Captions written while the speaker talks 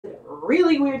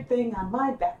really weird thing on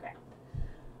my background.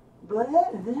 But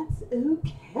that's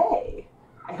okay.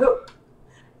 I hope.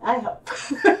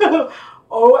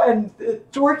 Oh, and the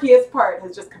dorkiest part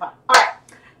has just come out. All right.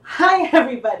 Hi,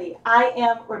 everybody. I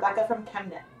am Rebecca from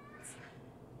ChemKnits.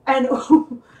 And,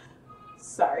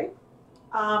 sorry.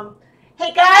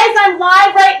 Hey, guys, I'm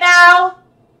live right now.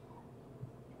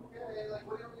 Okay, like,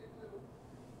 what do you want me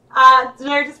to do?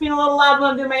 They're just being a little loud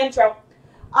when I'm doing my intro.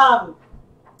 Oh,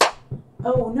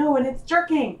 no, and it's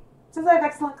jerking. It says I have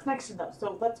excellent connection, though,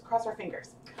 so let's cross our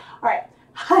fingers. All right.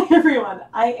 Hi, everyone.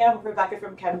 I am Rebecca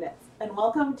from ChemKnits, and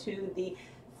welcome to the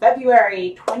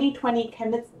February 2020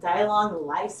 ChemKnits Die-Along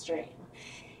live stream.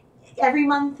 Every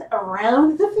month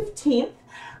around the 15th,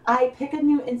 I pick a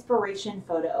new inspiration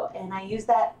photo, and I use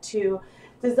that to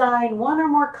design one or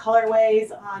more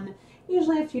colorways on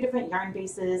usually a few different yarn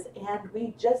bases, and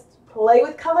we just play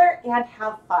with color and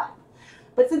have fun.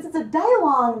 But since it's a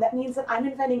die-along, that means that I'm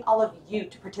inviting all of you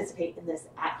to participate in this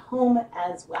at home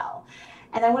as well.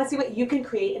 And I want to see what you can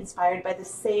create inspired by the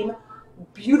same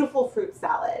beautiful fruit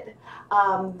salad.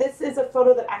 This is a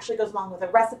photo that actually goes along with a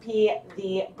recipe.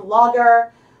 The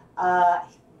blogger,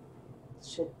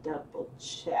 should double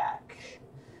check.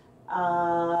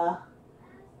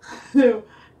 The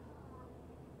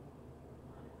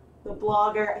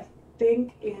blogger, I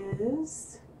think,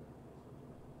 is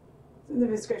in the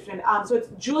description. So it's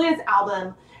Julia's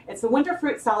album. It's the winter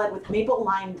fruit salad with maple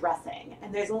lime dressing.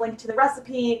 And there's a link to the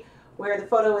recipe where the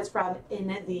photo is from in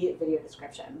the video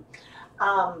description.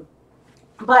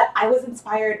 But I was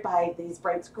inspired by these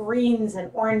bright greens and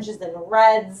oranges and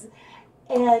reds.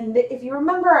 And if you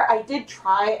remember, I did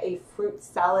try a fruit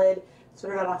salad,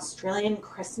 sort of an Australian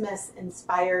Christmas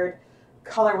inspired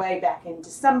colorway back in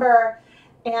December.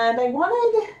 And I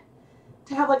wanted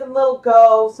to have like a little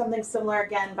go, something similar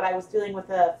again, but I was dealing with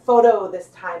a photo this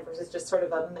time versus just sort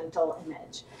of a mental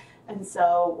image. And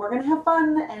so we're going to have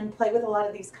fun and play with a lot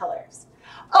of these colors.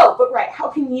 Oh, but right, how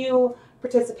can you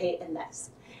participate in this?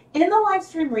 In the live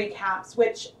stream recaps,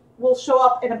 which will show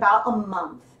up in about a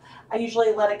month, I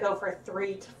usually let it go for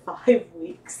 3 to 5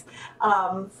 weeks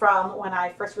from when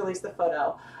I first released the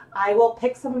photo. I will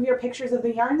pick some of your pictures of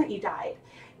the yarn that you dyed.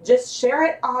 Just share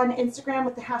it on Instagram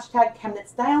with the hashtag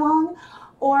ChemKnitsDieAlong,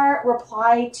 or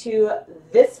reply to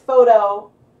this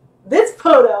photo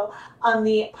on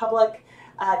the public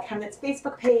ChemKnits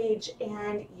Facebook page,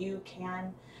 and you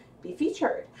can be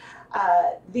featured.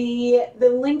 The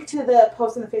link to the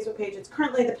post on the Facebook page, it's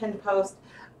currently the pinned post,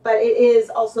 but it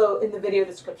is also in the video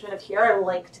description of here, a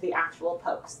link to the actual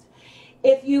post.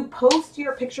 If you post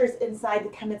your pictures inside the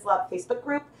ChemKnits Lab Facebook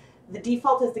group, the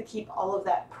default is to keep all of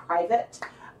that private.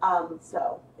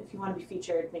 So if you want to be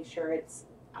featured, make sure it's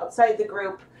outside the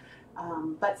group.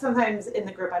 But sometimes in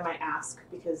the group I might ask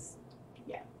because,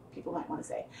 yeah, people might want to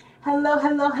say, hello,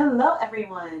 hello, hello,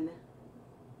 everyone.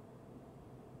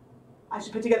 I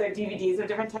should put together DVDs of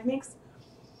different techniques.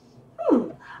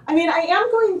 I mean, I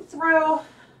am going through,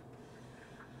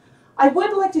 I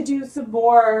would like to do some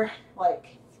more,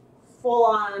 like,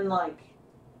 full-on, like,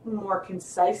 more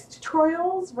concise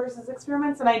tutorials versus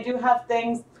experiments, and I do have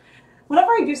things.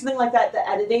 Whenever I do something like that, the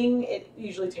editing, it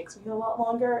usually takes me a lot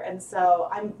longer, and so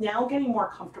I'm now getting more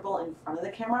comfortable in front of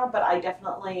the camera, but I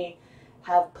definitely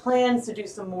have plans to do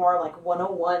some more like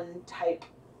 101 type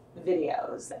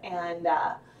videos, and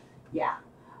yeah.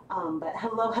 But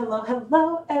hello, hello,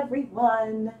 hello,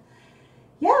 everyone.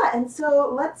 Yeah, and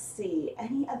so let's see,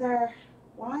 any other,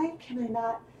 why can I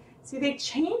not, see they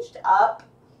changed up,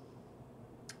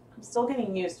 I'm still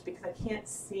getting used because I can't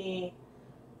see,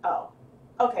 oh.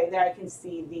 Okay, there I can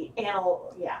see the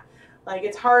yeah. Like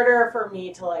it's harder for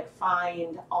me to like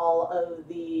find all of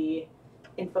the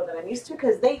info that I'm used to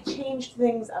because they changed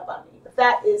things up on me, but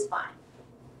that is fine.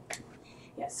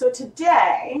 Yeah, so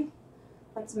today,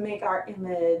 let's make our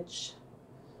image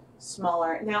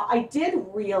smaller. Now I did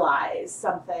realize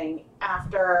something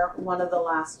after one of the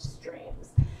last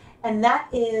streams, and that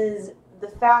is the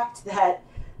fact that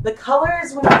the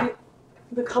colors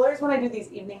when I do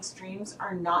these evening streams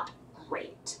are not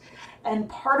great. And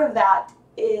part of that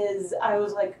is I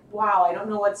was like, wow, I don't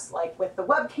know what's like with the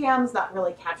webcams, not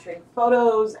really capturing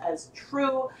photos as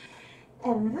true.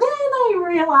 And then I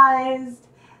realized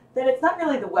that it's not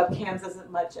really the webcams as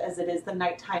much as it is the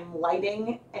nighttime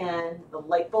lighting and the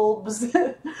light bulbs.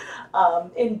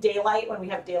 In daylight, when we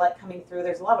have daylight coming through,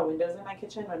 there's a lot of windows in my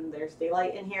kitchen. When there's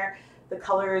daylight in here, the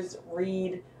colors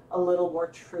read a little more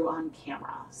true on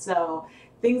camera. So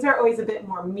things are always a bit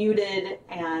more muted,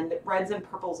 and reds and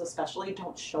purples especially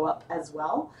don't show up as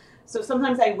well. So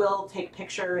sometimes I will take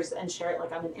pictures and share it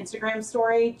like on an Instagram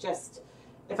story, just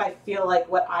if I feel like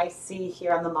what I see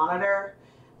here on the monitor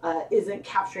isn't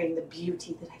capturing the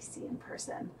beauty that I see in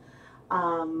person.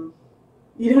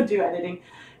 You don't do editing?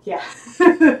 Yeah.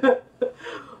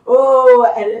 Oh,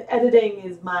 editing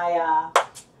is my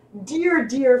dear,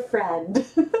 dear friend.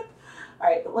 All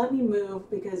right, but let me move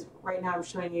because right now I'm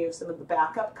showing you some of the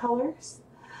backup colors.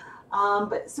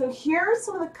 But so here are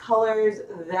some of the colors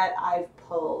that I've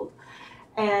pulled.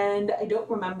 And I don't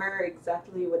remember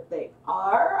exactly what they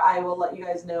are. I will let you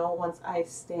guys know once I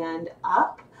stand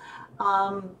up.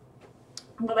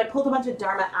 But I pulled a bunch of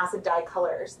Dharma acid dye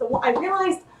colors. I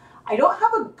realized I don't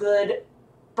have a good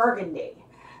burgundy.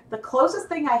 The closest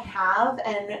thing I have,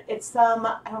 and it's some,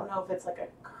 I don't know if it's like a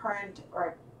currant or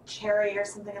a cherry or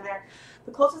something in there.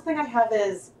 The closest thing I have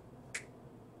is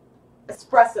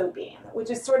espresso bean, which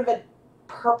is sort of a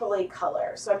purpley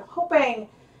color. So I'm hoping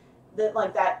that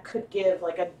like that could give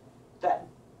like that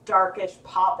darkish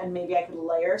pop, and maybe I could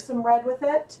layer some red with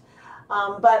it.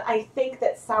 But I think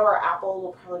that sour apple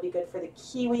will probably be good for the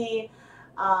kiwi.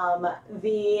 I've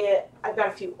got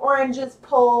a few oranges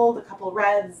pulled, a couple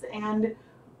reds, and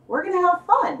we're gonna have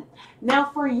fun.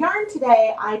 Now for yarn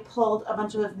today, I pulled a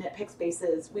bunch of Knit Picks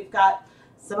bases. We've got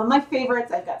some of my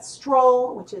favorites. I've got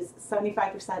Stroll, which is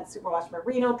 75% superwash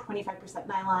merino, 25%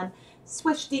 nylon.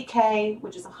 Swish DK,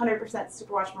 which is 100%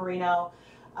 superwash merino.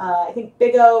 I think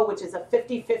Big O, which is a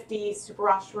 50-50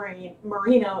 superwash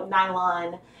merino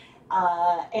nylon.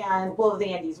 And Wool of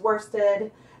the Andes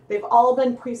worsted. They've all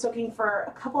been pre-soaking for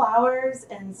a couple hours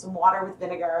in some water with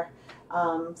vinegar,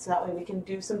 so that way we can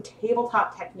do some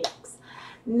tabletop techniques.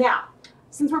 Now,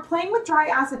 since we're playing with dry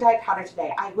acid dye powder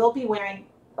today, I will be wearing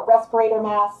a respirator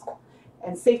mask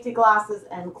and safety glasses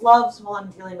and gloves while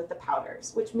I'm dealing with the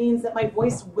powders, which means that my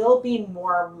voice will be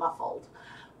more muffled.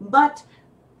 But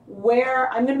where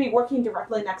I'm going to be working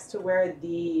directly next to where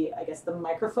the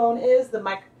microphone is,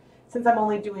 since I'm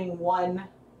only doing one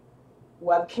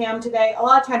webcam today, a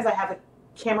lot of times I have a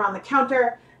camera on the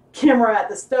counter, camera at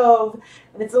the stove,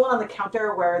 and it's the one on the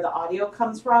counter where the audio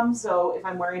comes from. So if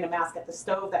I'm wearing a mask at the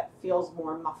stove, that feels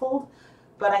more muffled.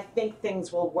 But I think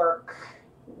things will work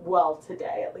well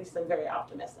today. At least I'm very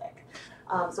optimistic.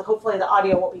 So hopefully the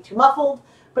audio won't be too muffled.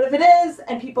 But if it is,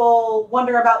 and people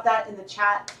wonder about that in the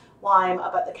chat while I'm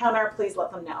up at the counter, please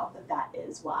let them know that that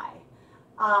is why.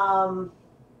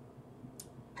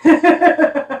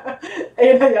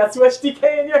 Yeah, Swish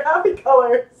DK in your happy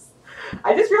colors.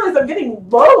 I just realized I'm getting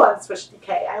low on Swish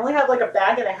DK. I only have like a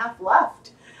bag and a half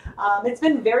left. It's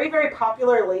been very, very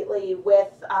popular lately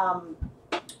with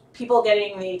people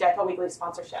getting the Dye Weekly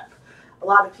sponsorship. A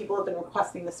lot of people have been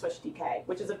requesting the Swish DK,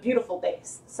 which is a beautiful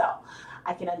base, so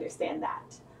I can understand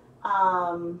that.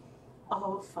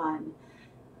 Oh, fun.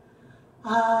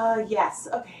 Yes,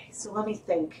 okay, so let me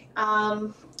think.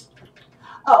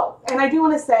 Oh, and I do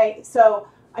want to say, so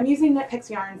I'm using Knit Picks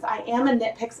yarns. I am a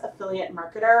Knit Picks affiliate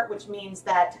marketer, which means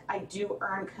that I do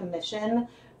earn commission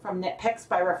from Knit Picks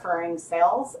by referring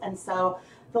sales. And so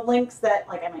the links that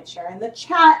like I might share in the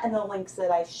chat and the links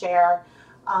that I share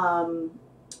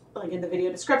like in the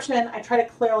video description, I try to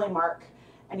clearly mark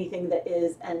anything that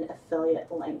is an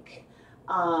affiliate link,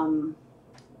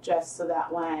 just so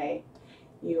that way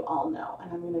you all know.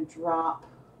 And I'm going to drop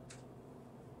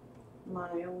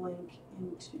my link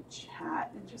into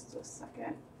chat in just a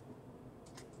second.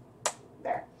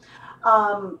 There.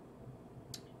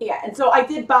 Yeah, and so I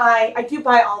do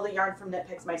buy all the yarn from Knit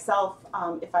Picks myself.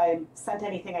 If I sent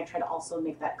anything, I try to also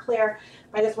make that clear.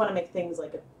 But I just want to make things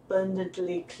like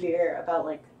abundantly clear about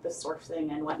like the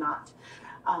sourcing and whatnot.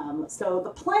 So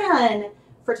the plan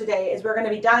for today is we're going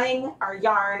to be dyeing our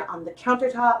yarn on the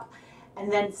countertop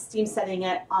and then steam setting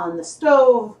it on the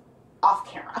stove off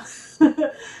camera.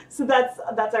 So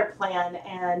that's our plan,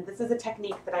 and this is a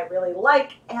technique that I really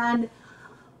like. And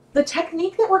the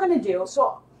technique that we're going to do,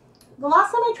 so the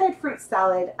last time I tried fruit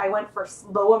salad, I went for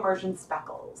slow immersion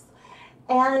speckles,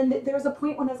 and there was a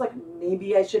point when I was like,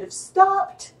 maybe I should have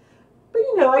stopped, but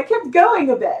you know, I kept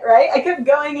going a bit, right? I kept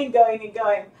going and going and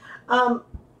going,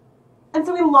 and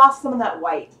so we lost some of that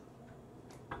white.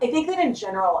 I think that in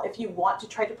general, if you want to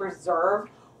try to preserve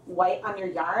white on your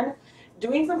yarn,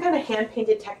 doing some kind of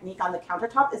hand-painted technique on the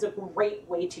countertop is a great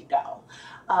way to go.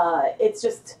 It's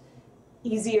just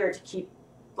easier to keep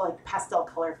like pastel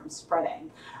color from spreading.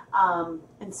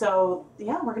 And so,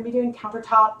 yeah, we're gonna be doing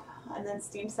countertop and then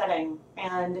steam setting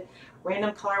and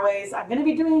random colorways. I'm gonna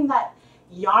be doing that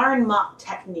yarn mop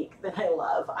technique that I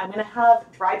love. I'm gonna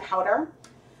have dry powder,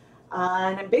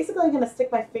 and I'm basically gonna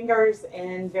stick my fingers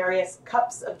in various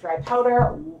cups of dry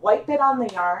powder, wipe it on the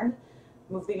yarn,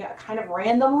 moving it kind of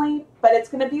randomly, but it's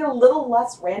going to be a little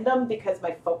less random because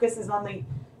my focus is on the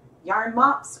yarn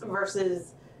mops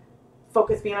versus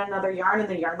focus being on another yarn and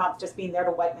the yarn mop just being there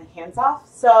to wipe my hands off.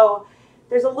 So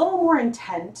there's a little more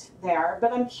intent there,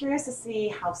 but I'm curious to see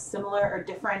how similar or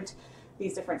different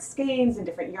these different skeins and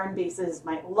different yarn bases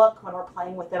might look when we're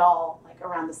playing with it all like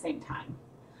around the same time.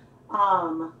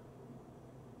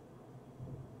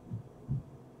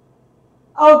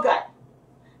 Oh, good.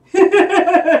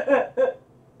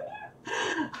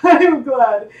 I'm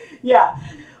glad. Yeah.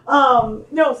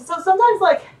 No, so sometimes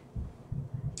like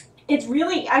it's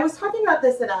really, I was talking about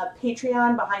this in a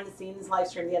Patreon behind the scenes live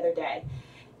stream the other day,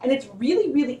 and it's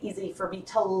really, really easy for me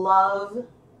to love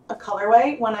a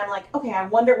colorway when I'm like, okay, I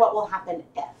wonder what will happen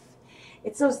if.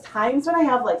 It's those times when I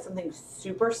have like something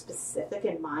super specific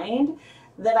in mind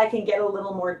that I can get a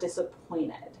little more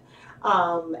disappointed.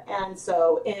 And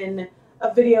so in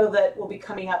a video that will be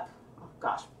coming up, oh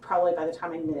gosh, probably by the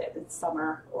time I knit it, it's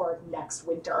summer or next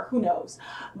winter, who knows.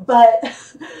 But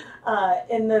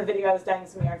in the video, I was dyeing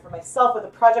some yarn for myself with a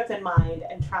project in mind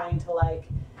and trying to like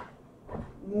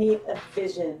meet a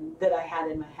vision that I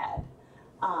had in my head.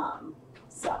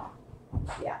 So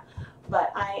yeah,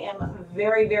 but I am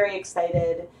very, very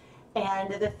excited.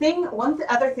 And one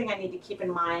other thing I need to keep in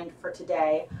mind for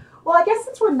today, well, I guess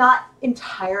since we're not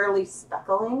entirely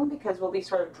speckling because we'll be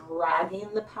sort of dragging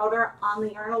the powder on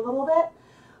the yarn a little bit,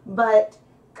 but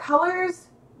colors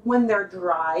when they're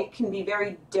dry can be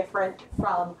very different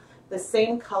from the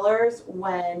same colors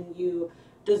when you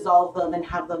dissolve them and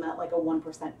have them at like a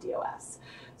 1% DOS.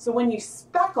 So when you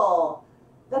speckle,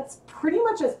 that's pretty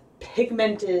much as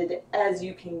pigmented as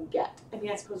you can get. I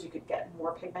mean, I suppose you could get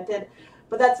more pigmented,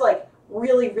 but that's like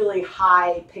really, really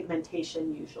high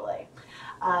pigmentation usually.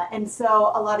 And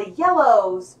so a lot of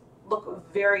yellows look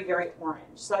very, very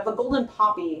orange. So I have a golden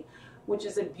poppy, which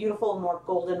is a beautiful, more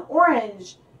golden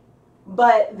orange,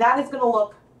 but that is going to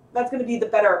look, that's going to be the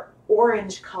better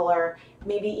orange color,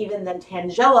 maybe even than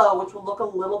Tangelo, which will look a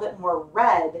little bit more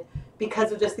red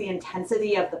because of just the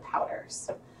intensity of the powders.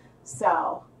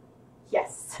 So,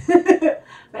 yes.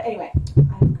 But anyway,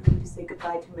 I'm going to say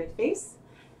goodbye to my face.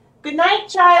 Good night,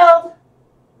 child.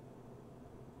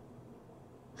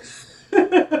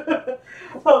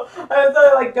 Oh, I was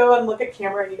gonna like go and look at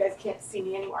camera and you guys can't see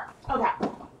me anymore. Okay.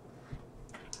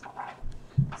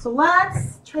 So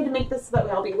let's try to make this so that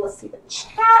we'll be able to see the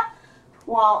chat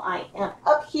while I am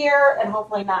up here and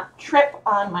hopefully not trip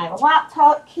on my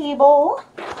laptop cable.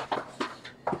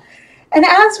 And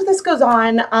as this goes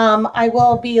on, I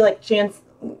will be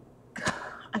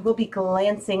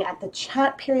glancing at the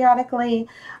chat periodically.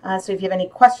 So if you have any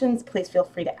questions, please feel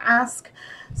free to ask.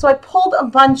 So I pulled a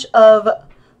bunch of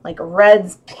like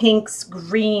reds, pinks,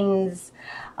 greens,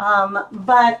 but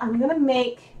I think I'm gonna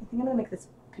make this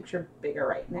picture bigger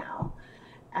right now.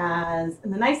 And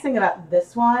the nice thing about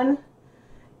this one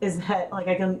is that like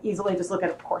I can easily just look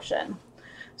at a portion.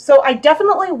 So I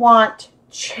definitely want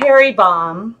cherry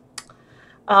bomb.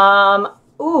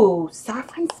 Ooh,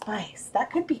 saffron spice.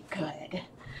 That could be good.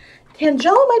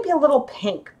 Tangelo might be a little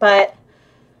pink, but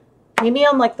maybe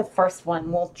on like the first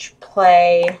one we'll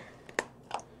play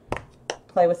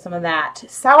with some of that.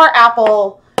 Sour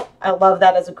apple, I love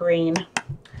that as a green.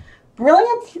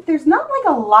 Brilliant, there's not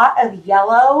like a lot of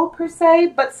yellow per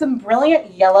se, but some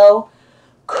brilliant yellow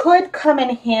could come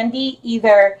in handy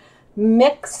either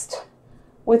mixed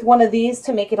with one of these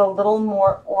to make it a little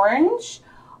more orange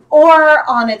or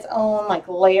on its own like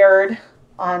layered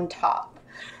on top.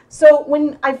 So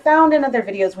when I found in other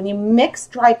videos, when you mix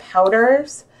dry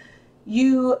powders,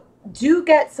 you do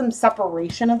get some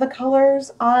separation of the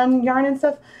colors on yarn and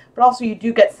stuff, but also you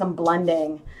do get some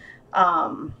blending.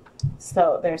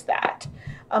 So there's that.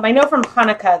 I know from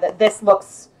Hanukkah that this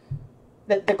looks,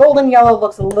 the golden yellow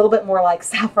looks a little bit more like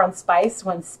saffron spice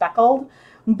when speckled,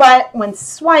 but when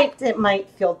swiped, it might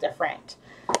feel different.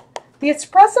 The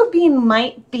espresso bean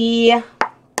might be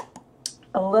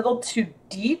a little too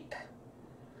deep,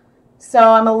 so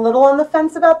I'm a little on the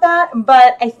fence about that,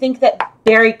 but I think that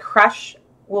Berry Crush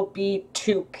will be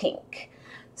too pink.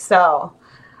 So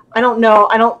I don't know.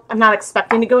 I'm not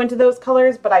expecting to go into those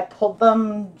colors, but I pulled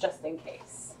them just in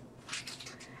case.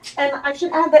 And I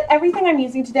should add that everything I'm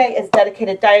using today is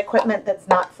dedicated dye equipment that's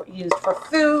not used for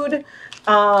food,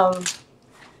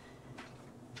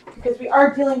 because we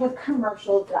are dealing with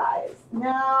commercial dyes.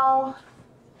 Now,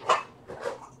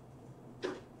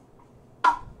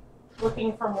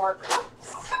 looking for more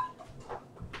cups.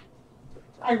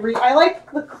 I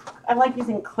like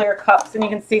using clear cups, and you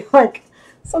can see like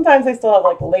sometimes they still have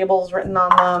like labels written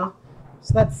on them.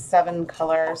 So that's 7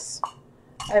 colors.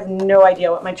 I have no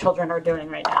idea what my children are doing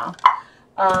right now.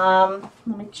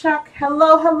 Let me check.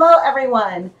 Hello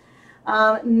everyone.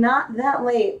 Not that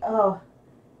late. Oh.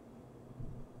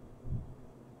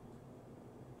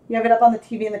 You have it up on the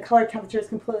TV and the color temperature is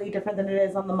completely different than it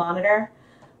is on the monitor.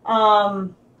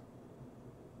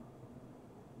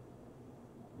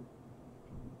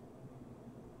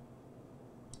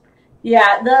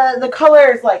 Yeah, the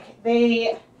colors, like,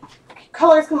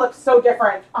 colors can look so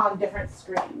different on different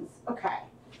screens. Okay,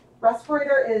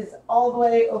 respirator is all the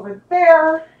way over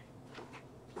there.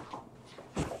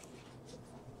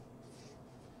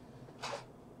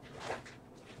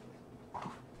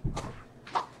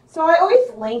 So I always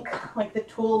link like the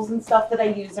tools and stuff that I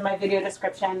use in my video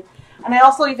description. And I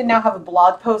also even now have a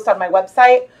blog post on my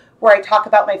website where I talk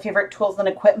about my favorite tools and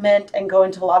equipment and go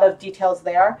into a lot of details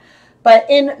there. But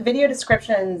in video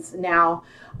descriptions now,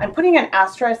 I'm putting an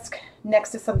asterisk next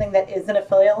to something that is an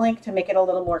affiliate link to make it a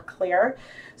little more clear.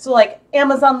 So like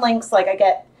Amazon links, like I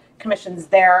get commissions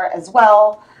there as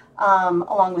well,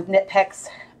 along with nitpicks.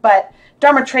 But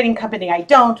Dharma Trading Company, I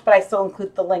don't, but I still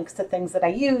include the links to things that I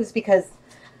use because,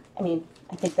 I mean,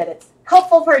 I think that it's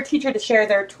helpful for a teacher to share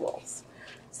their tools.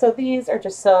 So these are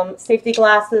just some safety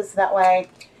glasses. That way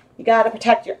you got to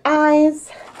protect your eyes.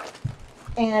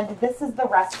 And this is the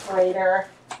respirator.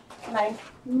 And I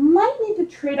might need to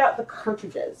trade out the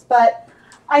cartridges, but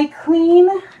I clean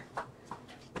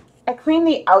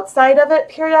the outside of it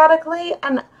periodically.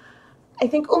 And I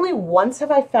think only once have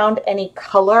I found any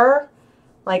color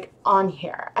like on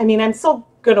here. I mean, I'm still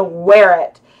going to wear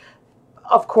it,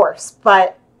 of course,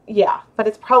 but yeah, but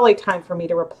it's probably time for me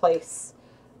to replace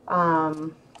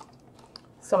some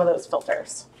of those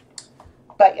filters.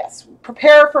 But yes,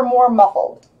 prepare for more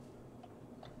muffled.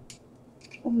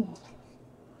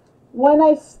 When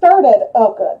I started,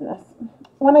 oh goodness,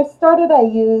 when I started I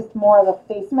used more of a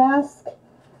face mask,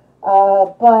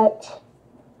 but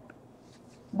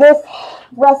this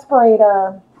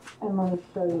respirator, and let me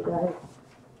show you guys.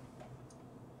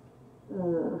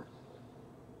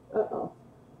 Uh-oh.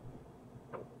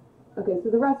 Okay, so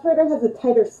the respirator has a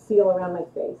tighter seal around my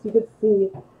face. You could see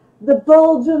the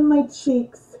bulge of my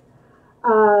cheeks.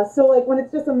 So like when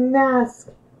it's just a mask,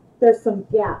 there's some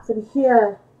gaps. And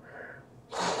here,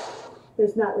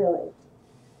 there's not really.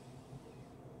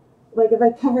 Like if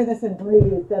I cover this and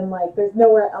breathe, then like there's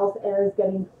nowhere else air is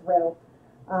getting through.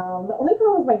 The only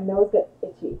problem is my nose gets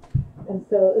itchy. And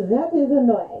so that is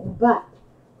annoying, but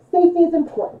safety is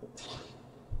important.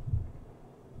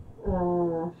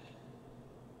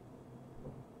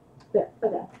 There,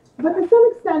 okay. But to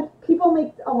some extent, people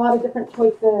make a lot of different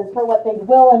choices for what they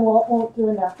will and won't do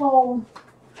in their home.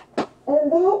 And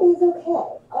that is okay.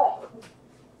 All right.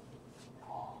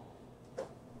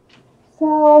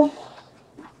 So,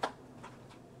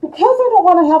 because I don't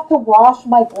want to have to wash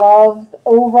my gloves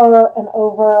over and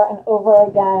over and over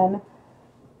again,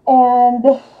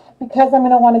 and because I'm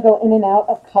going to want to go in and out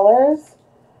of colors,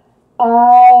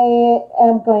 I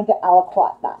am going to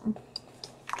aliquot them.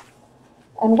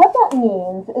 And what that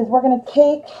means is we're going to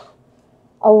take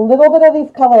a little bit of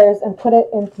these colors and put it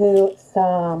into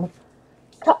some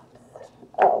cups.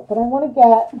 Oh, but I want to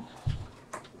get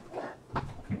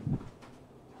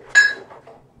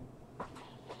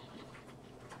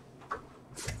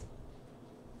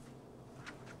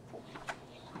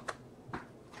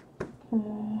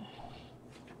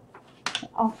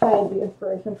I'll hide the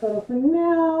inspiration photo for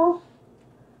now.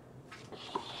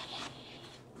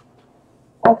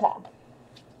 Okay.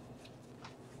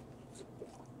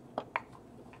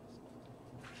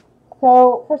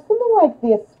 So for something like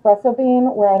the espresso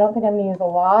bean, where I don't think I'm going to use a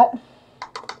lot,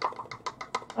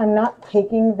 I'm not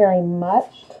taking very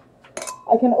much.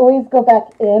 I can always go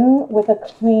back in with a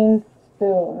clean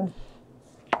spoon.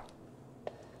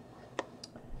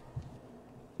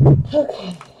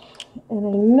 Okay, and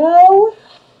I know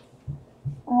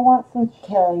I want some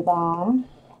cherry bomb.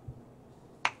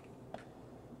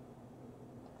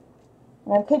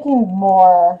 I'm taking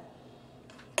more.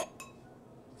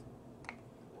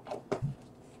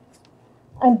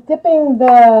 I'm dipping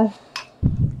the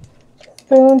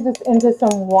spoons just into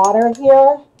some water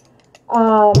here,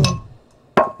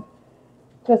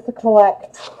 just to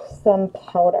collect some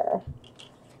powder.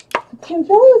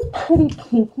 Tangelo is pretty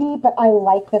pinky, but I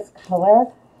like this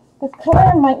color. This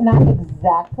color might not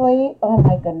exactly, oh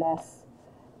my goodness,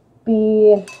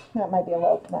 that might be a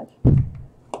little too much,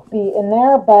 be in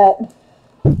there, but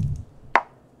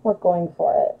we're going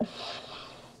for it.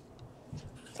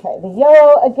 Okay, the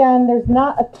yellow, again, there's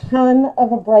not a ton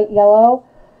of a bright yellow,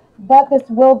 but this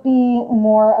will be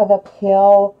more of a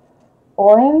pale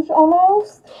orange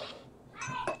almost.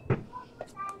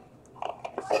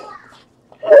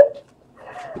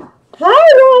 Hi,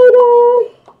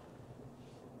 Ryder!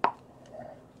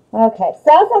 Okay,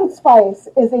 Saffron Spice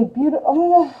is a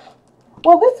beautiful,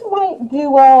 well, this might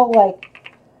do well, like,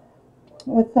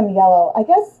 with some yellow. I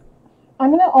guess I'm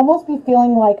going to almost be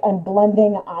feeling like I'm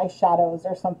blending eyeshadows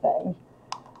or something.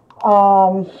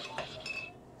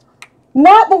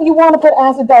 Not that you want to put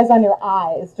acid dyes on your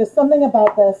eyes, just something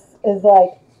about this is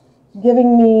like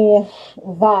giving me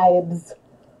vibes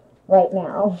right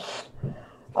now.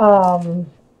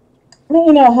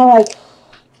 You know how like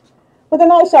with an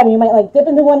eyeshadow you might like dip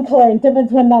into one color and dip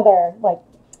into another. Like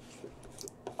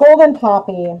Golden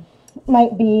Poppy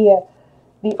might be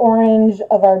the orange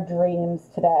of our dreams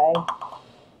today.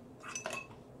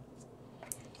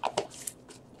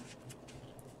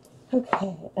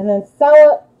 Okay, and then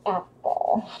Sour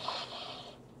Apple.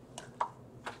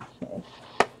 Okay.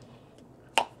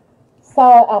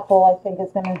 Sour Apple, I think,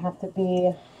 is going to have to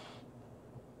be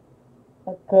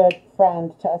a good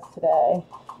friend to us today.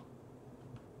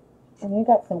 And you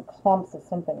got some clumps of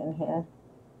something in here.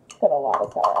 Got a lot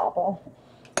of Sour Apple.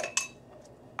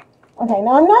 Okay,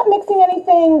 now I'm not mixing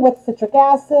anything with citric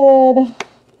acid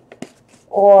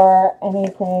or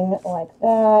anything like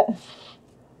that.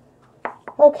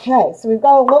 Okay, so we've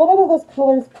got a little bit of those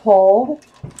colors pulled.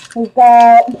 We've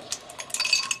got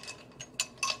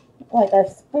like our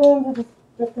spoons are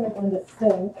just going to go in the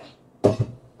sink.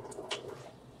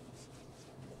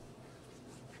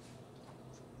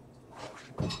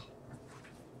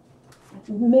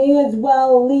 May as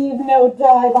well leave no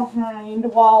dye behind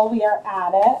while we are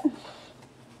at it.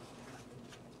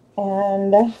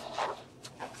 And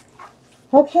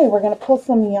okay, we're going to pull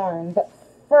some yarn, but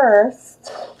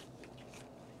first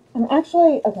I'm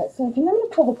actually, okay, so I think I'm going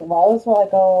to pull the gloves while I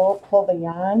go pull the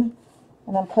yarn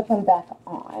and then put them back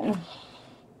on.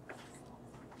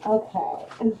 Okay,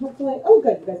 and hopefully, oh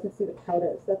good, you guys can see the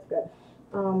powders, that's good.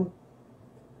 Oh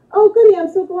goody,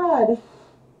 I'm so glad.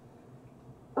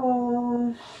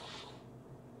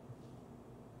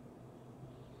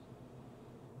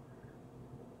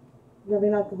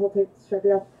 Rubbing off the whole tape,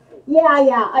 stripping off.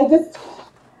 Yeah, I just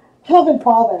haven't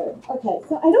bothered. Okay,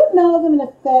 so I don't know if I'm going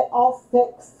to fit all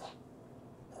 6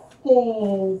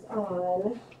 skeins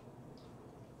on.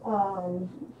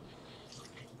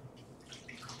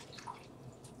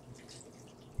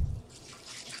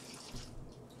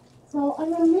 So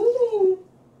I'm removing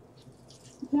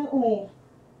gently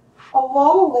a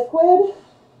lot of liquid,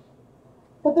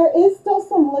 but there is still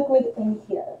some liquid in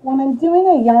here. When I'm doing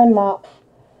a yarn mop,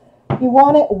 you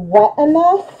want it wet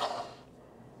enough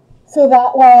so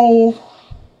that way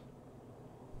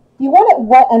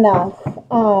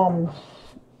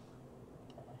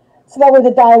so that way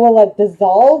the dye will like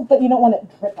dissolve, but you don't want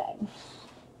it dripping.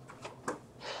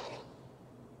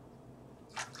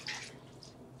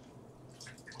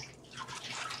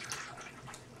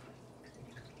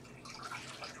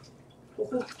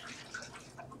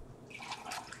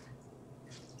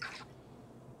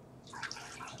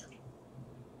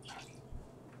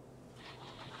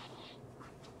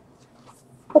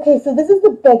 Okay, so this is the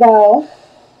Big O.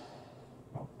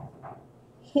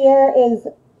 Here is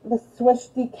the Swish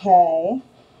Decay.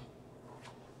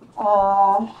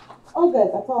 Oh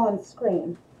good, that's all on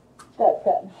screen. Good,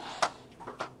 good.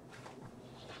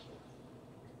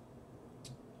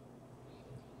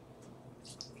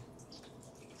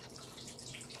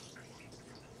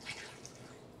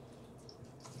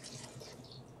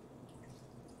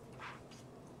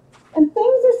 And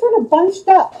things are sort of bunched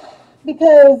up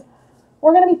because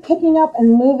we're going to be picking up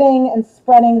and moving and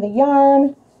spreading the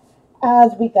yarn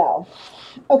as we go.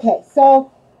 Okay,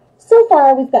 so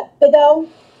far we've got Big O.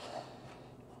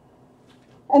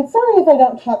 And sorry if I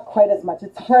don't talk quite as much.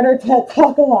 It's harder to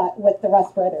talk a lot with the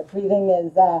respirator. Breathing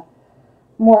is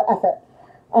more effort.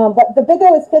 But the Big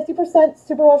O is 50%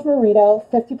 superwash merino,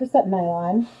 50%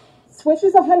 nylon. Swish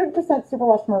is 100%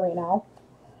 superwash merino.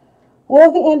 Wool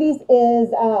of the Andes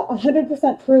is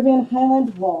 100% Peruvian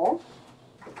Highland wool.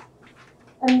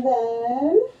 And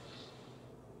then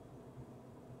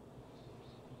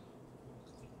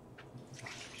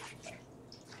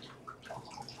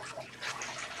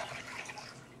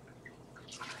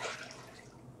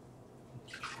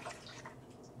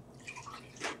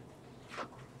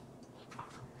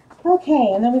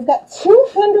okay, and then we've got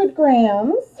 200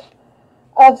 grams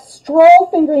of Stroll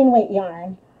fingering weight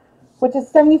yarn, which is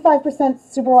 75%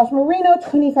 superwash merino,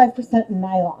 25%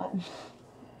 nylon.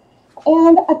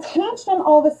 And attached on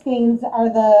all the skeins are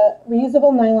the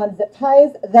reusable nylon zip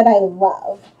ties that I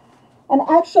love. And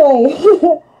actually,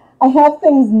 I have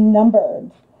things numbered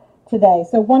today.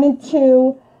 So 1 and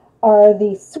 2 are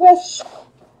the Swish,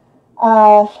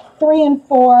 3 and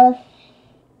 4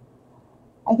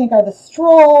 I think are the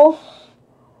Stroll,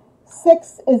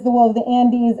 6 is the Wool of the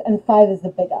Andes, and 5 is the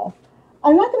Big O.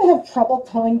 I'm not going to have trouble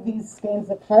telling these skeins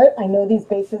apart. I know these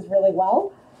bases really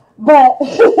well, but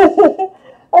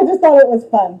I just thought it was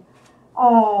fun.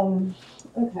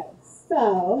 Okay,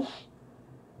 so,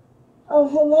 oh,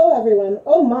 hello everyone.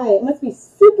 Oh my, it must be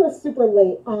super, super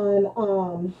late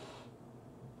on,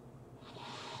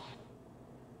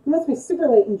 it must be super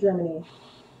late in Germany.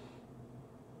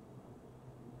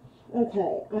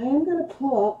 Okay, I am going to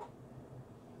pull up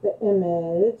the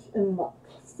image and look.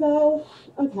 So,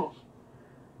 okay.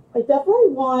 I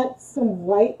definitely want some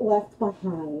white left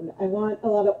behind. I want a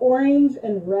lot of orange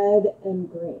and red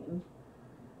and green.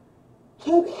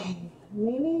 Okay,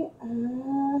 maybe,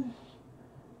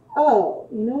 oh,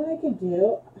 you know what I could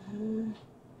do?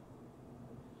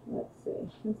 Let's see,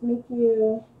 let's make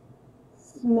you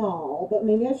small, but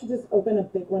maybe I should just open a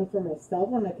big one for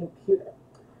myself on my computer.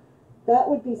 That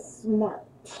would be smart.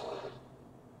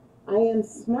 I am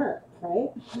smart,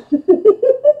 right?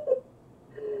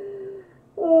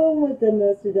 Oh my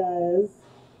goodness, you guys.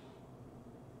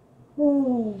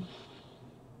 Oh.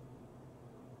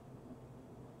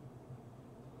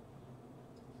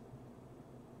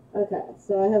 Okay,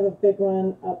 so I have a big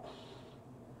one up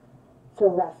for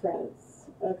reference.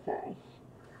 Okay.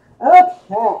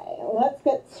 Okay, let's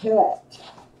get to it.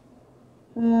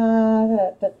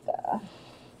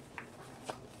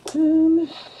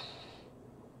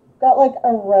 Got like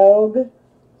a rogue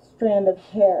strand of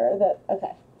hair that,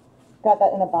 okay, got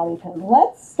that in a bobby pin.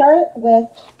 Let's start with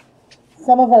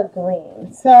some of our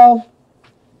green. So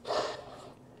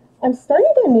I'm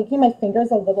starting by making my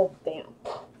fingers a little damp.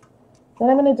 Then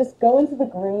I'm going to just go into the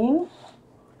green,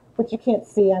 which you can't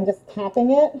see. I'm just tapping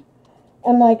it.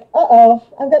 And like, uh-oh,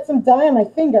 I've got some dye on my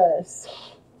fingers.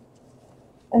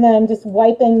 And then just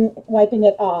wiping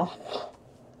it off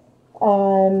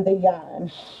on the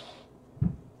yarn.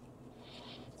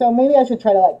 So maybe I should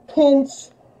try to like pinch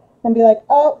and be like,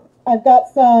 oh, I've got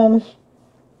some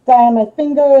dye on my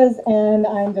fingers and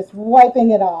I'm just wiping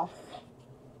it off.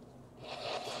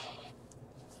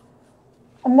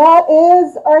 And that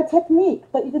is our technique.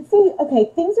 But you can see, okay,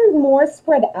 things are more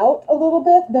spread out a little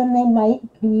bit than they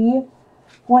might be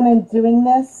when I'm doing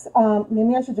this.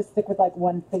 Maybe I should just stick with like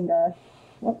one finger.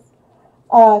 Whoops.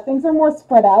 Things are more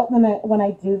spread out than when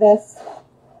I do this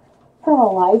from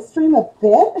a live stream a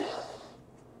bit.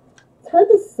 It's hard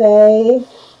to say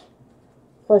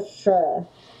for sure.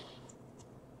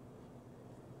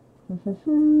 But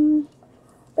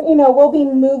you know, we'll be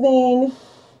moving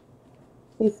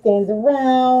these skeins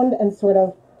around and sort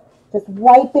of just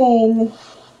wiping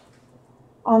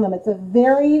on them. It's a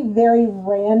very, very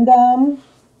random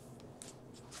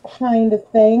kind of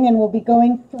thing, and we'll be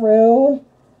going through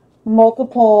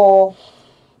multiple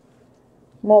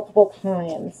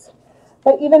times.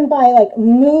 But even by like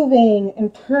moving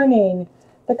and turning,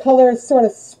 the colors sort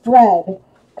of spread.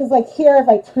 Because like here, if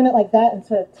I turn it like that and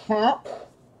sort of tap,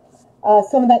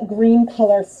 some of that green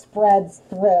color spreads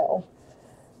through.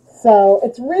 So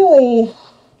it's really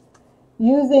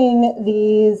using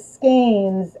these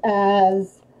skeins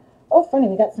as, oh funny,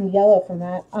 we got some yellow from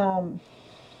that.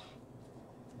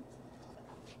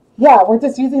 Yeah, we're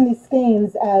just using these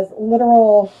skeins as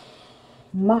literal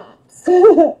mops.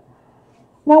 Now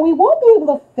we won't be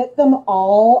able to fit them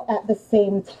all at the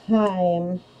same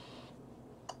time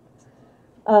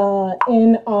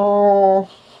in our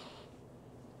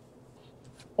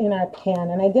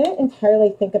pan, and I didn't entirely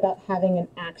think about having an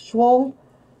actual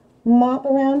mop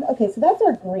around. Okay, so that's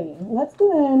our green. Let's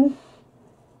go in.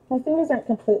 My fingers aren't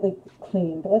completely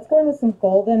clean, but let's go in with some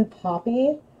golden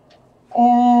poppy.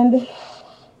 And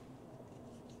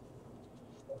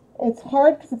it's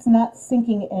hard because it's not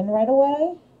sinking in right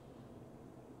away.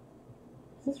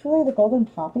 Is this really the golden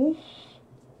poppy?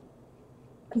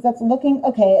 Because that's looking,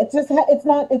 okay, it's just, it's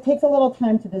not, it takes a little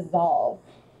time to dissolve.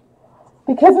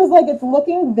 Because it's like, it's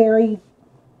looking very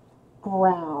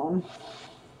brown.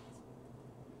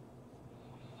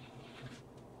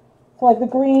 So like the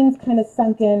green's kind of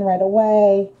sunk in right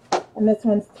away, and this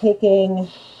one's taking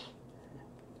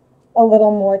a little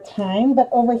more time. But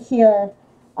over here,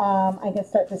 I can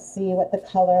start to see what the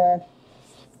color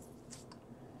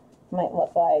might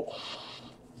look like.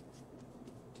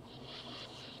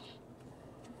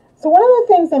 So one of the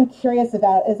things I'm curious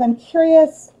about is I'm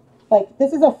curious, like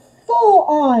this is a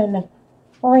full-on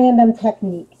random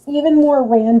technique, even more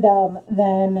random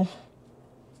than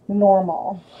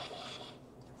normal.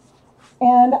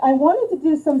 And I wanted to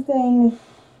do something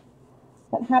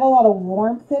that had a lot of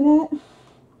warmth in it.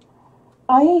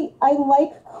 I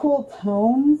like cool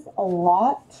tones a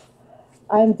lot.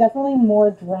 I'm definitely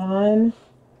more drawn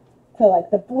to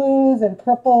like the blues and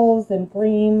purples and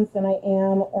greens than I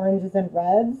am oranges and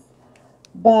reds.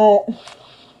 But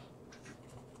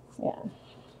yeah,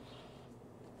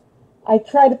 I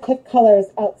try to pick colors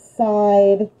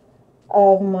outside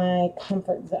of my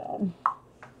comfort zone.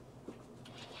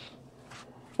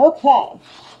 Okay.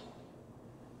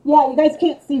 Yeah, you guys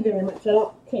can't see very much at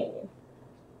all, can you?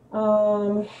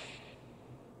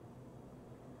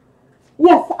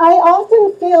 Yes, I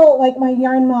often feel like my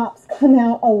yarn mops come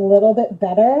out a little bit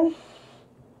better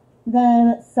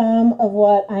than some of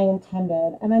what I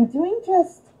intended. And I'm doing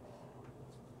just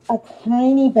a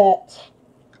tiny bit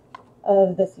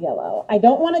of this yellow. I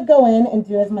don't want to go in and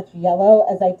do as much yellow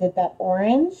as I did that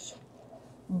orange,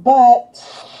 but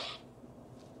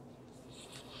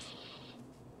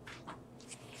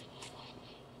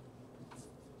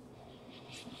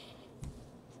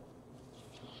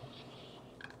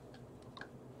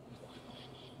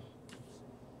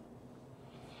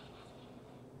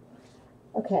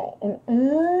okay, and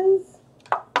as,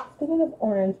 speaking of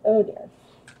orange, oh dear.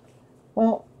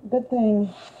 Well, good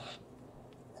thing.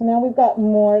 So now we've got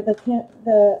more,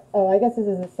 oh, I guess this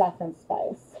is a saffron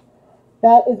spice.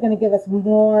 That is going to give us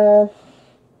more,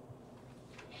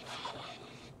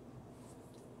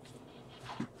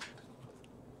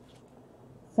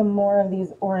 some more of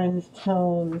these orange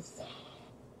tones.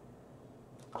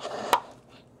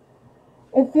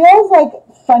 It feels like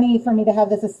funny for me to have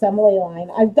this assembly line.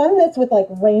 I've done this with like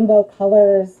rainbow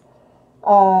colors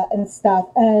and stuff,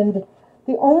 and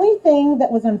the only thing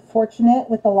that was unfortunate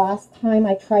with the last time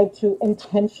I tried to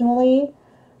intentionally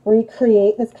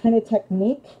recreate this kind of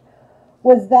technique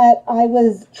was that I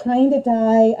was trying to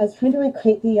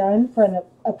recreate the yarn for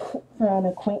an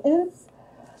acquaintance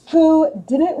who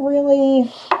didn't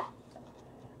really,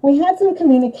 we had some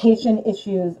communication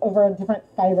issues over different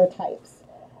fiber types.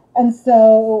 And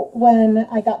so when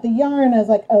I got the yarn, I was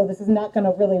like, oh, this is not going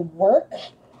to really work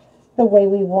the way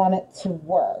we want it to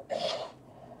work.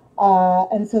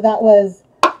 And so that was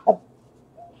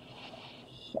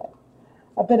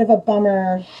a bit of a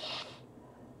bummer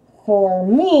for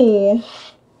me.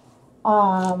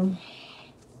 And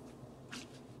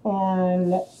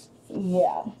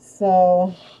yeah,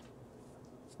 so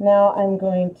now I'm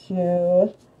going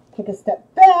to take a step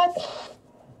back.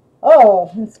 Oh,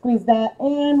 and squeeze that,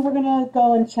 and we're going to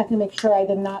go and check and make sure I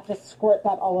did not just squirt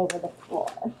that all over the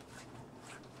floor.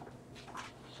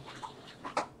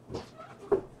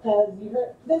 Because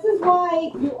this is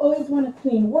why you always want a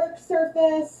clean work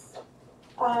surface.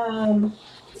 You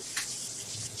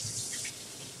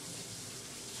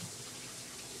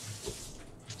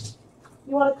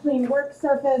want a clean work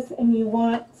surface, and you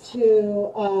want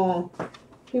to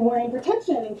be wearing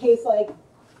protection in case, like,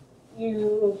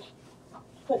 you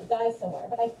put dye somewhere.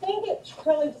 But I think it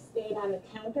probably just stayed on the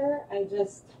counter. I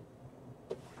just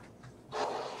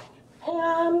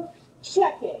am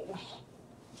checking.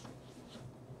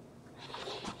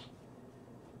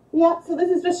 Yeah, so this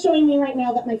is just showing me right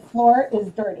now that my floor is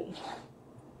dirty.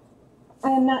 I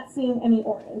am not seeing any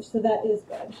orange, so that is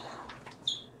good.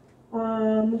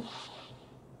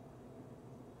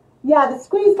 Yeah, the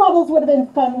squeeze bottles would have been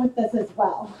fun with this as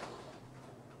well.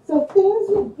 So things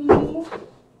would be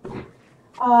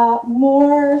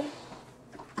more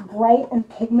bright and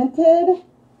pigmented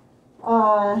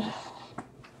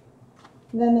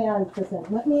than they are in person.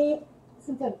 Let me,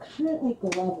 since I'm currently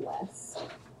gloveless,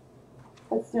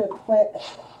 let's do a quick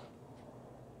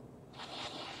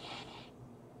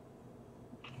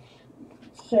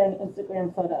share an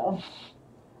Instagram photo.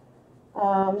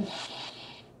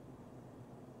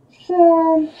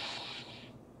 Share.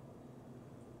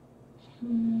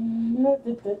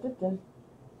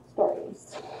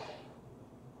 Stories.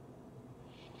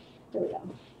 Here we go.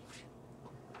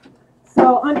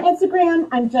 So on Instagram,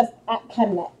 I'm just at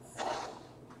ChemKnits.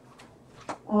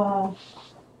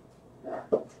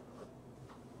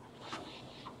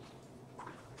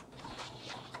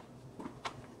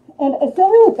 And I feel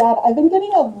really bad. I've been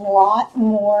getting a lot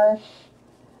more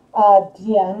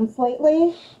DMs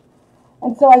lately.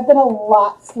 And so I've been a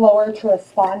lot slower to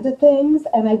respond to things,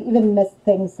 and I've even missed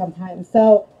things sometimes.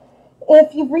 So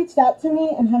if you've reached out to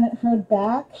me and haven't heard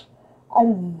back,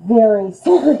 I'm very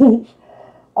sorry.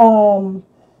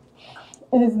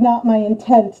 It is not my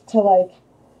intent to, like,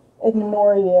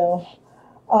 ignore you.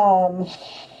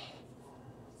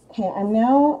 Okay, I'm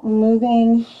now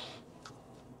moving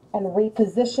and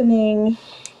repositioning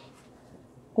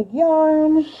the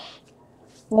yarn,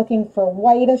 looking for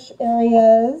whitish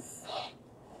areas.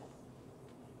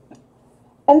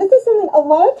 And this is something, a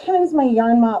lot of times my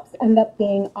yarn mops end up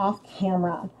being off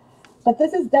camera, but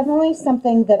this is definitely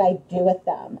something that I do with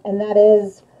them, and that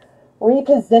is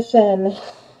reposition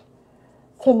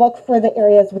to look for the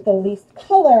areas with the least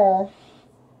color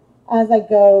as I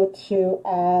go to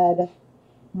add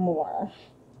more.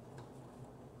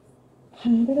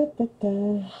 And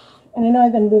I know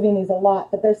I've been moving these a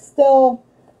lot, but there's still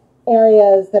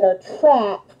areas that are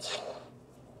trapped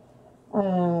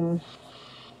within.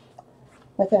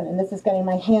 And this is getting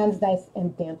my hands nice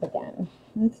and damp again.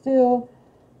 Let's do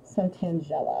some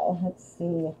Tangelo. Let's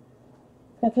see.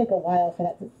 It's going to take a while for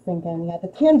that to sink in. Yeah, the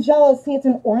Tangelo, see, it's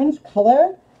an orange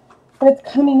color, but it's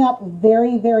coming up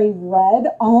very, very red,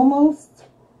 almost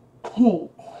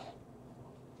pink.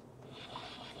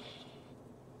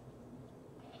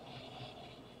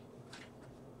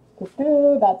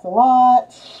 That's a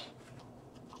lot.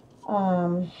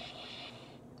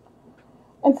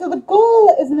 And so the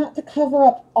goal is not to cover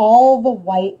up all the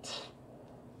white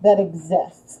that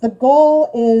exists. The goal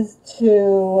is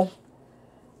to,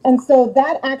 and so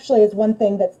that actually is one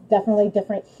thing that's definitely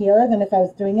different here than if I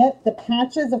was doing it. The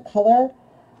patches of color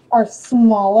are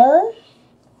smaller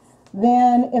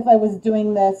than if I was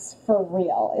doing this for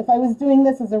real. If I was doing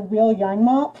this as a real yarn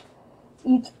mop,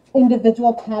 each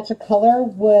individual patch of color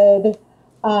would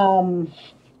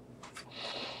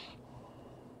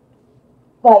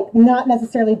like not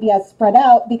necessarily be as spread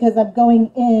out because I'm going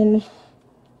in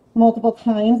multiple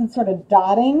times and sort of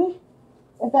dotting,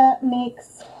 if that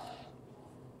makes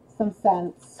some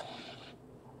sense.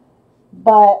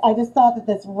 But I just thought that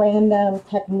this random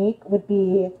technique would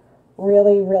be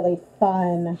really, really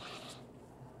fun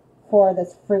for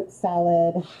this fruit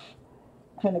salad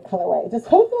kind of colorway. Just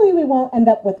hopefully we won't end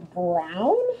up with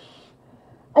brown.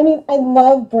 I mean, I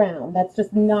love brown. That's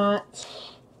just not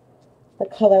the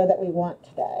color that we want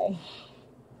today.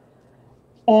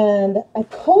 And I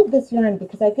pulled this yarn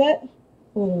because I get,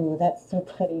 ooh, that's so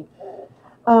pretty.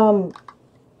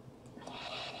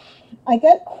 I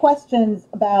get questions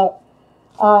about,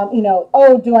 you know,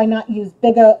 oh, do I not use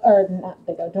do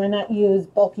I not use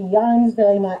bulky yarns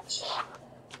very much?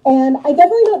 And I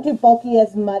definitely don't do bulky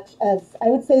as much as, I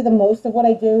would say the most of what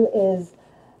I do is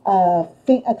a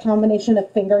combination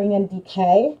of fingering and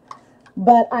DK.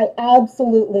 But I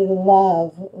absolutely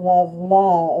love, love,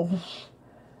 love,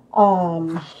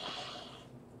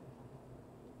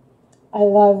 I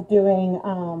love doing,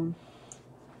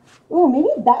 ooh, maybe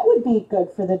that would be good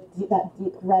for that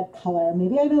deep red color.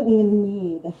 Maybe I don't even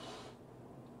need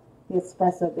the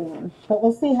espresso bean, but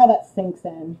we'll see how that sinks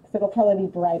in, because it'll probably be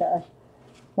brighter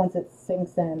once it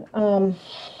sinks in.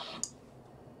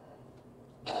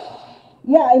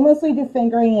 Yeah, I mostly do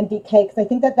fingering and DK because I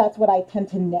think that that's what I tend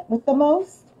to knit with the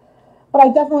most. But I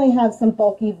definitely have some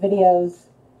bulky videos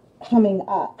coming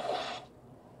up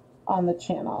on the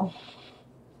channel.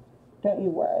 Don't you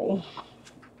worry.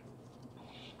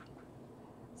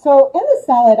 So in the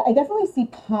salad, I definitely see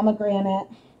pomegranate.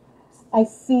 I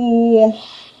see,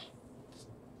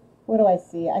 what do I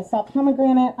see? I saw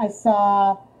pomegranate. I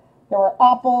saw there were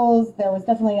apples. There was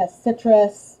definitely a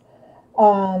citrus.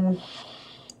 And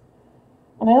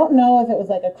I don't know if it was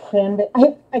like a cranberry.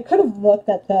 I could have looked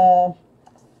at the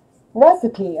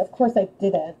recipe. Of course I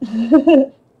didn't.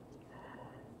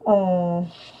 I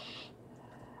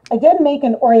did make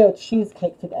an Oreo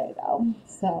cheesecake today, though.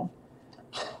 So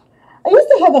I used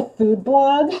to have a food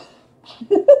blog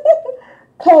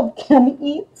called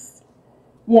ChemKnits.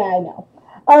 Yeah, I know.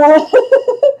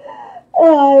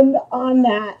 And on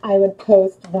that, I would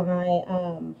post my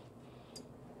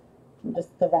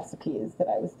just the recipes that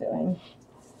I was doing.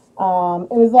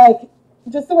 It was like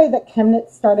just the way that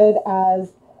ChemKnits started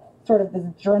as sort of this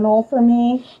journal for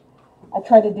me. I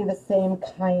try to do the same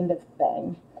kind of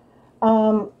thing.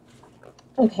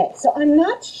 Okay, so I'm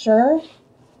not sure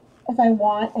if I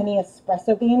want any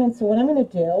espresso bean, and so what I'm going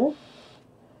to do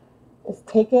is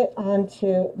take it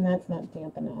onto, and that's not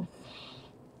damp enough.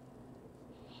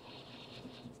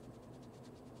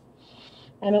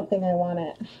 I don't think I want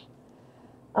it.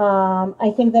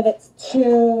 I think that it's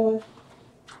too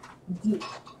deep.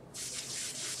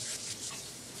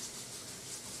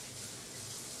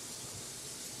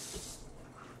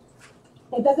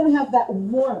 It doesn't have that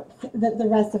warmth that the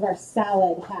rest of our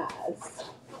salad has.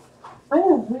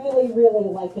 I'm really, really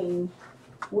liking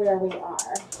where we are.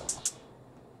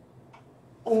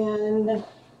 And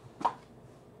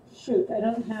shoot, I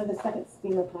don't have the second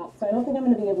steamer pot, so I don't think I'm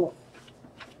going to be able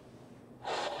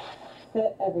to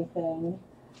fit everything.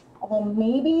 Although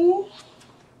maybe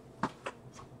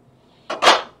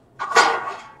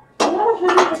I'm not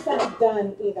 100%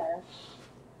 done either.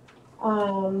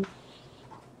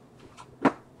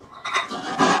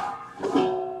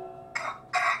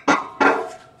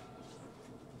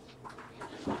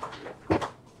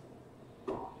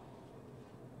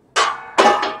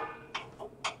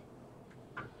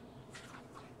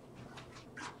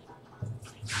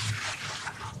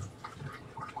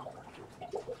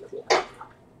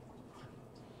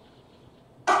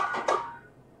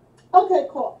 Okay,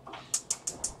 cool.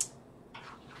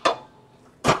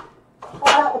 What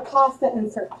about the pasta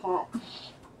insert pot?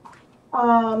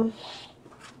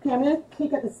 Okay, I'm gonna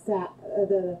take out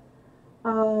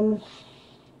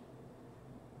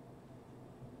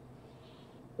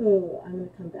ooh, I'm gonna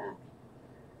come back.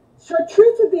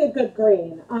 Chartreuse would be a good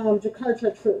green. Jacquard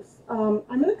chartreuse. I'm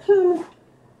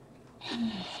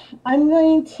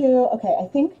going to, okay, I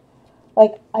think,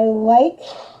 like, I like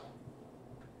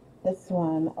this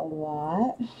one a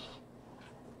lot.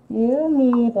 You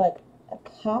need, like, a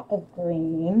pop of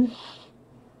green.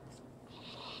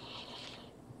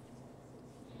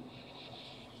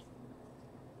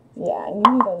 Yeah, you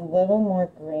need a little more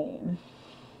green.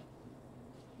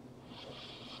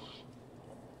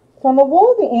 So on the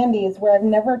wool of the Andes, where I've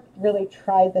never really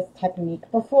tried this technique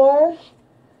before,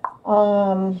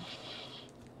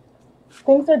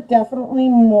 things are definitely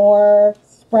more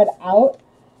spread out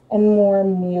and more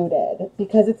muted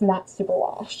because it's not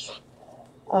superwash.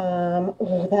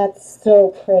 Ooh, that's so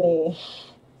pretty.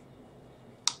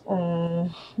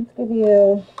 Let's give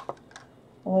you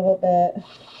a little bit,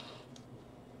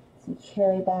 some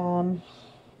cherry bomb.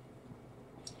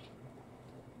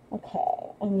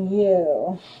 Okay, and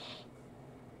you.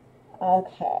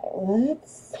 Okay,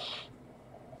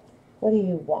 what do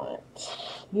you want?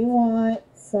 You want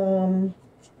some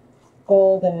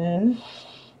golden.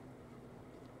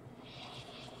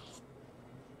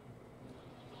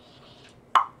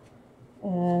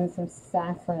 And some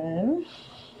saffron.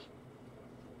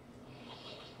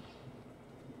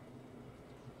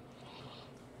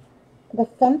 The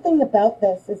fun thing about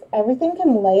this is everything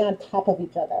can lay on top of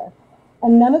each other.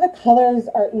 And none of the colors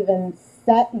are even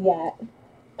set yet,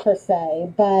 per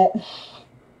se, but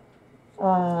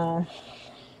and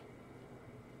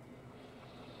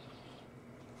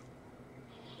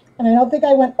I don't think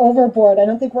I went overboard. I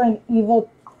don't think we're in evil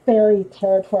fairy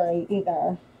territory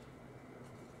either.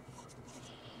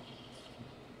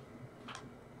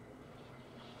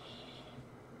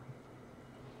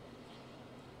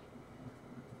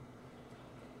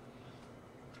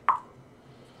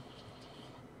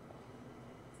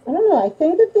 I don't know. I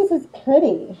think that this is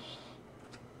pretty.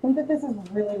 I think that this is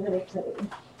really, really pretty.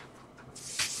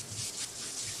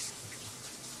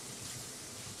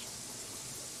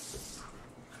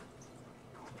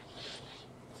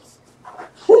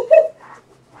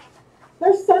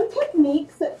 There's some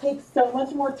techniques that take so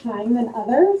much more time than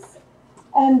others,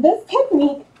 and this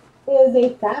technique is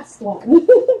a fast one.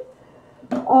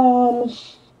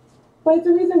 But it's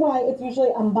a reason why it's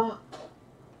usually a mop.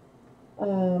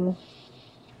 And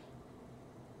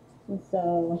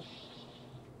so,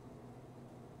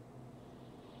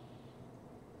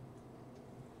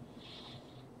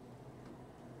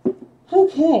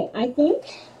 okay, I think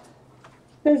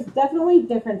there's definitely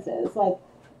differences. Like,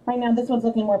 right now, this one's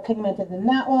looking more pigmented than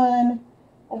that one,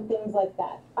 and things like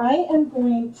that. I am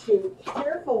going to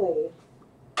carefully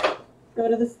go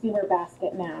to the steamer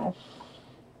basket now.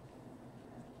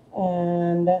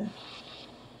 And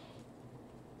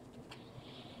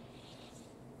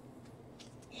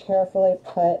carefully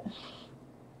put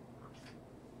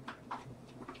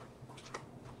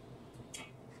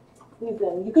these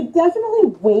in. You could definitely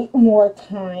wait more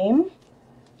time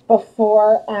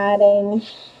before adding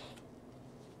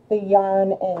the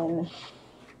yarn in.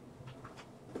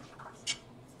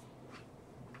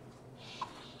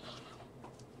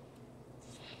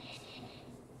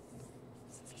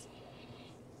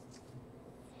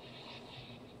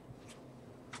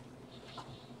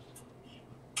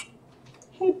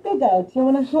 Hey, Biggo, do you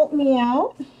want to help me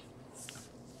out?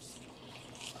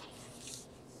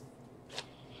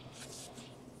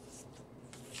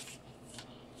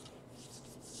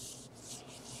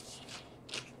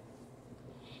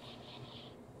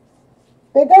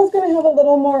 Biggo's going to have a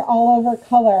little more all over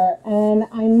color, and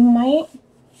I might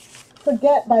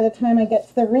forget by the time I get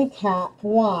to the recap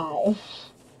why.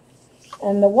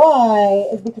 And the why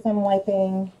is because I'm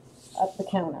wiping up the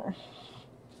counter.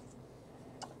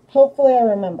 Hopefully I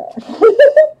remember.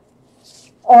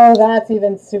 Oh, that's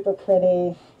even super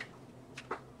pretty.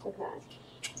 Okay.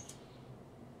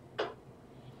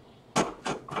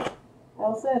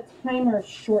 I'll set a timer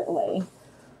shortly.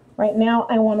 Right now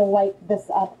I want to wipe this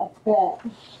up a bit.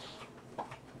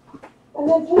 And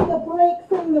then take a break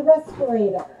from the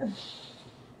respirator.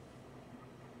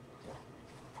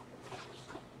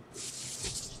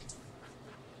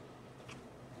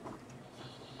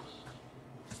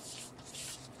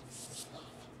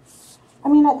 I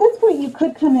mean, at this point, you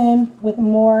could come in with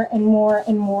more and more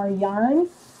and more yarn,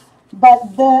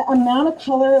 but the amount of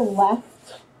color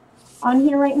left on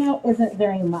here right now isn't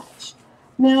very much.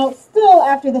 Now, still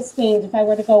after this stage, if I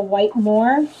were to go white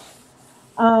more,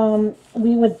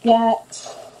 we would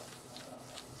get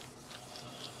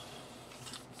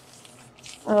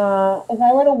If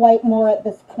I were to wipe more at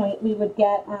this point, we would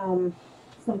get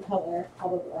some color,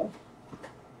 probably.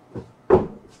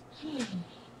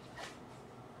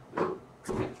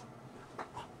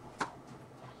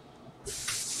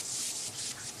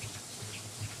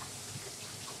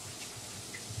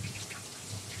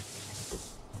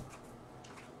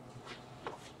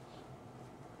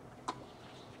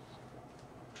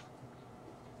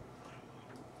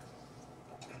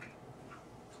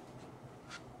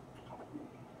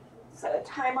 Set a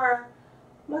timer.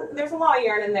 There's a lot of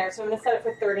yarn in there, so I'm going to set it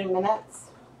for 30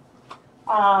 minutes.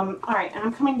 All right, and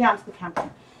I'm coming down to the counter.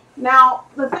 Now,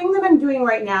 the thing that I'm doing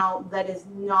right now that is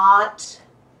not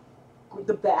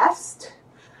the best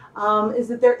is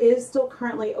that there is still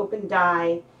currently open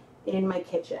dye in my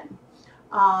kitchen.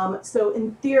 So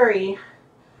in theory,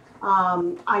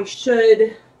 I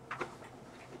should,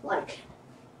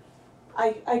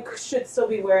 I should still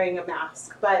be wearing a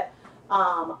mask, but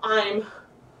I'm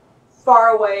far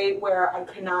away where I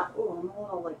cannot, oh, I'm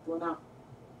a little blown out.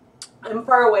 I'm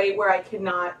far away where I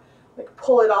cannot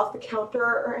pull it off the counter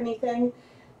or anything.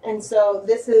 And so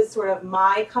this is sort of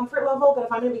my comfort level, but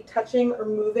if I'm going to be touching or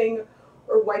moving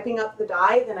or wiping up the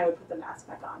dye, then I would put the mask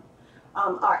back on.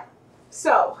 All right,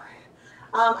 so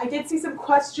I did see some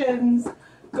questions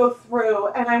go through,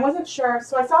 and I wasn't sure.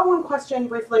 So I saw one question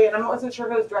briefly, and I wasn't sure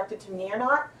if it was directed to me or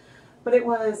not, but it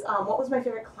was, what was my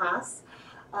favorite class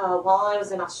while I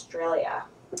was in Australia?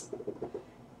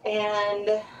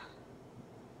 And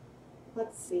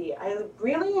let's see, I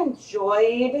really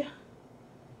enjoyed,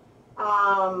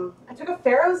 I took a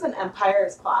Pharaohs and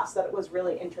Empires class that was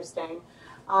really interesting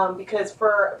because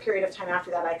for a period of time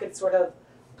after that I could sort of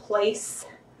place,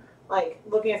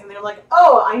 looking at something, I'm like,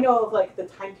 oh, I know of the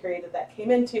time period that came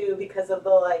into because of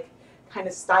the kind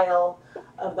of style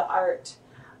of the art.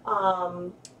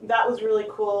 That was really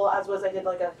cool, as was I did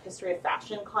a history of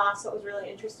fashion class that was really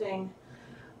interesting.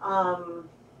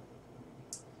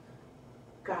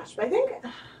 Gosh, but I think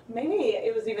maybe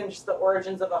it was even just the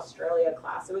origins of Australia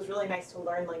class. It was really nice to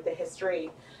learn the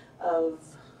history of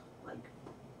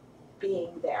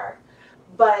being there.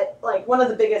 But one of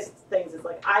the biggest things is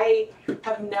I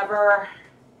have never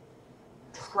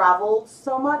traveled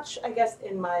so much, I guess,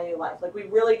 in my life. We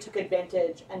really took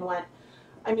advantage and went,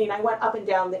 I mean, I went up and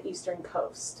down the eastern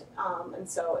coast. And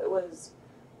so it was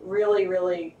really,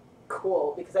 really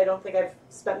cool because I don't think I've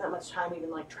spent that much time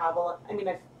even travel. I mean,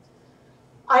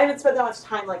 I haven't spent that much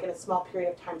time in a small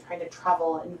period of time trying to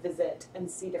travel and visit and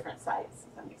see different sites,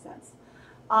 if that makes sense.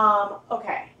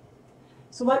 Okay,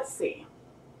 so let's see.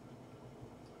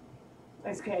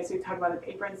 Okay, so we talked about an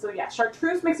apron. So yeah,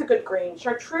 chartreuse makes a good green.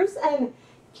 Chartreuse and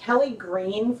Kelly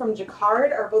green from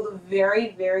Jacquard are both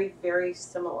very, very, very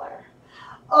similar.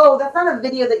 Oh, that's not a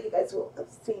video that you guys will have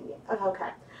seen yet. Oh, okay.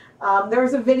 There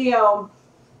was a video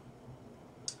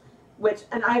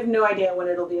and I have no idea when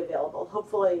it'll be available.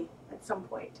 Hopefully at some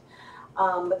point.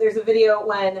 But there's a video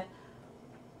when,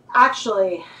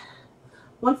 actually,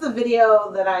 it's a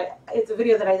video that I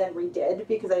then redid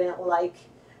because I didn't like,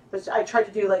 but I tried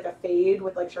to do a fade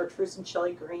with chartreuse and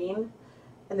chili green,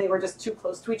 and they were just too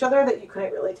close to each other that you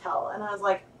couldn't really tell. And I was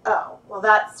like, oh, well,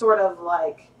 that sort of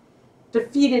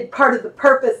defeated part of the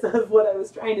purpose of what I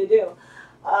was trying to do.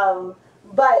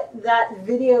 But that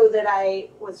video that I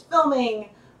was filming,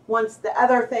 once the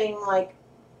other thing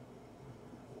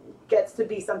gets to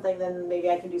be something, then maybe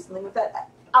I can do something with that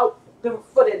the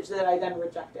footage that I then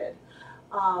rejected.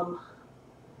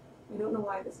 I don't know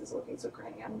why this is looking so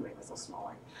grainy. I'm going to make myself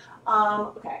smaller.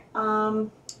 Okay.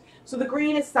 So the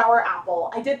green is sour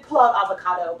apple. I did pull out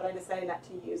avocado, but I decided not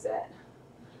to use it.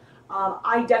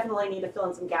 I definitely need to fill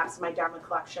in some gaps in my Dharma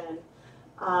collection.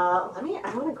 I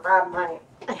want to grab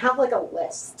I have a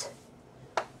list.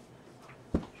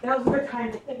 That was a good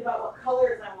time to think about what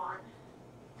colors I want.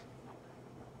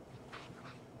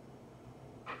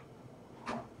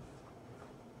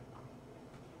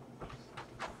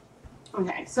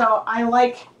 Okay, so I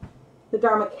like the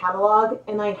Dharma catalog,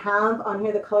 and I have on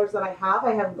here the colors that I have.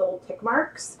 I have little tick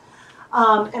marks,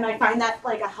 and I find that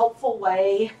a helpful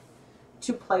way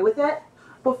to play with it.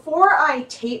 Before I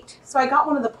taped, so I got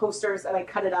one of the posters and I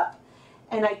cut it up,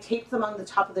 and I taped them on the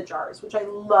top of the jars, which I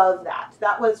love that.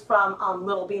 That was from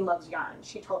Little Bean Loves Yarn.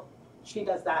 She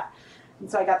does that, and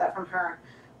so I got that from her.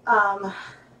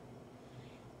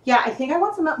 Yeah, I think I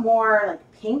want some more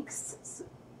pinks,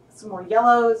 some more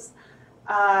yellows.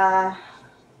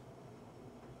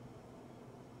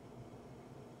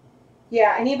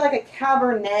 Yeah, I need a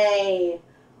Cabernet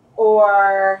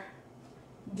or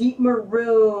deep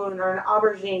maroon or an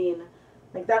aubergine.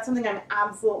 That's something I'm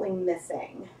absolutely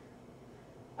missing.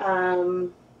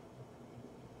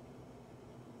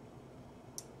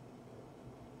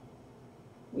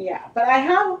 Yeah, but I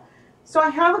have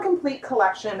a complete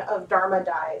collection of Dharma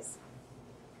dyes.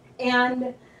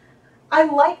 And I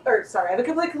have a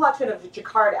complete collection of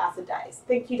Jacquard acid dyes.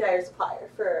 Thank you, Dyer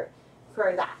Supplier, for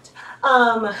that.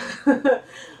 And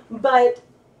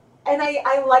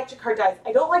I like Jacquard dyes.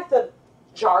 I don't like the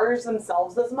jars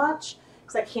themselves as much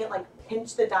because I can't like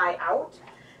pinch the dye out.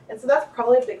 And so that's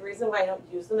probably a big reason why I don't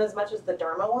use them as much as the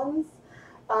Dharma ones.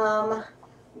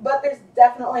 But there's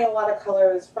definitely a lot of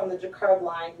colors from the Jacquard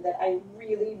line that I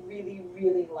really, really,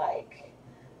 really like.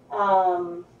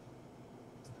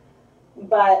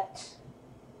 But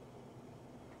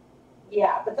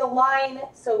yeah, but the line,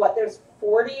 so what, there's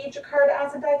 40 Jacquard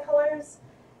acid dye colors,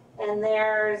 and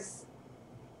there's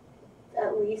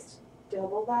at least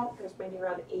double that. There's maybe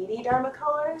around 80 Dharma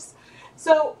colors.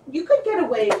 So you could get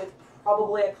away with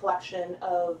probably a collection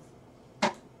of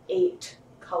 8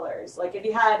 colors. Like if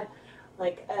you had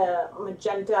like a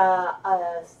magenta,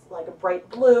 like a bright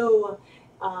blue,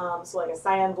 so like a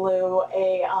cyan blue,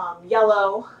 a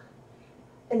yellow,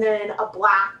 and then a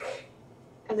black,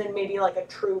 and then maybe like a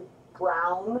true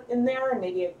brown in there, and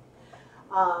maybe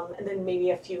and then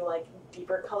maybe a few like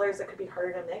deeper colors that could be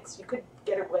harder to mix. You could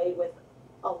get away with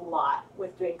a lot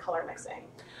with doing color mixing.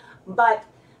 But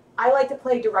I like to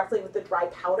play directly with the dry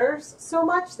powders so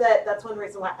much that that's one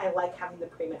reason why I like having the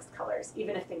pre-mixed colors,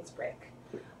 even if things break.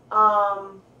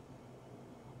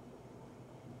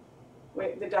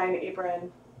 Wait, the dye an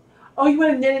apron. Oh, you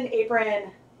want to knit an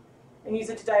apron and use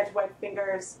it to dye with white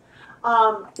fingers.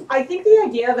 I think the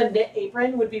idea of a knit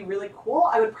apron would be really cool.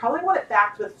 I would probably want it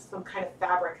backed with some kind of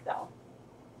fabric though.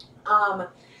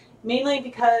 Mainly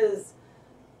because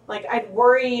like I'd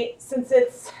worry, since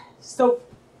it's so,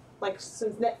 like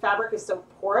since knit fabric is so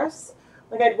porous,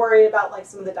 like I'd worry about like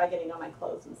some of the dye getting on my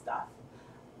clothes and stuff.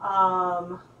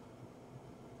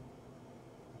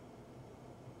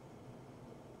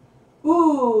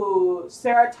 Ooh,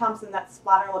 Sarah Thompson, that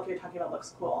splatter look you're talking about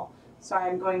looks cool.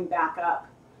 Sorry, I'm going back up.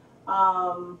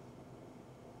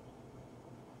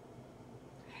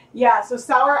 Yeah, so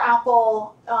sour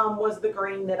apple was the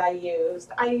green that I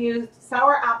used. I used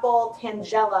sour apple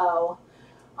Tangelo,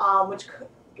 which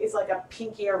is like a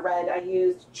pinkier red. I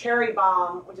used cherry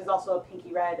bomb, which is also a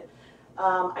pinky red.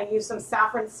 I used some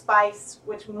saffron spice,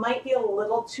 which might be a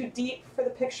little too deep for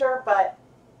the picture, but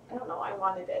I don't know, I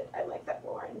wanted it. I like that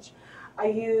orange. I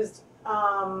used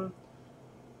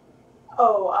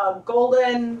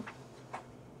golden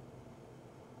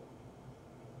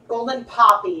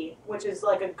poppy, which is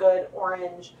like a good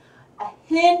orange, a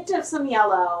hint of some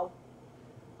yellow,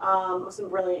 some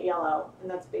brilliant yellow,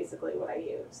 and that's basically what I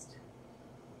used.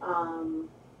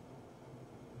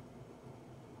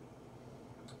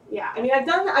 Yeah, I mean, I've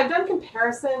done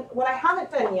comparison. What I haven't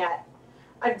done yet,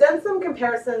 I've done some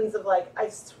comparisons of like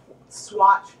I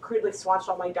crudely swatched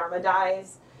all my Dharma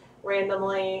dyes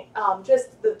randomly,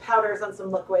 just the powders on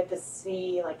some liquid to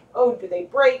see like, oh, do they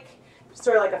break?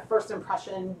 Sort of like a first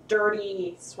impression,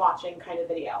 dirty swatching kind of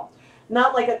video.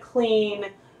 Not like a clean,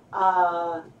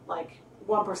 like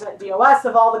 1% DOS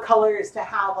of all the colors to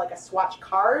have like a swatch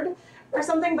card or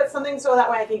something, but something so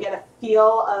that way I can get a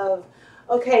feel of,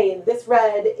 okay, this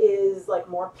red is like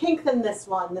more pink than this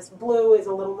one, this blue is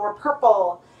a little more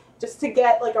purple, just to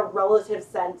get like a relative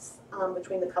sense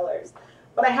between the colors.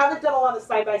 But I haven't done a lot of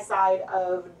side-by-side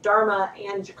of Dharma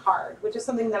and Jacquard, which is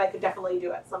something that I could definitely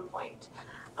do at some point.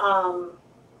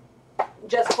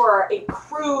 Just for a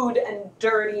crude and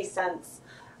dirty sense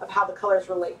of how the colors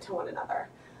relate to one another.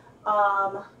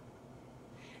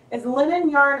 Is linen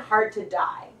yarn hard to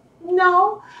dye?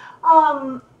 No.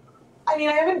 I mean,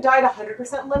 I haven't dyed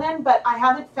 100% linen, but I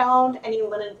haven't found any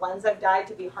linen blends I've dyed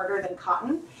to be harder than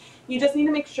cotton. You just need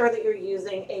to make sure that you're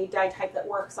using a dye type that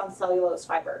works on cellulose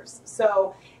fibers.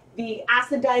 So the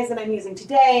acid dyes that I'm using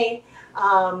today,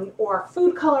 or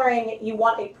food coloring, you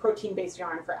want a protein-based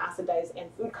yarn for acid dyes and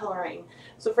food coloring.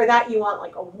 So for that, you want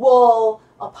like a wool,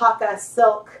 alpaca,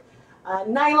 silk.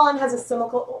 Nylon has a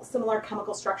similar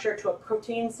chemical structure to a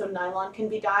protein, so nylon can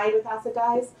be dyed with acid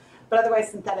dyes. But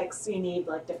otherwise, synthetics, you need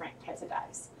like different types of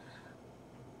dyes.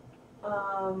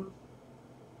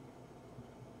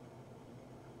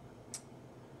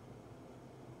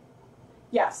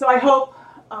 Yeah, so I hope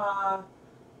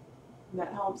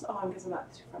that helps. Oh, I guess I'm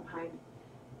not too far behind.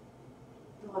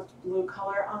 They left blue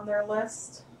color on their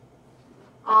list.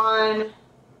 On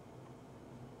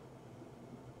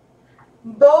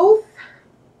both,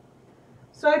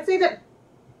 so I'd say that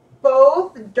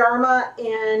both Dharma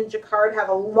and Jacquard have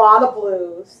a lot of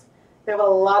blues. They have a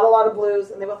lot of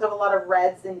blues, and they both have a lot of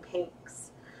reds and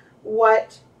pinks.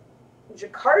 What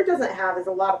Jacquard doesn't have is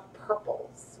a lot of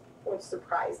purples, which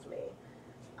surprised me.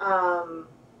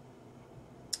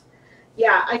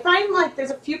 Yeah, I find like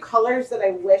there's a few colors that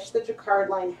I wish the Jacquard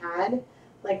line had.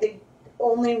 Like they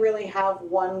only really have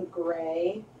one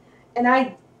gray.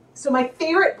 And so my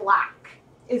favorite black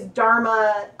is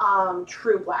Dharma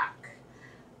True Black.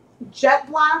 Jet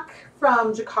Black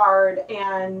from Jacquard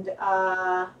and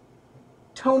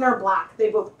Toner Black, they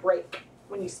both break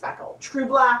when you speckle. True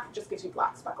Black just gives you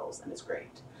black speckles and it's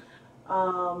great.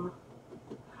 I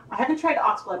haven't tried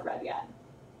Oxblood Red yet.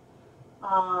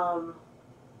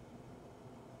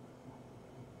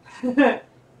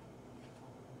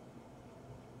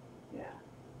 Yeah.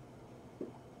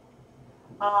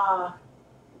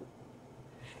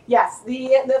 Yes,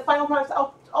 the final products,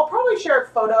 I'll probably share a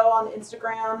photo on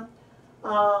Instagram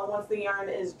once the yarn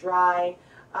is dry.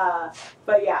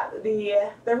 But yeah,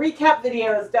 the recap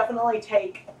videos definitely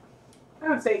take, I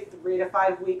would say, 3 to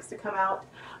 5 weeks to come out.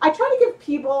 I try to give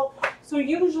people, so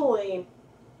usually,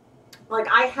 like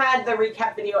I had the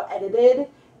recap video edited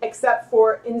except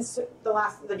for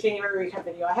the January recap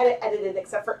video. I had it edited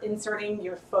except for inserting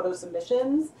your photo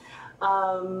submissions,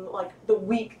 like the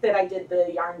week that I did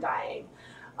the yarn dyeing.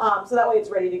 So that way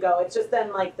it's ready to go. It's just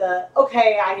then like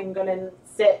okay, I'm going to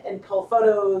sit and pull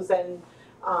photos and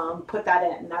put that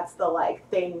in. That's the like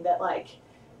thing that like,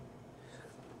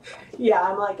 yeah,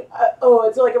 I'm like, oh,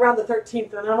 it's like around the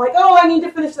 13th and I'm like, oh, I need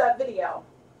to finish that video.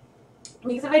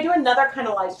 Because if I do another kind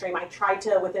of live stream, I try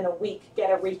to, within a week,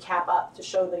 get a recap up to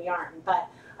show the yarn. But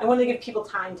I want to give people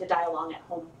time to dye along at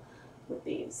home with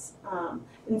these.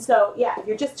 And so, yeah, if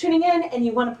you're just tuning in and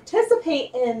you want to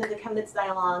participate in the ChemKnits Dye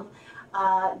Along,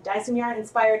 dye some yarn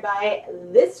inspired by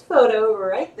this photo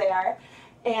right there.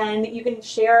 And you can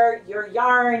share your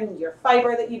yarn, your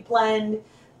fiber that you blend,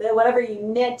 whatever you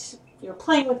knit, you're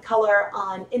playing with color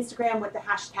on Instagram with the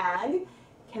hashtag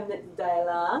ChemKnits Dye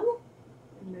Along.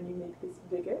 And then you make this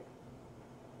bigger.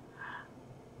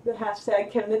 The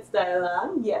hashtag ChemKnits Dye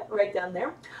Along, yeah, right down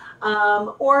there.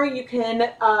 Or you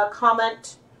can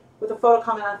comment with a photo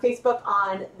comment on Facebook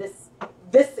on this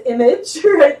image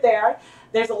right there.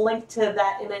 There's a link to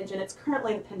that image, and it's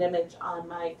currently the pinned image on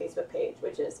my Facebook page,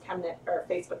 which is ChemKnit, or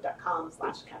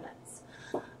facebook.com/ChemKnits.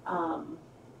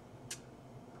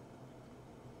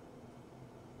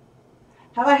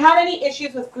 Have I had any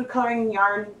issues with food coloring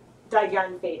dyed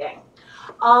yarn fading?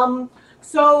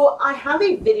 So I have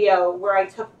a video where I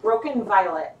took Broken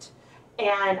Violet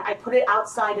and I put it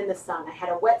outside in the sun. I had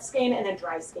a wet skein and a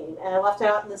dry skein, and I left it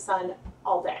out in the sun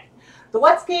all day. The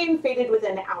wet skein faded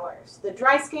within hours. The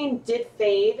dry skein did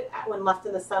fade when left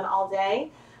in the sun all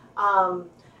day.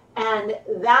 And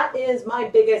that is my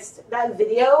biggest, that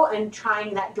video and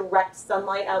trying that direct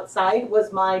sunlight outside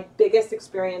was my biggest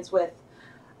experience with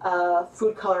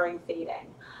food coloring fading.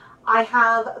 I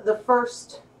have the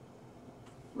first,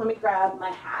 let me grab my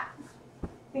hat. I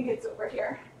think it's over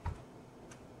here.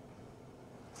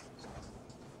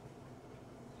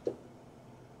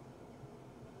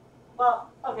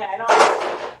 Well, okay, I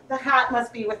don't, the hat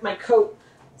must be with my coat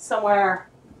somewhere,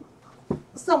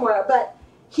 but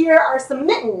here are some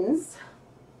mittens.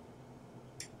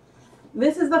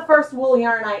 This is the first wool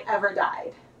yarn I ever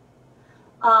dyed.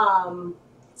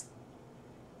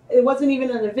 It wasn't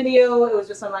even in a video, it was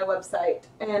just on my website.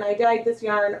 And I dyed this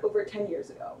yarn over 10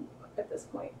 years ago at this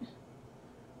point.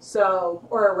 So,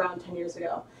 or around 10 years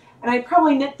ago. And I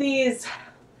probably knit these,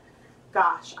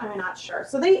 gosh, I'm not sure.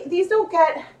 So these don't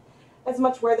get as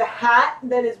much wear. The hat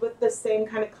that is with the same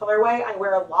kind of colorway, I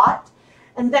wear a lot.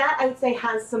 And that I would say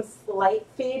has some slight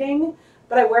fading,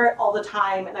 but I wear it all the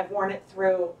time and I've worn it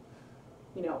through,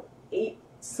 you know, 8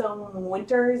 some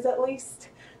winters at least.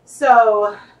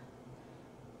 So,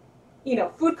 you know,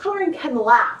 food coloring can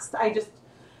last. I just,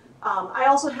 I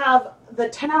also have the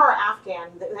 10-hour Afghan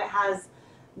that has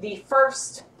the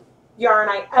first yarn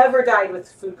I ever dyed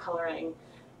with food coloring.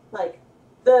 Like,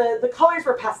 the colors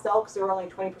were pastel because they were only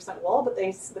 20% wool, but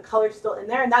the color's still in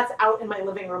there, and that's out in my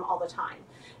living room all the time.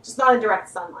 Just not in direct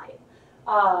sunlight.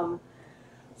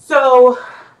 So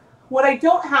what I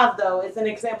don't have, though, is an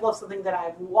example of something that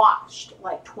I've washed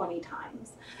like 20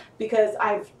 times because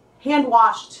I've hand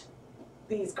washed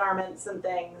these garments and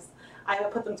things. I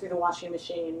haven't put them through the washing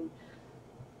machine.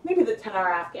 Maybe the 10-hour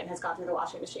Afghan has gone through the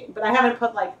washing machine, but I haven't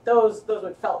put like those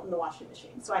would felt in the washing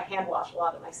machine. So I hand wash a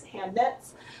lot of my hand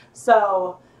knits.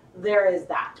 So there is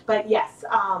that. But yes,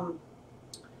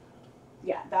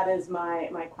 yeah, that is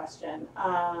my question.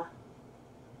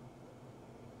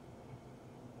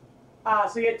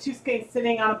 So you had 2 skeins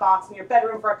sitting on a box in your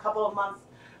bedroom for a couple of months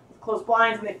with closed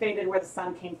blinds, and they faded where the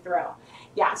sun came through.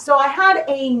 Yeah, so I had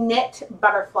a knit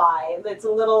butterfly. It's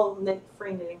a little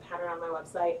free knitting pattern on my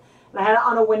website. And I had it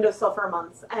on a windowsill for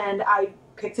months, and I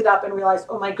picked it up and realized,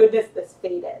 oh my goodness, this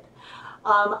faded.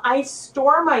 I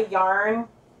store my yarn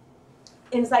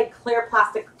inside clear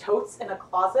plastic totes in a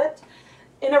closet.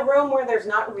 In a room where there's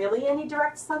not really any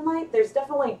direct sunlight, there's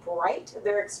definitely bright.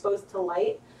 They're exposed to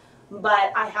light,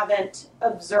 but I haven't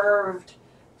observed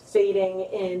fading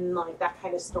in like that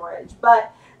kind of storage.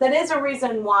 But that is a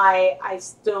reason why I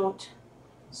don't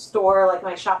store like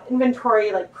my shop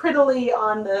inventory like prettily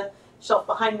on the shelf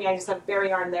behind me. I just have bare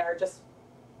yarn there just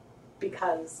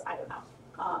because, I don't know,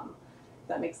 if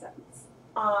that makes sense.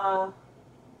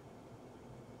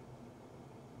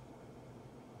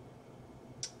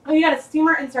 Oh, you got a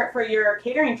steamer insert for your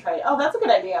catering tray. Oh, that's a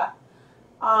good idea.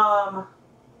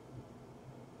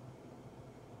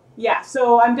 Yeah,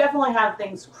 so I'm definitely have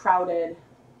things crowded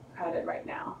right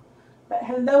now. But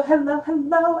hello, hello,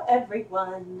 hello,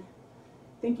 everyone.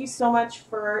 Thank you so much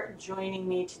for joining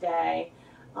me today.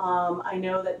 I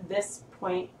know that this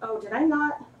point, oh, did I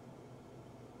not?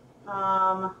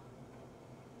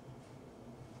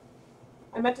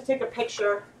 I meant to take a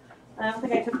picture. I don't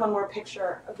think I took one more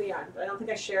picture of the yarn, but I don't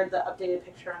think I shared the updated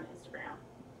picture on Instagram.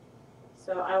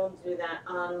 So I will do that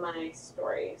on my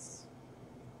stories.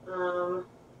 I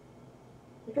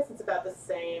guess it's about the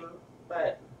same,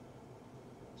 but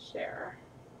share.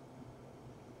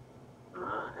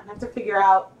 I have to figure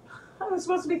out, I was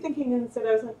supposed to be thinking instead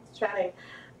I was chatting.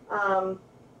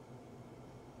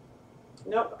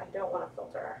 Nope, I don't want to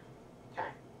filter. Okay.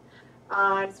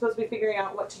 I'm supposed to be figuring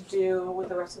out what to do with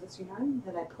the rest of this yarn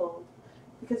that I pulled.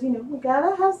 Because, you know, we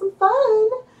gotta have some fun.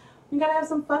 We gotta have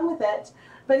some fun with it.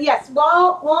 But yes,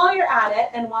 while you're at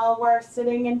it and while we're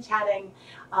sitting and chatting,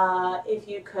 if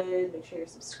you could make sure you're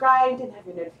subscribed and have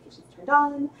your notifications turned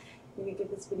on. You can give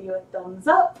this video a thumbs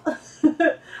up.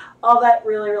 All that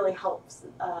really, really helps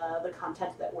the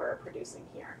content that we're producing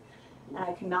here. And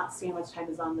I cannot see how much time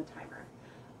is on the timer.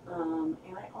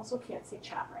 And I also can't see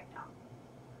chat right now.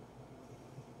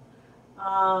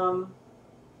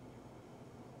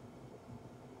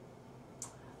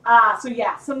 So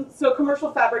yeah, so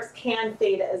commercial fabrics can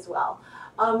fade as well.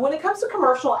 When it comes to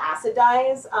commercial acid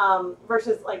dyes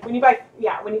versus like when you buy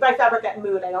fabric at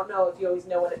Mood, I don't know if you always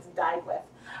know what it's dyed with.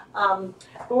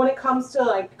 But when it comes to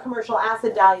like commercial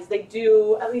acid dyes, they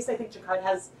do, at least I think Jacquard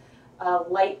has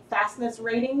light fastness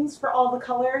ratings for all the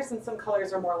colors, and some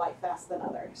colors are more light fast than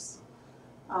others.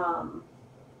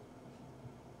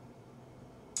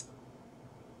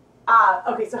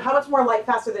 Okay, so how much more light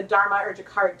fast are the Dharma or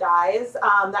Jacquard dyes?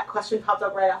 That question popped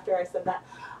up right after I said that.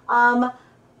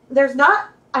 There's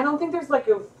not, I don't think there's like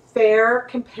a fair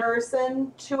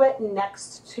comparison to it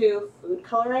next to food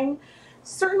coloring.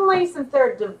 Certainly since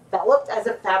they're developed as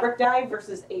a fabric dye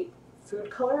versus a food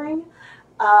coloring,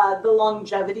 the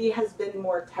longevity has been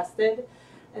more tested.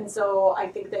 And so I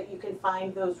think that you can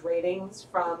find those ratings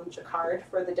from Jacquard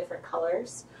for the different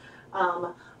colors.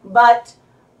 But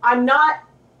I'm not,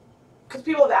 because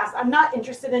people have asked, I'm not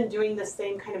interested in doing the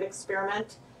same kind of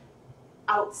experiment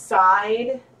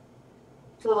outside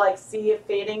to like see if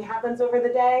fading happens over the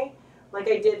day, like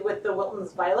I did with the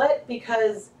Wilton's Violet,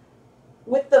 because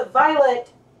with the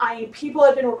Violet, people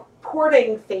had been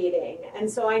reporting fading, and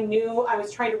so I knew I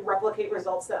was trying to replicate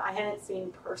results that I hadn't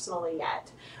seen personally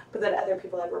yet, but that other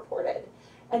people had reported.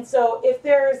 And so if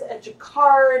there's a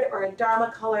Jacquard or a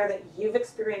Dharma color that you've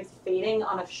experienced fading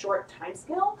on a short time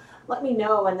scale, let me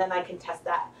know and then I can test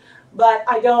that. But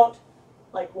I don't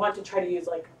like want to try to use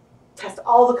like test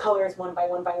all the colors one by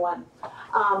one by one.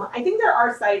 I think there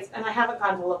are sites, and I haven't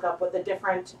gone to look up what the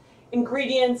different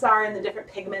ingredients are and the different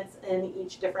pigments in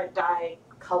each different dye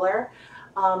color.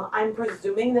 I'm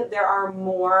presuming that there are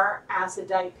more acid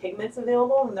dye pigments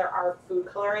available than there are food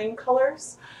coloring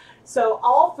colors. So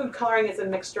all food coloring is a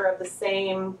mixture of the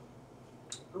same,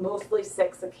 mostly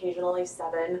 6, occasionally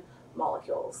 7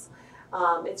 molecules.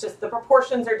 It's just the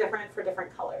proportions are different for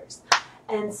different colors.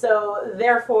 And so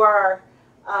therefore,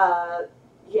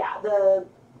 yeah, the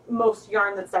most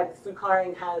yarn that's dyed with food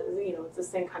coloring has, you know, it's the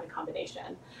same kind of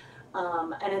combination.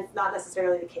 And it's not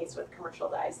necessarily the case with commercial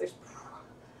dyes.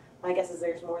 My guess is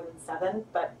there's more than 7,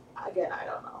 but again, I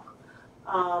don't know.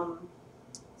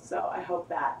 So I hope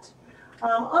that.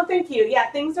 Oh, thank you.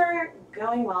 Yeah, things are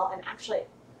going well, and actually,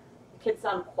 the kids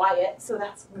sound quiet, so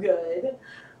that's good.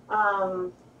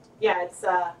 Yeah, it's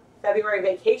February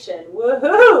vacation.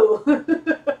 Woohoo!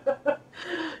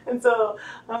 And so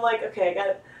I'm like, okay,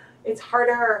 it's hard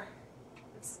to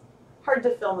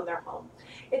film when they're home.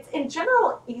 It's in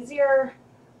general easier.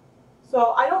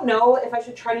 So I don't know if I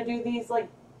should try to do these like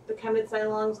the ChemKnits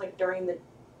sing-alongs like during the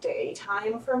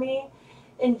daytime for me.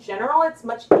 In general, it's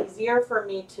much easier for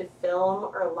me to film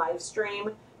or live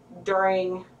stream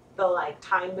during the like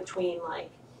time between like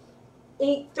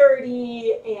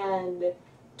 8:30 and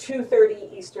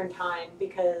 2:30 Eastern time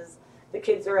because the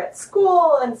kids are at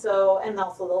school, and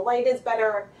also the light is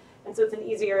better, and so it's an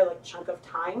easier like chunk of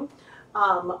time.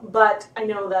 But I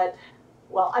know that,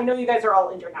 well, I know you guys are all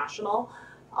international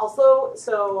also,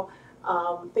 so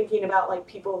thinking about like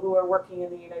people who are working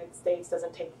in the United States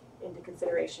doesn't take into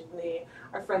consideration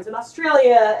our friends in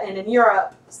Australia and in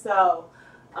Europe, so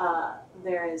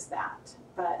there is that.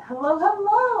 But hello,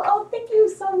 oh, thank you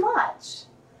so much.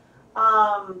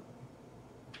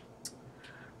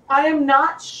 I am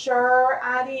not sure,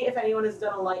 Addie, if anyone has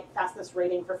done a light fastness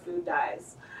rating for food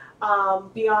dyes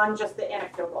beyond just the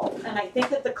anecdotal. And I think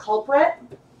that the culprit,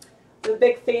 the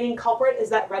big fading culprit, is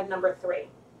that red number 3.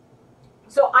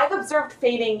 So I've observed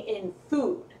fading in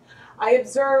food. I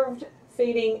observed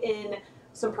fading in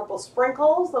some purple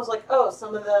sprinkles. I was like, oh,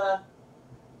 some of the,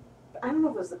 I don't know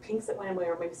if it was the pinks that went away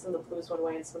or maybe some of the blues went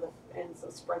away and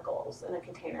some sprinkles in a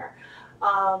container.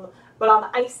 But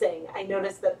on icing, I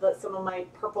noticed that some of my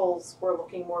purples were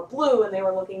looking more blue and they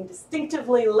were looking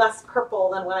distinctively less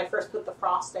purple than when I first put the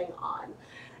frosting on.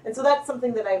 And so that's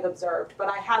something that I've observed, but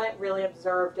I hadn't really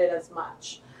observed it as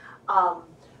much.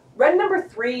 Red number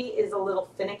 3 is a little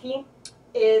finicky.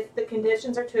 If the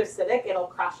conditions are too acidic, it'll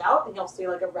crash out and you'll see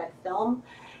like a red film.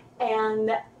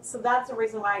 And so that's the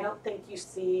reason why I don't think you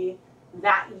see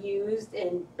that used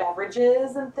in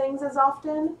beverages and things as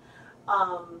often.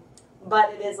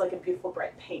 But it is like a beautiful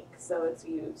bright pink, so it's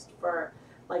used for,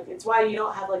 like, it's why you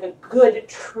don't have like a good,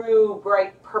 true,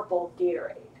 bright purple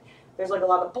Gatorade. There's like a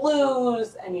lot of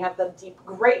blues, and you have the deep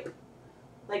grape,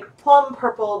 like plum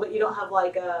purple, but you don't have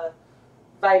like a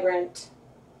vibrant,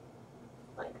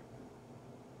 like,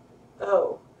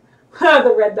 oh,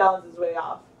 the red balance is way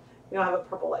off. You don't have a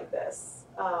purple like this.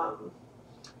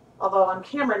 Although on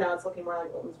camera now it's looking more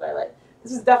like Women's Violet.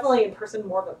 This is definitely in person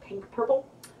more of a pink purple.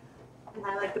 And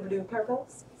I like the blue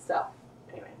purples. So,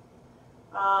 anyway.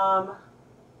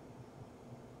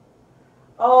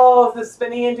 Oh, the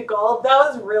spinning into gold. That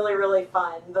was really, really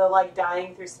fun. The, like,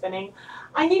 dyeing through spinning.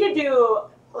 I need to do,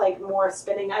 like, more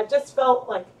spinning. I just felt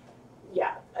like,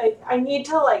 yeah. I need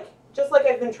to, like, just like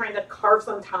I've been trying to carve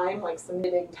some time, like some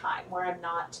knitting time, where I'm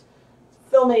not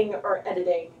filming or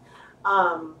editing.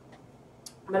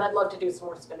 But I'd love to do some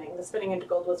more spinning. The spinning into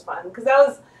gold was fun. Because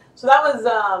that was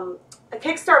a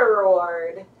Kickstarter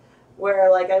reward where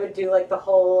like I would do like the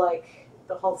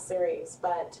whole series,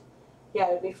 but yeah,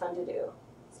 it would be fun to do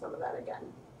some of that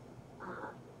again.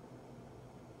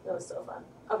 That was so fun.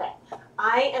 Okay,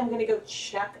 I am gonna go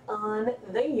check on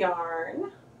the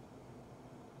yarn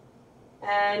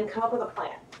and come up with a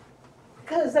plan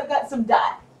because I've got some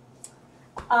dye.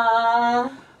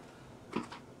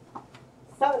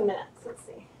 7 minutes. Let's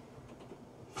see.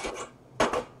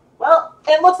 Well,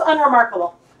 it looks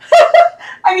unremarkable.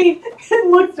 I mean, it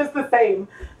looks just the same.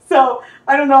 So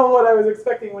I don't know what I was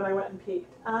expecting when I went and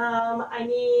peeked. I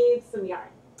need some yarn.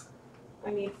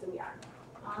 What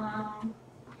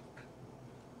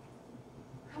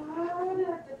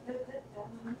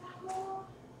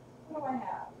do I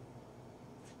have?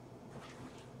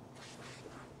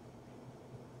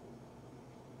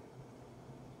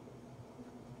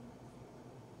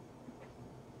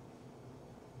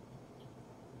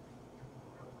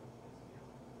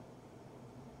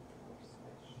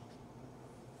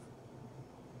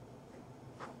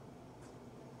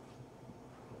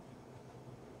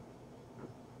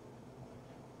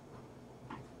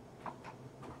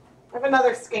 I have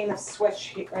another skein of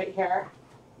Swish right here.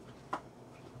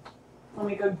 Let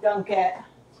me go dunk it.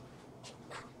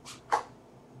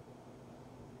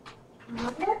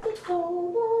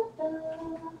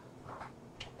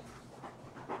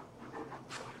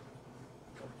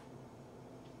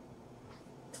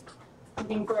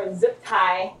 Looking for a zip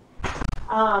tie.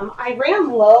 I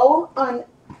ran low on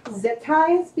zip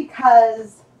ties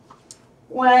because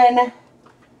when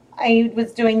I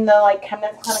was doing the like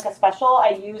ChemKnits Clinica special, I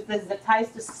used the zip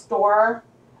ties to store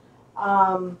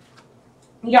yarn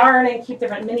and keep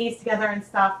different minis together and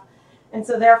stuff. And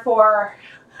so therefore,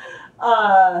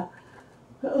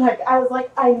 like I was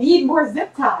like, I need more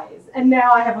zip ties. And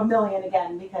now I have a million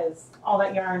again because all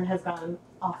that yarn has gone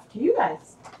off to you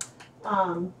guys.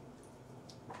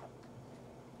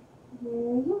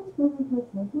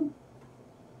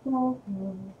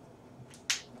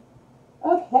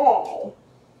 Okay.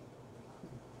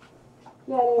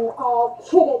 Getting all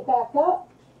kitted back up.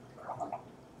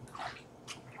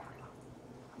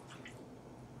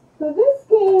 So this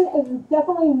skein is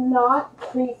definitely not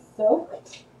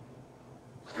pre-soaked.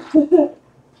 But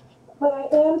I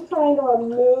am trying to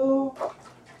remove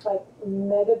like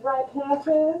mega dry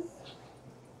patches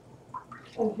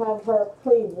and have her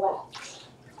pre-wet.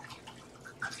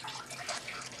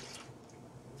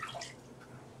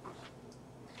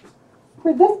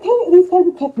 For these kinds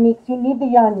of techniques, you need the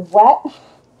yarn wet.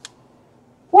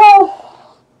 Well,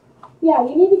 yeah,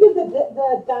 you need to give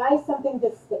the dye something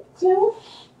to stick to,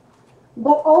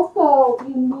 but also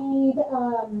you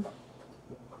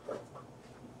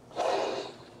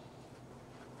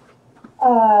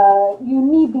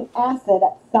need the acid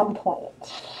at some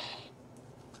point.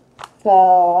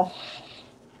 So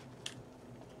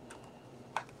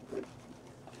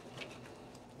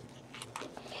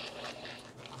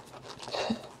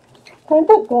trying to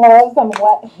put gloves on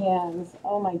wet hands.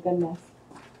 Oh my goodness.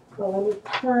 So let me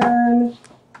turn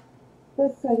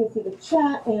this so I can see the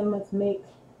chat, and let's make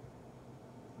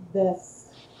this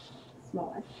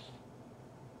smaller.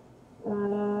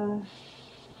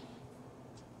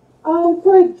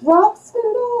 For a drop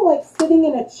spindle, like sitting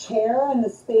in a chair and the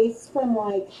space from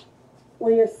like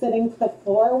where you're sitting to the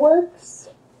floor works.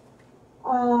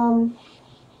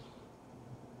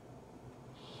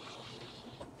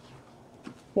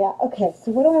 Yeah, okay,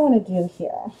 so what do I want to do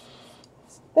here?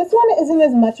 This one isn't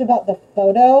as much about the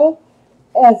photo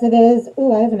as it is,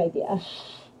 ooh, I have an idea.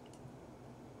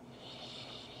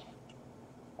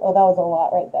 Oh, that was a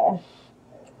lot right there.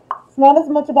 It's not as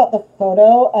much about the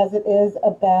photo as it is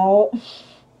about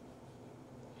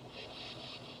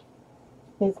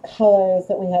these colors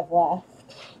that we have left.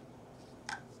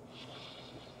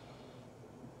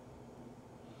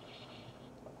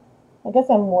 I guess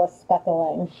I'm more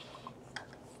speckling.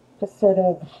 Just sort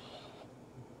of,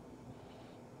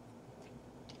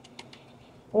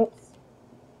 whoops.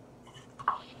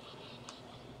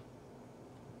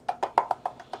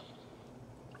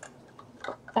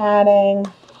 Adding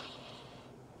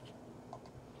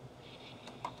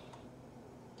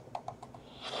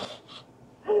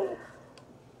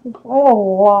I have a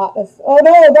lot of, oh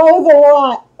no, that was a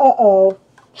lot. Uh-oh.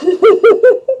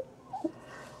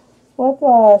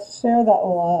 Let's share that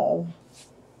love.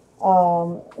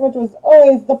 Which was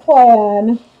always the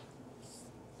plan.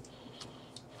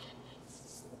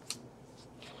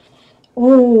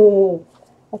 Ooh,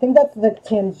 I think that's the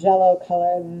Tangelo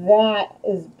color. That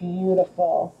is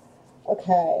beautiful.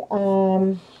 Okay,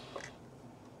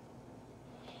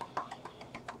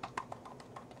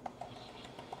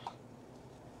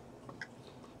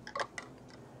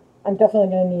 I'm definitely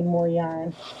going to need more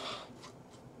yarn.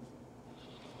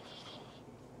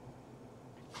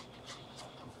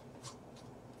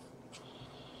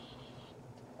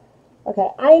 Okay,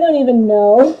 I don't even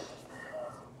know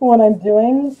what I'm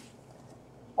doing,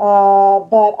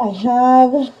 but I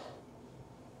have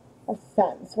a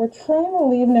sense. We're trying to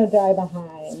leave no dye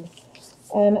behind,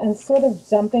 and I'm sort of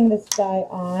dumping this dye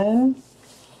on,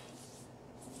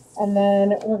 and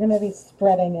then we're going to be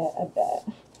spreading it a bit.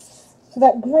 So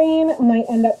that green might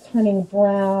end up turning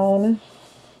brown.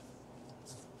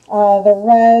 The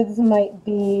reds might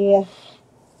be,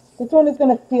 this one is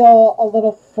going to feel a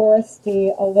little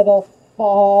foresty, a little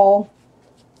fall,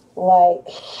 like,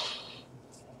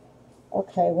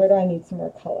 okay, where do I need some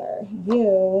more color?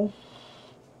 You.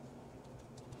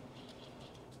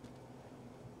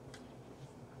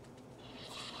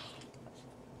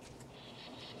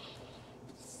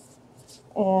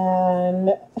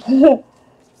 And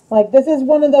like, this is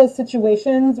one of those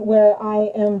situations where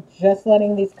I am just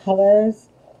letting these colors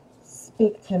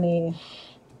speak to me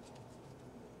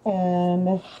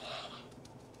and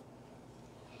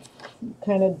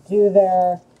kind of do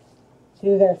their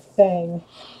thing.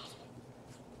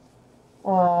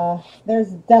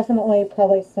 There's definitely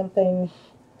probably something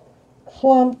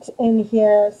clumped in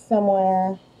here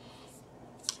somewhere,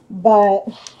 but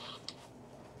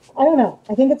I don't know.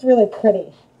 I think it's really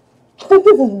pretty. I think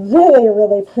this is really,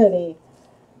 really pretty.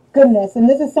 Goodness, and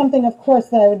this is something, of course,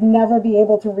 that I would never be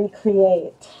able to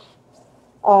recreate.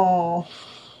 Wow.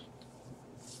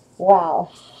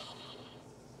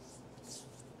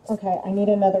 Okay, I need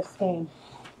another skein.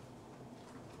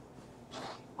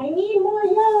 I need more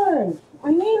yarn.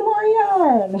 I need more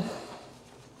yarn.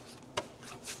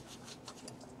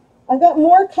 I've got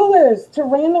more colors to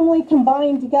randomly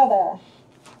combine together.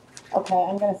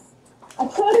 Okay, I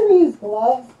try to reuse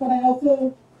gloves, but I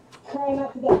also try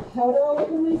not to get powder all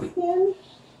over my skin.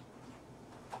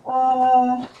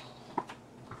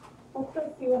 Let's go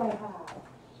see what I have.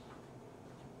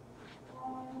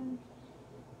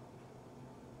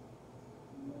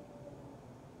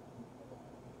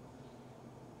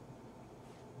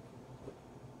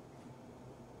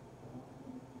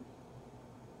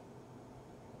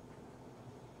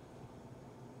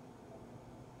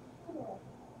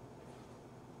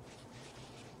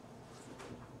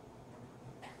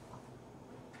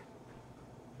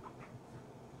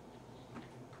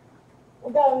 We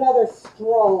got another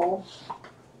stroll.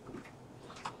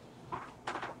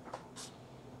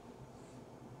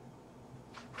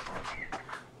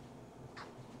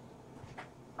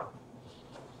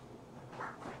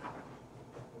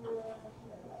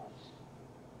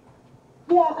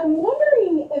 Yeah, I'm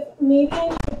wondering if maybe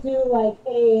I could do like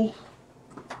a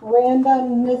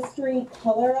random mystery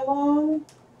color along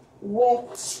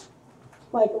with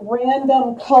like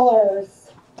random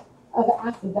colors of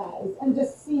acid dyes and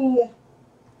just see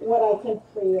what I can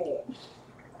create.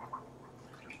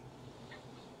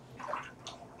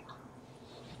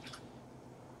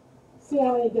 See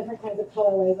how many different kinds of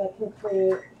colorways I can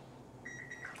create.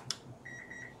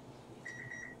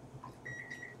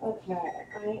 Okay,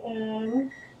 I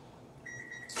am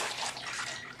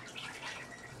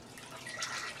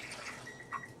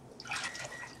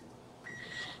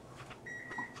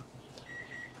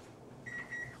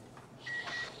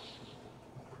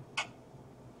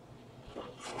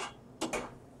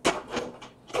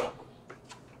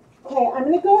okay, I'm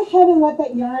going to go ahead and let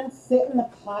that yarn sit in the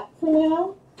pot for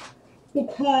now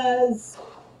because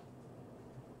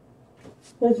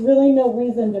there's really no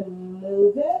reason to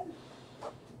move it.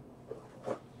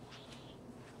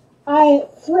 I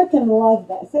frickin' love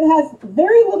this. It has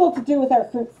very little to do with our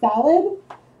fruit salad,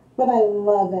 but I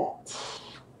love it.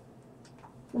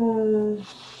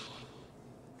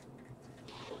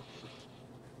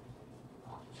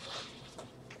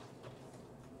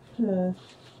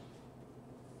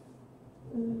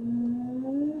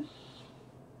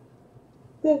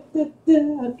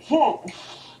 Okay.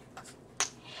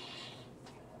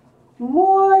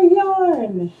 More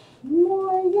yarn.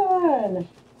 More yarn.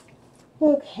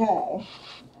 Okay.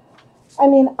 I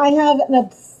mean, I have an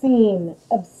obscene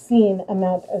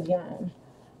amount of yarn.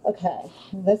 Okay,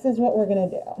 this is what we're going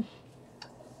to do.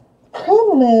 The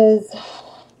problem is,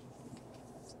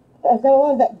 I've got a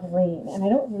lot of that green, and I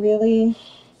don't really,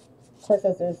 of course,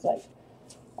 as there's like,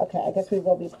 okay, I guess we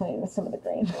will be playing with some of the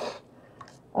green.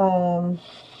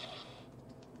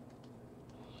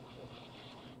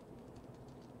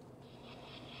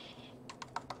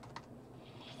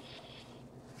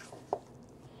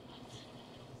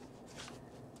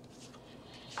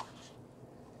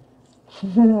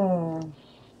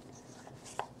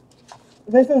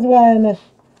 This is when,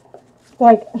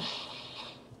 like,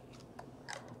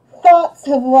 thoughts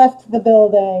have left the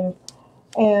building,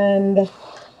 and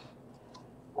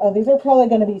oh, these are probably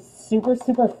going to be super,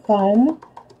 super fun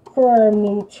for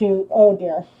me to, oh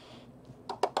dear,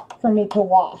 for me to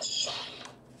wash.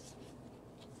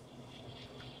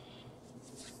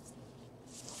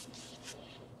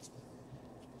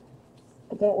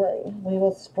 But don't worry, we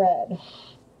will spread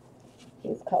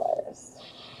these colors.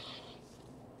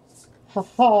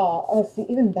 Haha. Oh, see,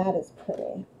 even that is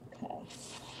pretty. Okay.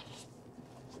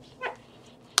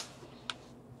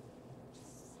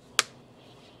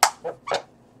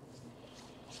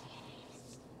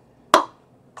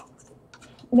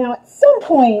 Now, at some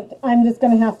point, I'm just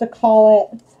going to have to call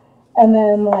it and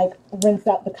then, like, rinse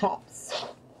out the cups.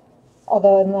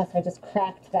 Although, unless I just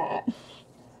cracked that.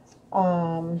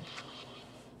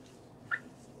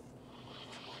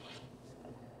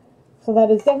 So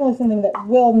that is definitely something that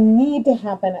will need to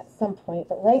happen at some point.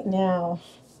 But right now,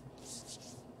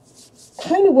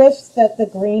 kind of wish that the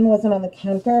green wasn't on the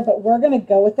counter, but we're going to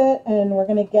go with it, and we're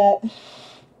going to get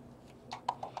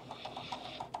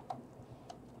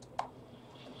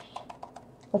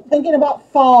we're thinking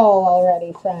about fall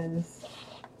already, friends.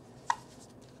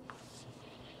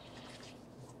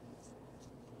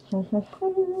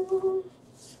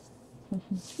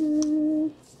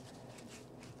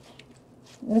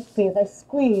 Let's see, if I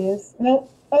squeeze,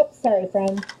 nope, oh, sorry,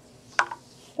 friend.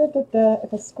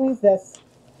 If I squeeze this,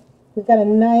 we've got a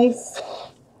nice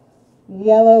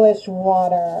yellowish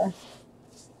water.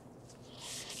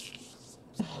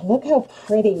 Look how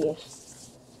pretty.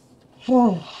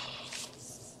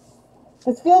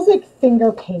 This feels like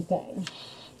finger painting.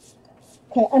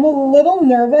 Okay, I'm a little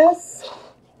nervous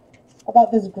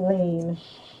about this green,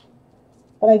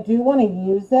 but I do want to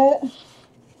use it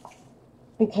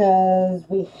because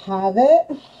we have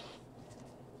it,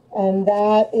 and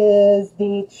that is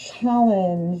the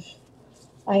challenge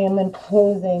I am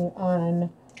imposing on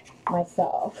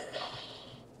myself.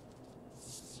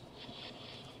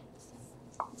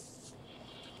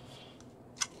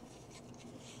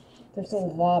 There's a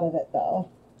lot of it, though.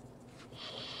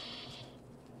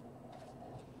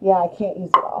 Yeah, I can't use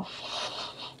it all.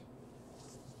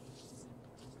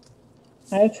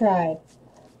 I tried.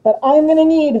 But I'm going to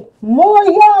need more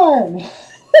yarn.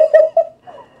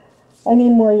 I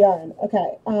need more yarn.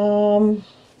 Okay.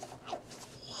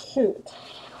 Shoot.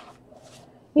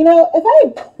 You know, if I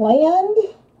had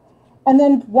planned and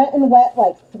then went and wet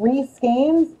like 3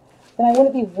 skeins, then I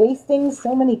wouldn't be wasting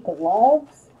so many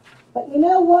gloves. But you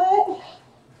know what?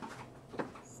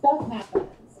 Stuff happens.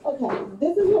 Okay,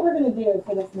 this is what we're going to do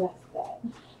for this next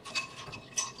bit.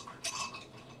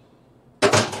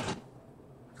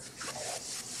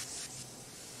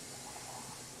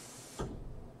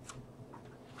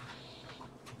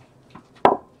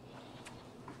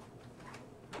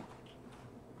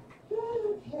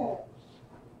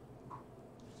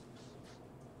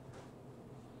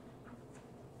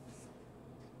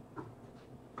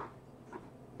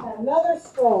 another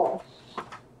stroll.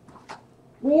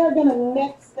 We are going to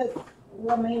mix this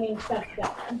remaining stuff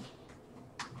down.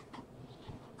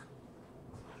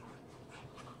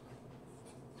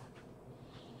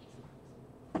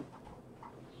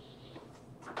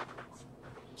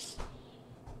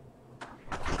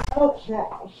 Okay.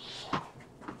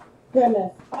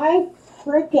 Goodness, I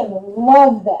freaking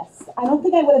love this. I don't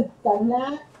think I would have done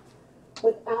that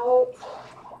without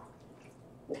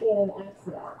it being an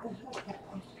accident. Okay.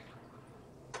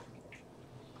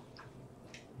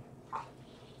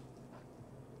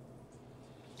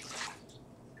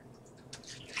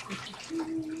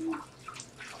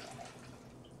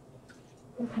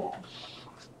 Okay.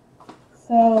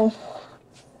 So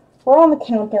we're on the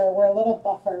counter. We're a little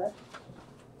buffer.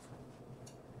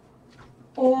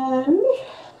 And,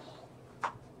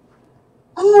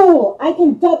 oh, I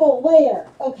can double layer.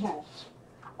 Okay.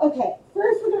 Okay,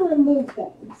 first we're going to remove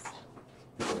things.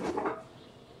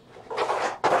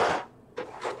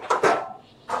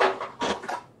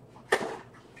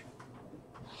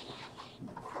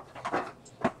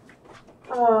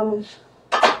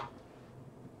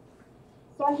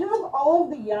 So I have all of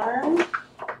the yarn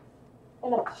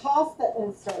in a pasta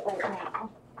insert right now.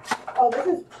 Oh, this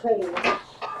is pretty.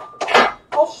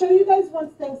 I'll show you guys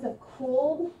once things have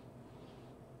cooled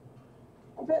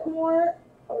a bit more.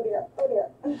 Oh dear, oh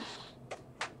dear.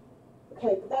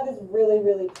 Okay, but that is really,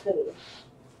 really pretty.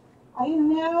 I am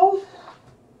now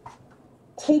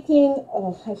taking,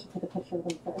 oh, I should take a picture of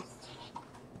them first.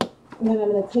 And then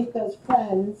I'm going to take those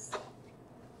friends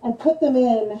and put them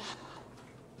in.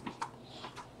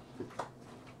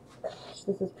 Gosh,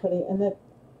 this is pretty. And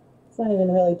it's not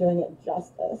even really doing it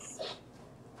justice.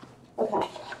 Okay.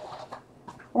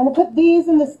 I'm going to put these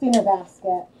in the steamer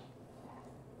basket.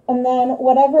 And then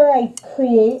whatever I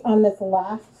create on this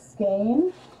last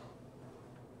skein,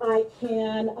 I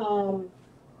can,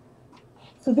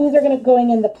 so these are going to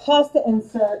going in the pasta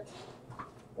insert.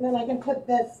 And then I can put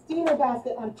the steamer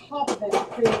basket on top of it to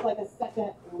create like a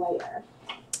second layer.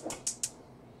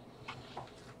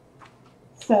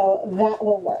 So that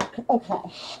will work. Okay.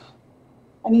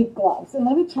 I need gloves. And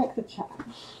let me check the chat.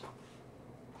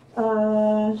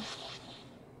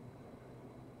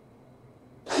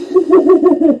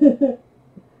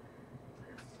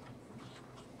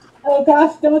 Oh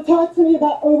gosh, don't talk to me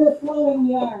about overflowing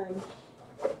yarn.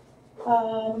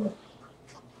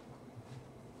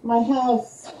 My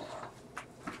house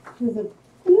is a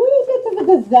little bit of a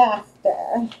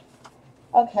disaster.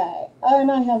 Okay,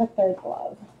 and I have a third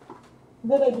glove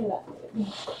that I do not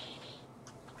need.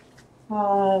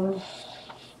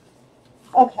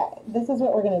 Okay, this is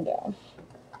what we're going to do.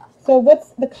 So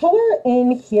what's the color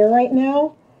in here right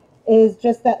now is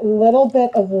just that little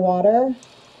bit of water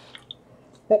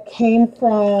that came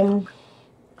from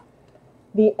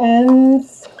the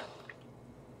ends,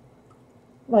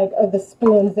 like, of the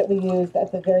spoons that we used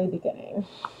at the very beginning.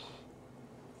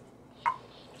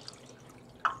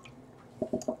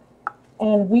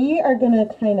 And we are going to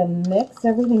kind of mix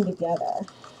everything together-ish.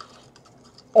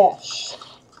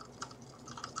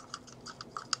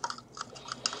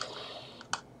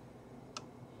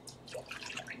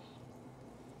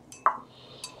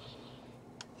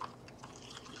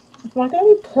 It's not going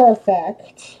to be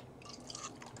perfect.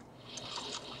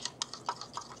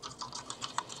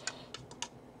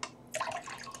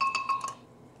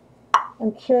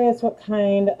 I'm curious what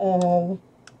kind of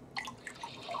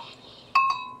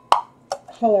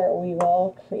color we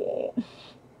will create.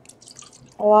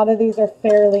 A lot of these are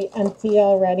fairly empty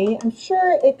already. I'm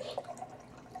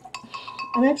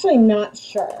actually not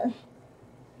sure.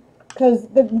 Because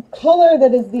the color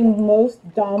that is the most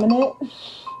dominant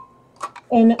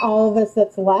in all of this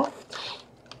that's left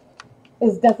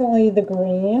is definitely the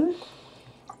green.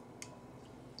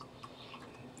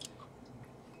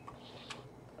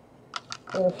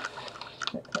 Oof,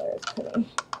 that color is pretty.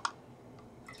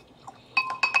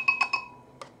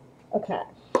 Okay.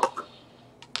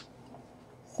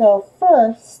 So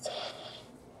first,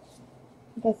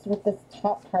 I guess with this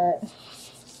top part,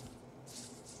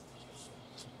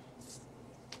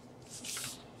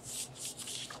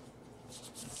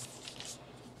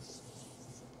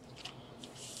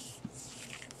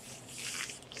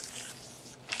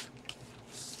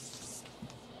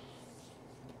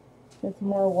 it's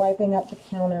more wiping up the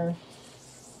counter.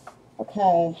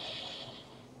 Okay.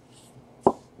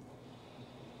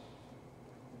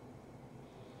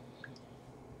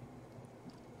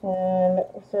 And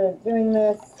sort of doing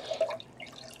this,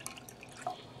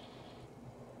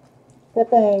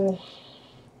 dipping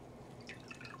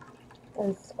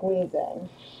and squeezing.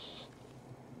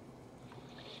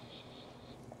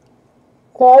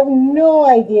 So I have no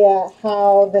idea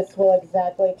how this will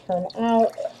exactly turn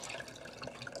out.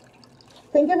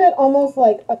 Think of it almost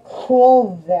like a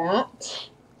cool vat,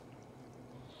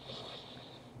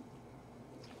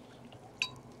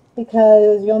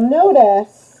 because you'll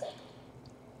notice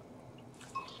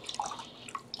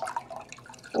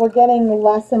we're getting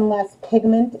less and less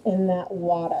pigment in that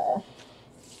water.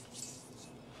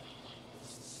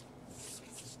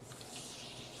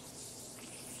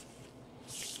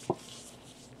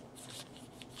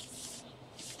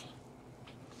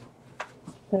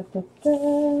 Okay.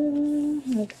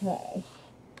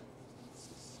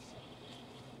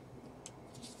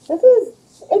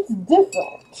 It's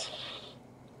different.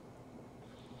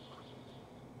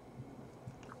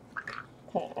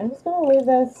 Okay, I'm just going to leave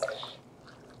this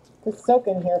to soak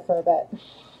in here for a bit.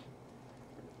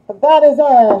 But that is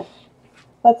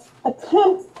let's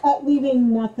attempt at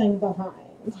leaving nothing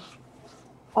behind.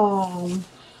 I've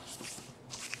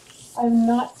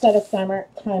not set a timer.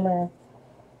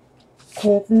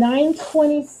 Okay, it's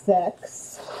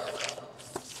 9:26.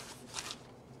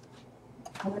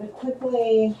 I'm going to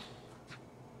quickly,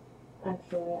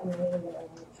 actually, I'm going to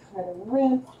try to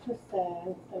rinse per se.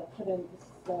 I'm just going to put in the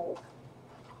soap.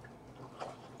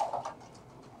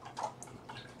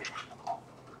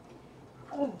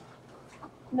 Oh.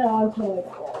 No, I'm totally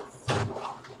close.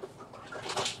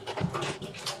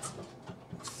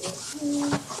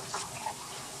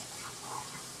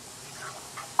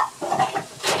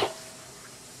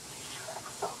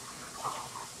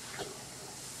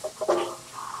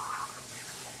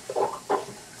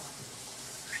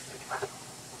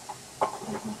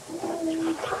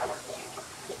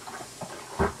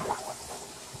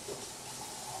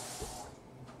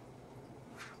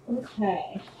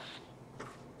 Okay.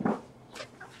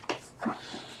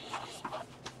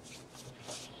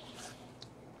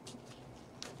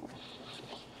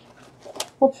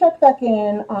 We'll check back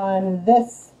in on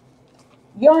this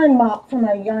yarn mop from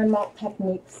our yarn mop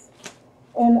techniques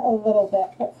in a little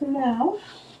bit. But for now,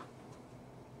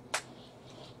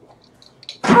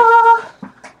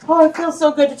 oh, it feels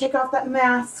so good to take off that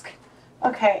mask.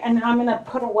 Okay, and now I'm going to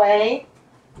put away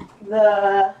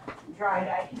the dry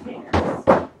dye containers,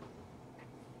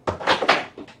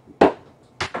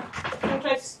 which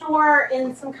I store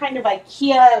in some kind of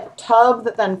IKEA tub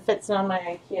that then fits on my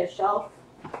IKEA shelf.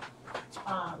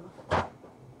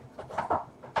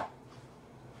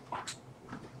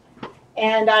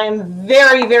 And I'm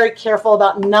very, very careful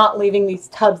about not leaving these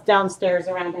tubs downstairs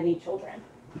around any children.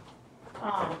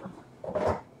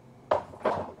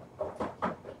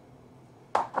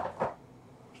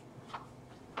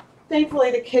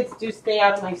 Thankfully, the kids do stay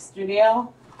out of my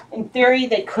studio. In theory,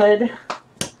 they could,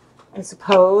 I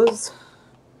suppose,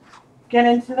 get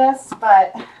into this,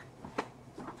 but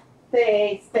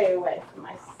they stay away from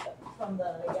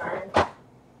the yarn.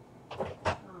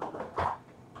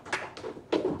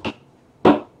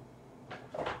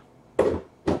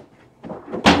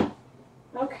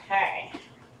 Okay.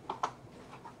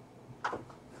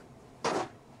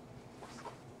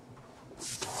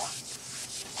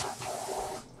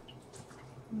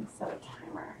 Let me set a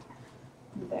timer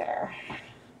there.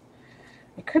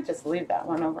 I could just leave that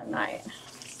one overnight.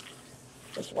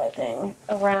 Just wiping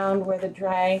around where the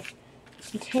dry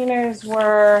containers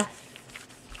were.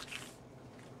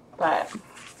 But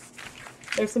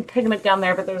there's some pigment down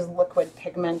there, but there's liquid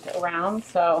pigment around,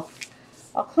 so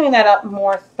I'll clean that up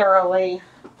more thoroughly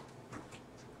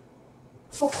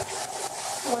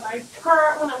when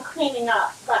I'm cleaning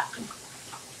up. But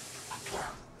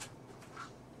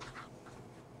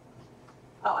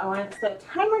oh, I wanted to set a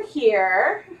timer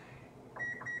here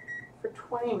for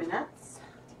 20 minutes.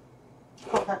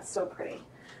 Oh, that's so pretty.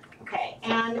 Okay,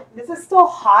 and this is still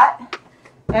hot.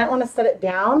 I don't want to set it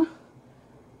down,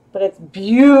 but it's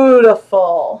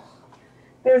beautiful.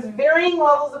 There's varying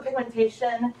levels of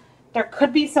pigmentation. There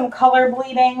could be some color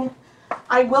bleeding.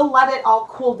 I will let it all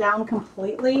cool down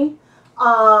completely.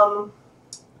 I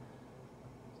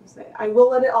will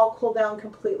let it all cool down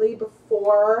completely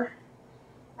before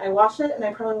I wash it, and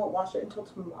I probably won't wash it until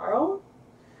tomorrow.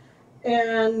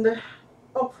 And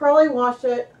I'll probably wash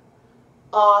it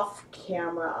off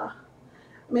camera.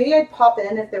 Maybe I'd pop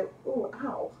in if there, ooh,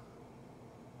 ow.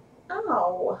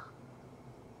 Ow.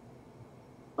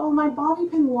 Oh, my bobby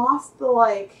pin lost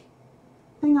the,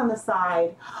 thing on the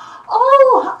side.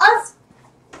 Oh, Us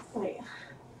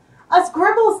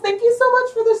Gribbles, thank you so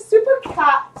much for the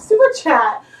super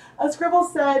chat. Us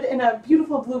Gribbles said in a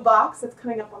beautiful blue box that's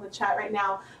coming up on the chat right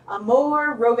now,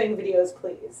 more roving videos,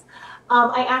 please.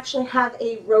 I actually have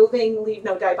a roving Leave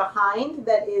No Dye Behind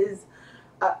that is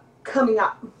coming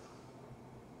up.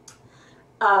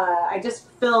 I just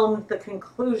filmed the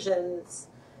conclusions,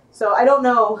 so I don't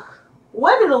know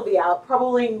when it'll be out,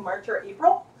 probably March or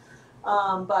April.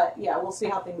 But yeah, we'll see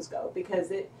how things go, because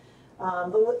the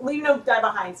Leave No Die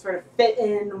Behind sort of fit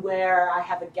in where I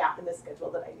have a gap in the schedule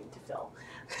that I need to fill.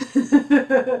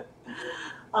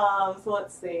 So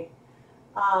let's see.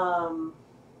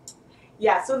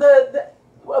 Yeah, so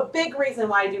a big reason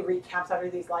why I do recaps after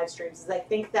these live streams is I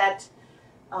think that,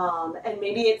 and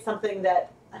maybe it's something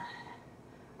that,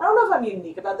 I don't know if I'm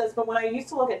unique about this, but when I used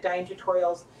to look at dyeing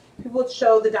tutorials, people would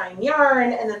show the dyeing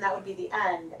yarn and then that would be the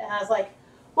end. And I was like,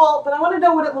 well, but I want to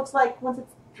know what it looks like once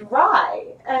it's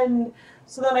dry. And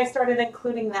so then I started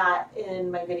including that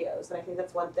in my videos. And I think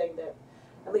that's one thing that,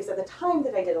 at least at the time,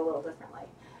 that I did a little differently.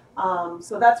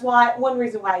 So that's one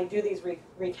reason why I do these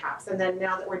recaps. And then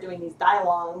now that we're doing these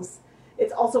dye-alongs,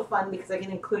 it's also fun because I can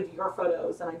include your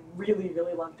photos, and I really,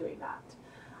 really love doing that.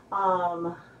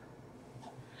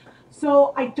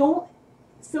 So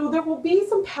there will be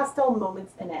some pastel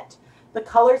moments in it. The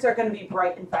colors are going to be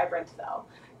bright and vibrant though,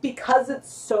 because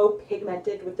it's so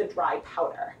pigmented with the dry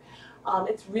powder.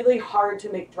 It's really hard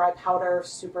to make dry powder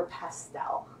super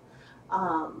pastel.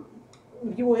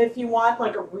 If you want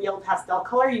like a real pastel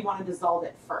color, you want to dissolve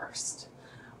it first.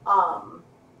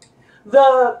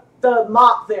 The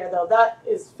mop there though, that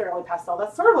is fairly pastel.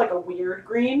 That's sort of like a weird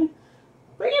green,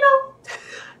 but you know,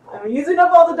 I'm using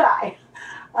up all the dye.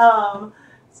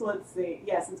 So let's see.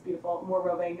 Yes, it's beautiful. More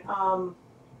roving.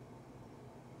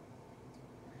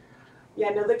 Yeah,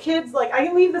 no, the kids, like, I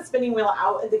can leave the spinning wheel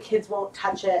out and the kids won't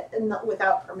touch it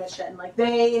without permission. Like,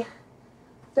 there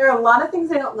are a lot of things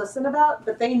they don't listen about,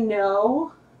 but they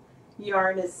know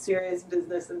yarn is serious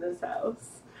business in this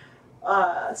house.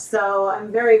 So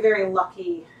I'm very, very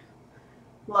lucky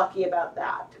about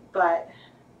that. But,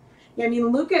 yeah, I mean,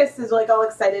 Lucas is, like, all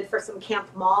excited for some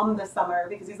Camp Mom this summer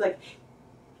because he's like,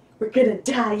 we're gonna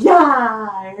dye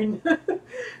yarn.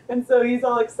 And so he's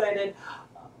all excited.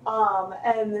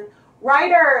 And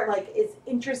Ryder, like, is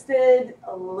interested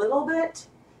a little bit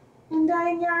in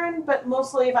dyeing yarn, but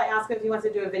mostly if I ask him if he wants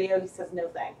to do a video, he says no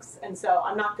thanks. And so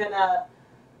I'm not gonna,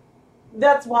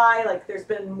 that's why, like, there's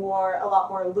been a lot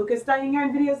more Lucas dyeing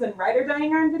yarn videos than Ryder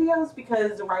dyeing yarn videos,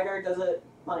 because Ryder doesn't,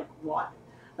 like, want.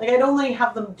 Like, I'd only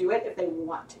have them do it if they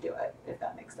want to do it, if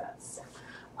that makes sense.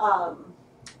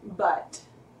 But,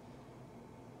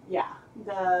 yeah,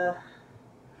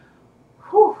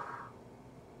 whew.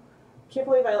 Can't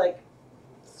believe I, like,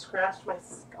 scratched my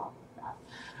scalp with that.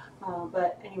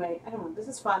 But anyway, I don't know. This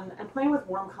is fun. And playing with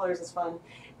warm colors is fun.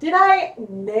 Did I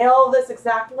nail this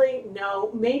exactly?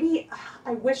 No. Maybe,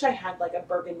 I wish I had, like, a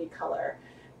burgundy color.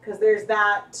 Because there's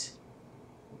that,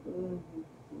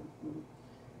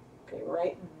 okay,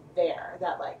 right there.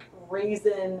 That, like,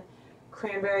 raisin,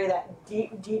 cranberry, that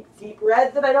deep, deep, deep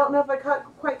red that I don't know if I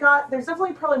quite got. There's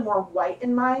definitely probably more white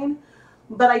in mine.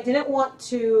 But I didn't want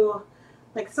to,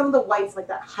 like, some of the whites, like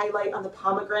that highlight on the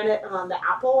pomegranate and on the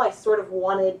apple, I sort of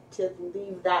wanted to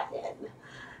leave that in.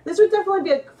 This would definitely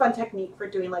be a fun technique for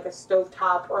doing like a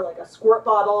stovetop or like a squirt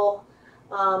bottle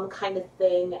kind of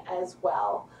thing as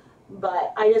well.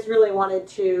 But I just really wanted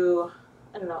to,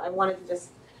 I don't know, I wanted to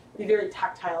just be very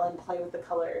tactile and play with the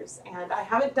colors. And I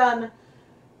haven't done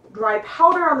dry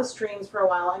powder on the streams for a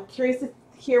while. I'm curious to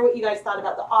hear what you guys thought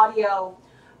about the audio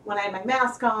when I had my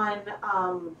mask on.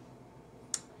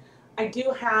 I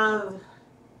do have,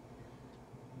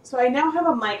 so I now have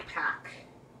a mic pack.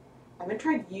 I haven't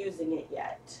tried using it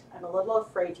yet. I'm a little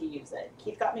afraid to use it.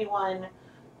 Keith got me one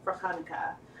for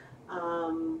Hanukkah.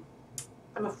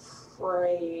 I'm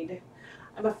afraid,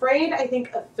 I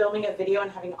think, of filming a video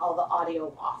and having all the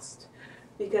audio lost,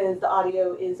 because the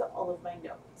audio is all of my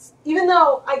notes. Even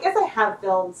though I guess I have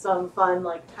filmed some fun,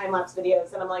 like, time-lapse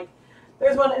videos, and I'm like,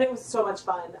 there's one, and it was so much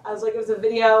fun. I was like, it was a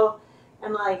video,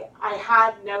 and, like, I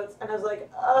had notes, and I was like,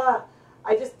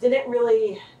 I just didn't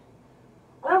really,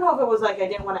 I don't know if it was, like, I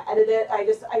didn't want to edit it. I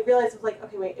realized, it was like,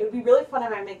 okay, wait, it would be really fun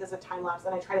if I make this a time-lapse,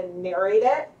 and I try to narrate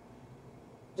it,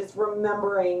 just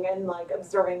remembering and, like,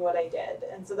 observing what I did.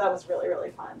 And so that was really,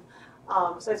 really fun.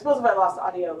 So I suppose if I lost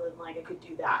audio, then, like, I could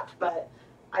do that. But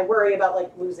I worry about,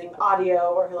 like, losing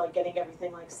audio or, like, getting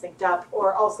everything, like, synced up.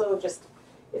 Or also just,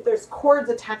 if there's cords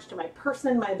attached to my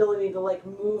person, my ability to, like,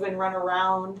 move and run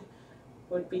around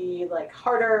would be, like,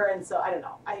 harder. And so, I don't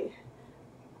know.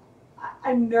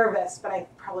 I'm nervous, but I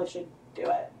probably should do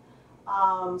it.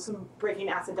 Some breaking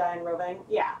acid dye and roving.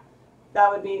 Yeah, that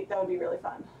would be really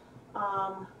fun.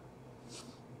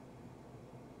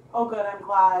 Oh good, I'm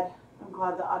glad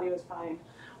the audio is fine.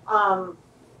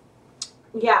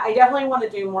 Yeah, I definitely want to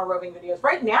do more roving videos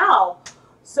right now.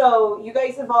 So you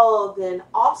guys have all been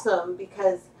awesome,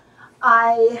 because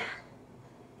I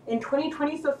in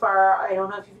 2020 so far, I don't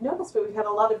know if you've noticed, but we've had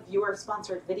a lot of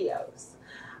viewer-sponsored videos,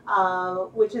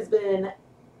 which has been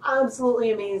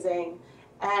absolutely amazing.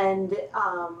 And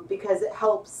because it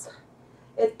helps,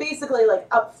 it basically like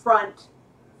upfront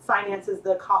finances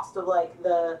the cost of like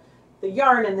the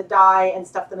yarn and the dye and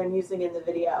stuff that I'm using in the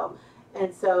video.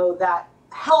 And so that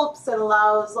helps and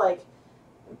allows like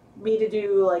me to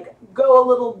do like go a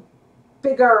little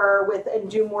bigger with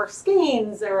and do more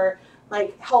skeins, or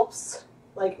like helps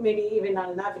like maybe even not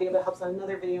in that video but helps on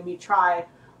another video me try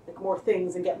like more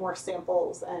things and get more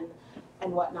samples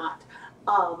and whatnot.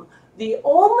 The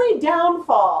only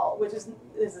downfall, which is,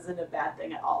 this isn't a bad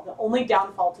thing at all, the only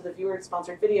downfall to the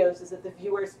viewer-sponsored videos is that the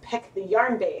viewers pick the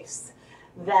yarn base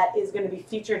that is going to be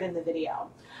featured in the video.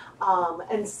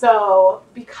 And so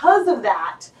because of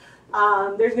that,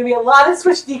 there's going to be a lot of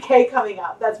Switch DK coming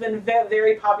up. That's been a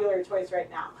very popular choice right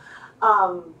now.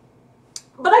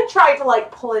 But I tried to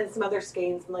like pull in some other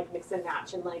skeins and like mix and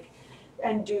match and like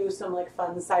and do some like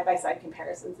fun side-by-side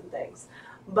comparisons and things.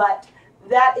 But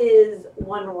that is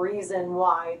one reason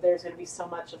why there's going to be so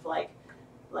much of like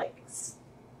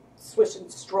swish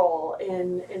and stroll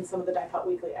in some of the Dye Pot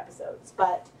Weekly episodes.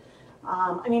 But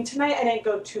I mean, tonight I didn't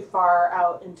go too far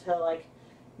out into like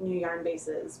new yarn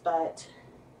bases, but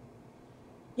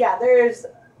yeah, there's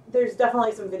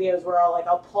definitely some videos where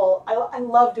I'll pull. I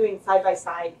love doing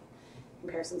side-by-side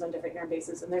comparisons on different yarn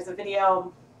bases, and there's a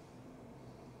video.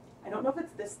 I don't know if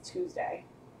it's this Tuesday.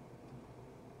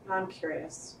 I'm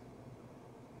curious.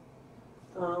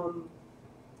 Come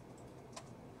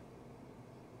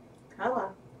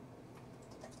on.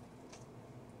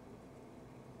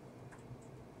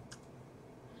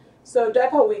 So Dye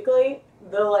Pot Weekly,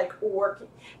 the like working,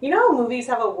 you know how movies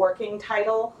have a working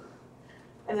title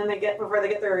and then before they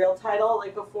get their real title,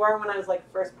 like before when I was like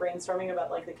first brainstorming about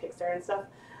like the Kickstarter and stuff,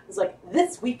 it was like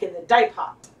This Week in the Dye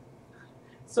Pot.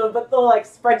 So, but the like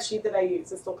spreadsheet that I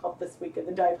use is still called This Week in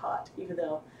the Dye Pot, even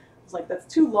though I was like, that's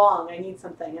too long, I need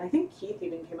something. And I think Keith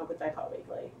even came up with Dye Pot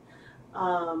Weekly.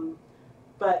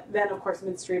 But then of course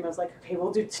midstream I was like, okay,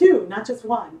 we'll do two, not just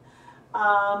one.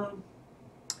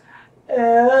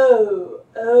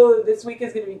 Oh, this week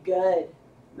is going to be good.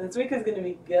 This week is going to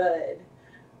be good.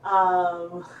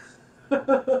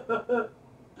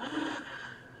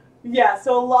 Yeah,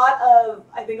 so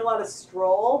I think a lot of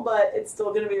stroll, but it's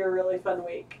still going to be a really fun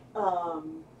week.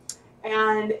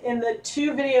 And in the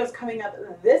two videos coming up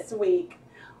this week,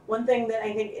 one thing that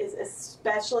I think is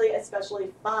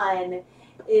especially fun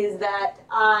is that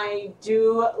I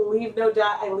leave no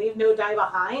dye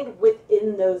behind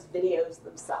within those videos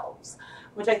themselves,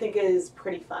 which I think is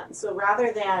pretty fun. So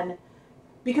rather than,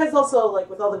 because also like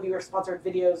with all the viewer sponsored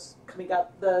videos coming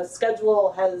up, the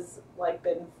schedule has like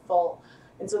been full,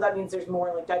 and so that means there's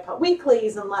more like Dye Pot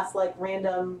Weeklies and less like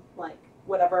random like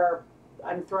whatever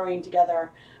I'm throwing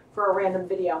together for a random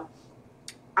video.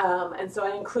 And so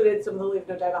I included some of the Leave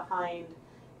No Dye Behind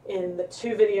in the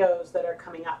two videos that are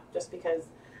coming up, just because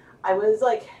I was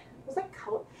like, I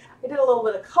did a little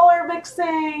bit of color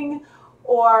mixing,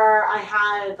 or I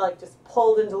had like just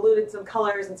pulled and diluted some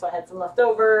colors, and so I had some left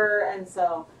over, and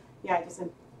so yeah, I just said,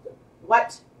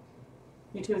 what?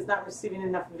 YouTube is not receiving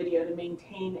enough video to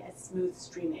maintain a smooth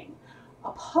streaming.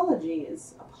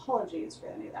 Apologies for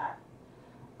any of that.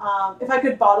 If I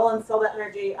could bottle and sell that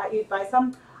energy, you'd buy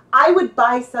some. I would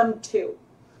buy some too.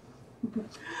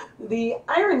 The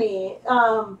irony,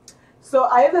 so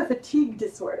I have a fatigue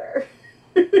disorder.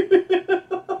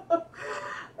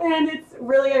 And it's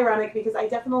really ironic because I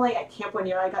definitely, at camp one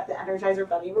year, I got the Energizer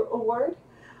Bunny Award,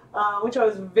 which I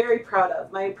was very proud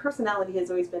of. My personality has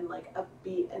always been like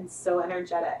upbeat and so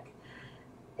energetic.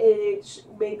 It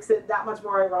makes it that much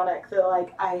more ironic that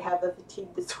like I have a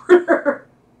fatigue disorder.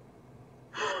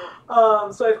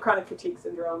 So I have chronic fatigue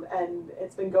syndrome, and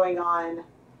it's been going on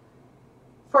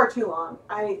far too long.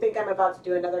 I think I'm about to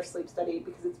do another sleep study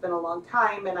because it's been a long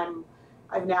time, and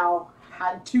I've now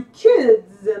had 2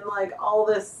 kids and like all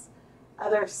this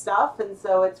other stuff, and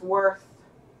so it's worth,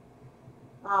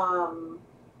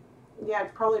 yeah,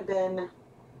 it's probably been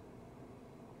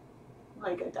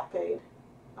like a decade.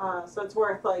 So it's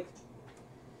worth like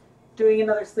doing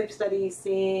another sleep study,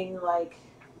 seeing like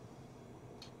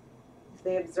if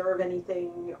they observe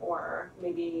anything, or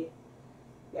maybe,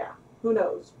 yeah, who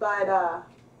knows. But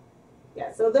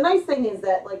yeah, so the nice thing is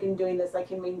that like in doing this I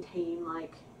can maintain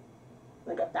like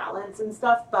a balance and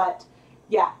stuff. But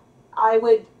yeah, I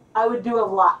would do a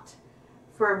lot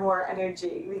for more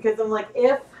energy, because I'm like,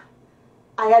 if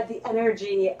I had the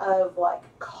energy of like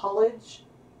college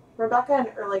Rebecca and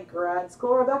early grad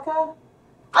school Rebecca,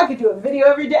 I could do a video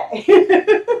every day.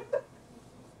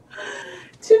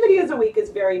 2 videos a week is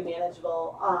very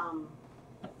manageable.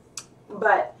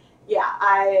 But yeah,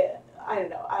 I don't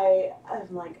know.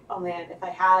 I'm like, oh man, if I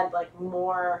had like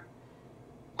more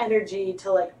energy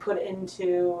to like put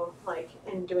into like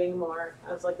in doing more.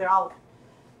 I was like, they're all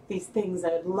these things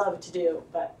I would love to do,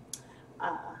 but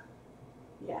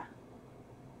yeah.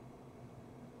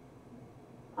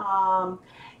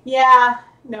 Yeah,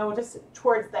 no, just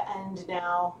towards the end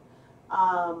now.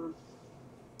 Um,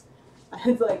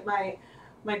 it's like my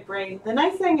brain. The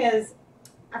nice thing is,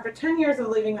 after 10 years of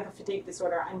living with a fatigue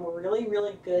disorder, I'm really,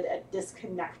 really good at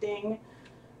disconnecting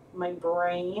my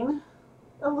brain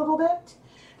a little bit.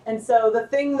 And so the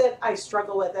thing that I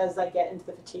struggle with as I get into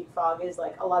the fatigue fog is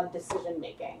like a lot of decision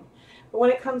making. But when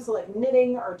it comes to like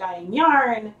knitting or dyeing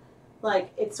yarn,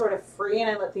 like it's sort of free and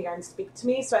I let the yarn speak to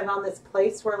me. So I'm on this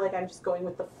place where like I'm just going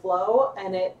with the flow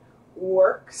and it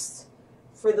works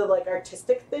for the like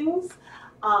artistic things.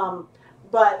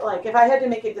 But like if I had to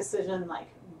make a decision, like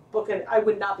I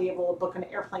would not be able to book an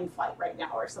airplane flight right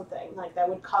now or something. Like that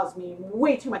would cause me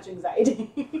way too much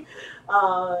anxiety,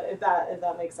 if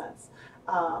that makes sense.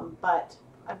 But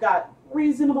I've got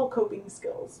reasonable coping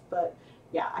skills. But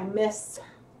yeah, I miss.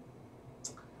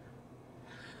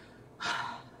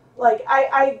 Like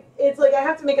it's like I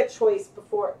have to make a choice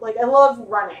before. Like I love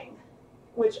running,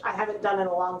 which I haven't done in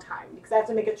a long time because I have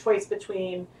to make a choice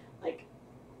between like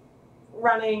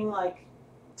running like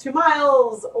 2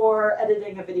 miles or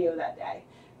editing a video that day.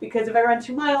 Because if I run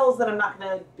 2 miles, then I'm not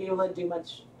going to be able to do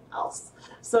much else.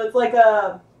 So it's like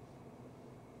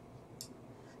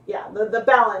yeah, the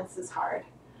balance is hard.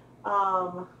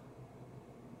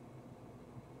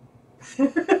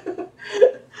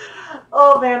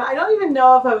 Oh man, I don't even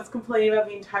know if I was complaining about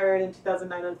being tired in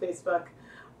 2009 on Facebook.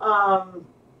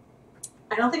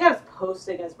 I don't think I was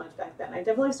posting as much back then. I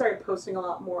definitely started posting a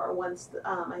lot more once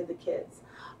I had the kids.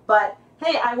 But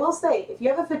hey, I will say, if you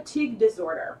have a fatigue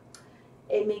disorder,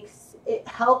 it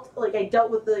helped, like I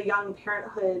dealt with the young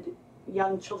parenthood,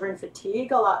 young children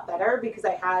fatigue a lot better because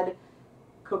I had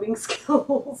coping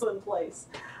skills in place.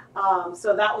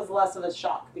 So that was less of a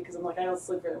shock because I'm like, I don't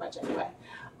sleep very much anyway.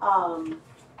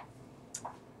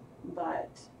 But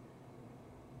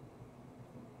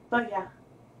yeah,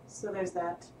 so there's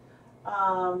that.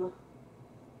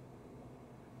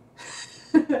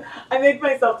 I make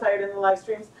myself tired in the live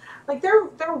streams. Like they're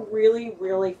really,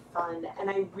 really fun and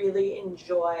I really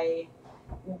enjoy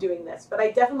doing this. But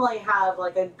I definitely have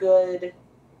like a good,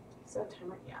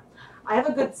 yeah, I have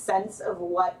a good sense of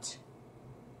what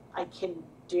I can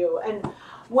do. And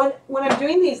when I'm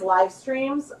doing these live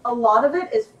streams, a lot of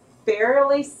it is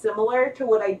fairly similar to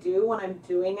what I do when I'm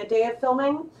doing a day of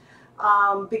filming.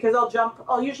 Because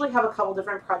I'll usually have a couple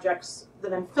different projects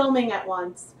that I'm filming at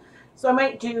once. So I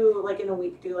might do like in a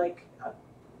week, do like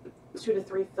 2 to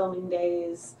 3 filming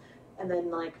days and then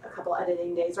like a couple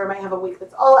editing days. Or I might have a week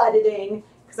that's all editing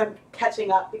because I'm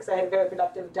catching up because I had a very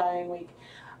productive dyeing week.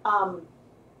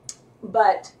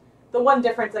 But the one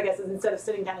difference, I guess, is instead of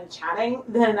sitting down and chatting,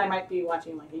 then I might be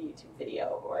watching like a YouTube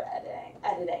video or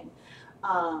editing.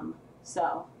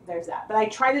 So there's that. But I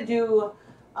try to do,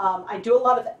 I do a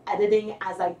lot of editing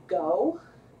as I go,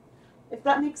 if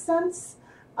that makes sense.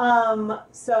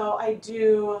 So I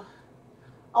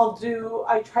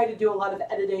try to do a lot of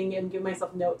editing and give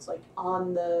myself notes like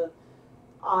on the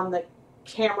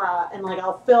camera, and like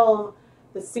I'll film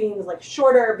the scenes like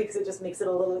shorter because it just makes it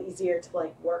a little easier to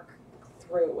like work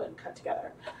through and cut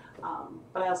together.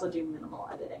 But I also do minimal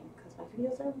editing because my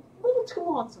videos are a little too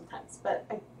long sometimes, but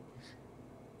I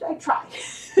try.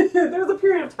 There was a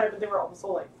period of time that they were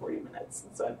also like 40 minutes,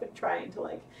 and so I've been trying to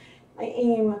like, I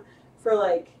aim for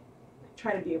like,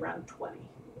 try to be around 20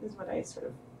 is what I sort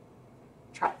of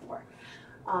try for.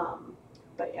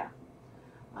 But yeah.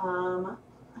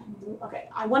 Okay,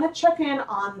 I want to check in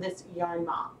on this yarn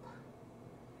mop.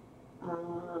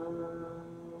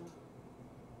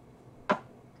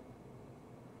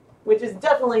 Which is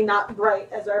definitely not bright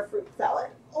as our fruit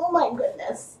salad. Oh my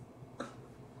goodness.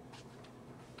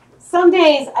 Some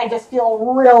days I just feel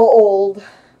real old,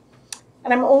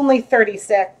 and I'm only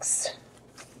 36.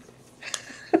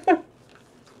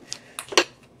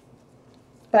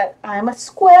 But I'm a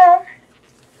square.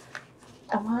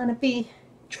 I want to be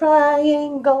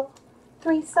triangle.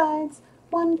 3 sides.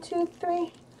 1, 2,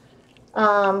 3.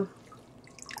 And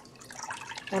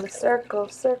a circle,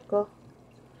 circle.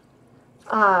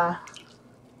 So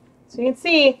you can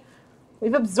see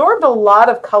we've absorbed a lot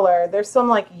of color. There's some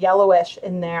like yellowish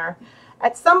in there.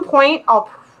 At some point, I'll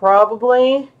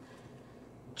probably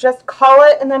just call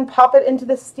it and then pop it into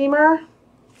the steamer.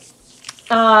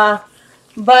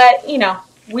 But, you know,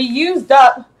 we used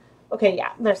up, okay,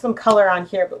 yeah, there's some color on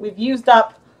here, but we've used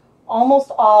up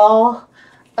almost all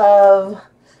of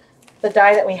the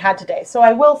dye that we had today. So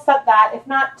I will set that, if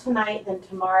not tonight, then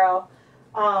tomorrow.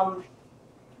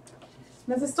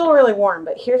 This is still really warm,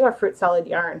 but here's our fruit salad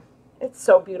yarn. It's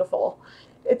so beautiful.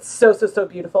 It's so, so, so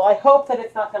beautiful. I hope that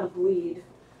it's not going to bleed.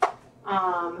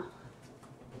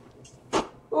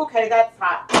 Okay, that's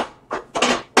hot.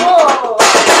 Whoa!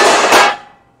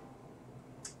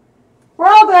 We're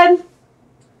all good.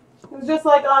 It was just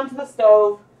like onto the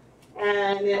stove,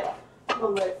 and it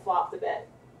flopped a bit.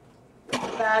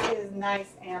 That is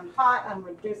nice and hot. I'm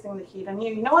reducing the heat on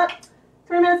you. You know what?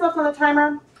 3 minutes left on the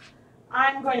timer.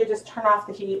 I'm going to just turn off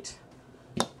the heat.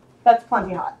 That's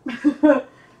plenty hot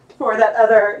for that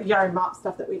other yarn mop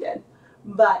stuff that we did.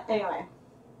 But anyway,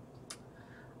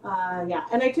 yeah.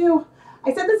 And I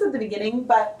said this at the beginning,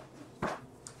 but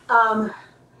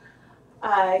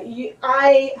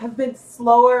I have been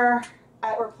slower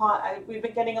at reply. We've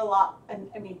been getting a lot, and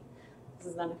I mean, this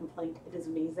is not a complaint. It is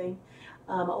amazing.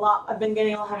 I've been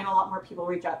having a lot more people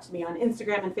reach out to me on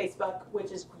Instagram and Facebook,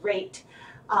 which is great.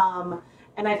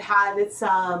 And I've had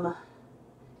some,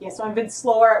 so I've been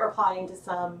slower at replying to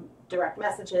some direct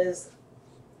messages.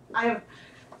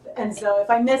 And so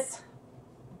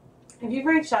if you've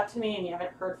reached out to me and you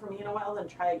haven't heard from me in a while, then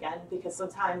try again, because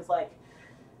sometimes, like,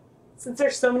 since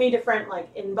there's so many different,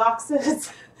 like,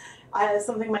 inboxes,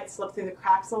 something might slip through the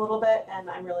cracks a little bit, and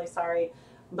I'm really sorry.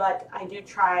 But I do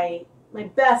try my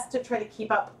best to try to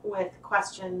keep up with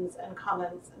questions and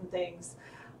comments and things.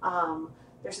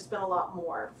 There's just been a lot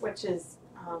more, which is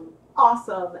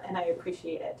awesome, and I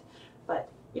appreciate it. But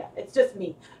yeah, it's just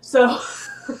me. So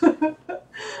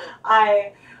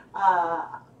there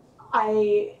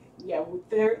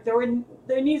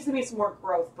needs to be some more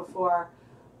growth before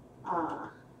I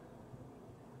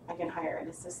can hire an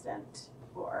assistant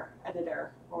or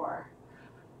editor or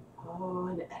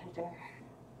an editor.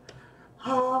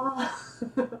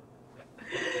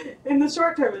 In the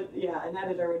short term, an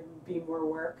editor would be more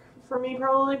work for me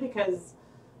probably, because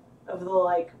of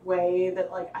the way that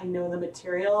I know the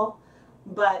material.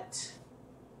 But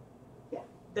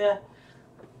yeah,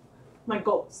 my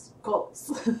goals.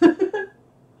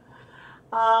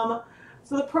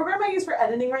 So the program I use for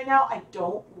editing right now, I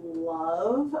don't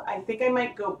love. I think I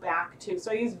might go back to,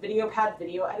 so I use VideoPad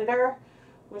Video Editor,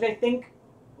 which I think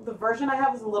the version I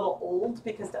have is a little old,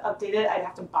 because to update it, I'd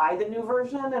have to buy the new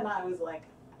version, and I was like,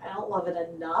 I don't love it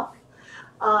enough.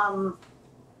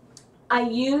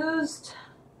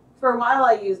 For a while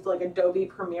I used Adobe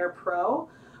Premiere Pro,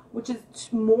 which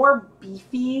is more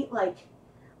beefy. I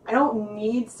don't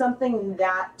need something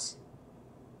that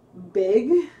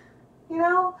big,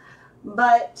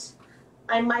 but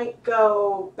I might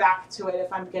go back to it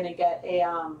if I'm going to get a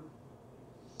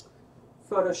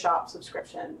Photoshop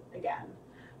subscription again.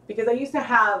 Because I used to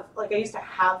have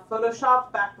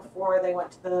Photoshop back before they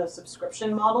went to the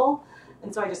subscription model,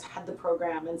 and so I just had the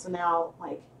program, and so now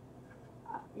I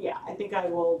think I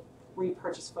will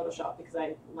repurchase Photoshop because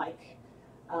I like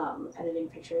editing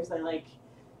pictures.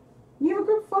 You have a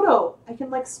group photo, I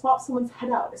can swap someone's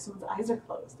head out if someone's eyes are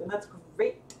closed, and that's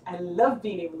great. I love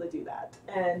being able to do that,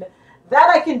 and that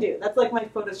I can do. That's my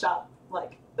Photoshop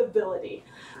ability.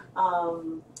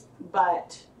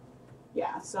 But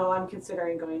yeah, so I'm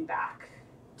considering going back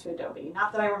to Adobe.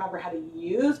 Not that I remember how to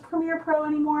use Premiere Pro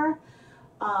anymore.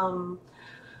 So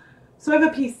I have a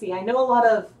PC. I know a lot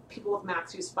of people with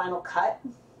Macs use Final Cut,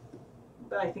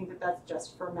 but I think that that's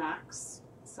just for Macs.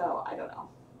 So I don't know.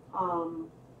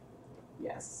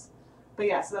 Yes. But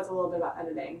yeah, so that's a little bit about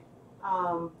editing.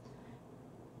 How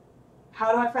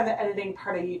do I find the editing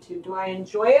part of YouTube? Do I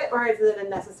enjoy it, or is it a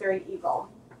necessary evil?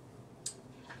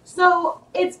 So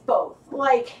it's both.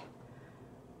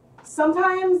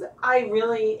 Sometimes I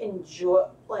really enjoy,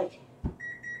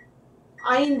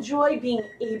 I enjoy being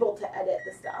able to edit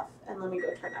the stuff. And let me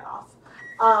go turn that off.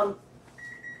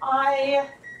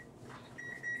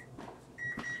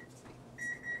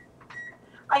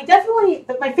 I definitely,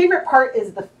 my favorite part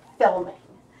is the filming.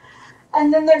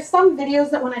 And then there's some videos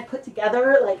that when I put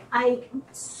together, I'm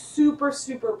super,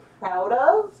 super proud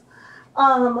of.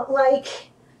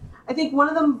 I think one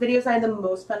of the videos I had the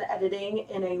most fun editing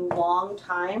in a long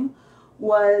time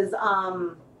was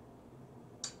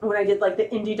when I did the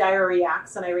Indie Dyer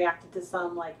Reacts, and I reacted to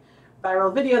some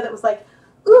viral video that was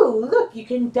ooh, look, you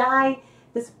can dye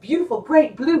this beautiful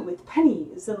bright blue with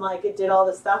pennies, and it did all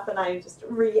this stuff, and I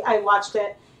watched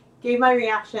it, gave my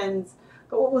reactions.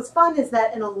 But what was fun is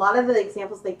that in a lot of the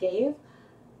examples they gave,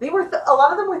 a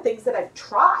lot of them were things that I've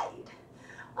tried,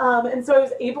 and so I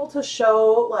was able to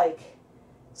show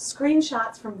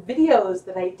screenshots from videos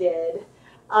that I did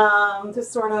to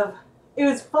sort of, it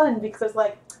was fun because I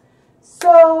was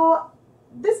so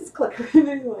this is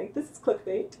clickbait. This is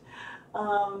clickbait.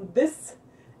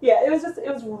 Yeah, it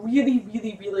was really,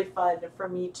 really, really fun for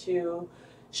me to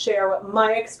share what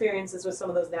my experiences with some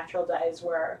of those natural dyes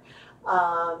were,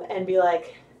 and be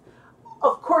like,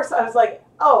 of course, I was like,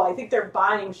 oh, I think they're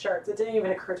buying shirts. It didn't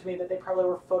even occur to me that they probably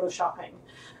were photoshopping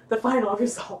the final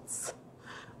results,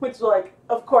 which, like,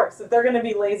 of course, if they're going to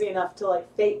be lazy enough to, like,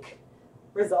 fake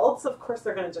results, of course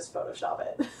they're going to just Photoshop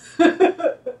it.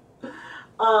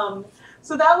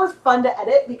 So that was fun to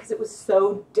edit because it was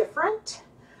so different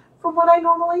from what I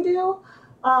normally do.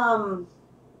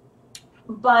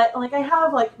 But like I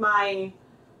have like my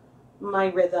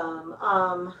rhythm.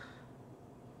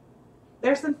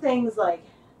 There's some things like,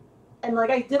 and like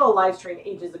I did a live stream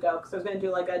ages ago because I was going to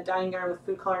do like a dyeing yarn with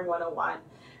food coloring 101,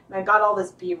 and I got all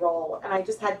this B-roll, and I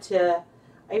just had to,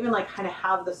 I even like kind of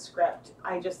have the script.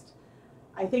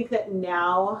 I think that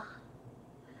now,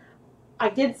 I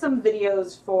did some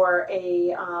videos for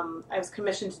I was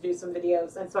commissioned to do some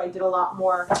videos, and so I did a lot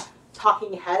more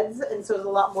talking heads, and so it was a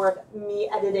lot more of me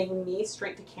editing me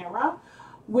straight to camera,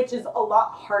 which is a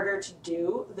lot harder to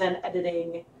do than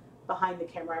editing behind the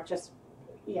camera. Just,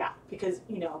 yeah, because,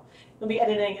 you know, you'll be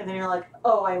editing and then you're like,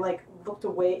 oh, I like looked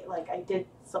away, like I did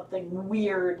something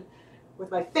weird with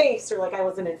my face, or like I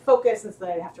wasn't in focus, and so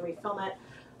then I'd have to refilm it.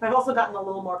 But I've also gotten a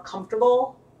little more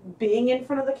comfortable being in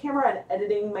front of the camera and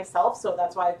editing myself, so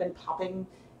that's why I've been popping in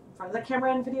front of the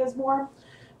camera in videos more.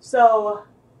 So,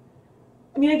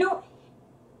 I mean,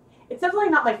 it's definitely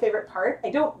not my favorite part.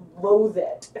 I don't loathe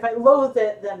it. If I loathed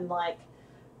it, then like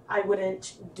I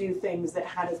wouldn't do things that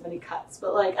had as many cuts.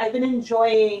 But like I've been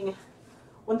enjoying,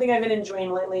 one thing I've been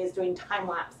enjoying lately is doing time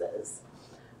lapses.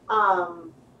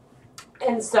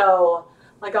 And so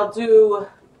like I'll do,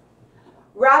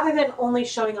 rather than only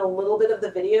showing a little bit of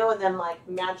the video and then like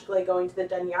magically going to the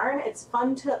done yarn, it's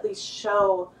fun to at least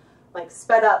show like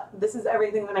sped up, this is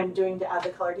everything that I'm doing to add the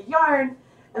color to yarn,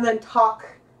 and then talk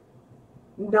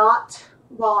not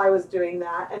while I was doing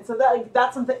that. And so that, like,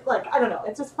 that's something, like, I don't know,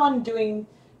 it's just fun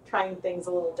trying things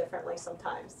a little differently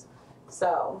sometimes.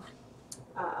 So,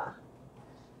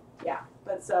 yeah,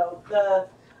 but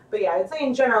yeah, I'd say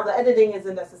in general, the editing is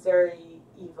a necessary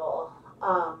evil.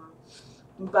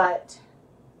 But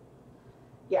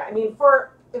yeah, I mean,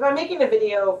 if I'm making a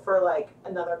video for like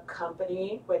another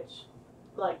company, which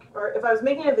like, or if I was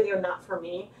making a video not for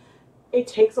me, it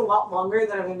takes a lot longer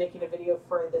than if I'm making a video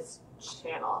for this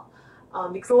channel.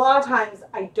 Because a lot of times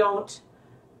I don't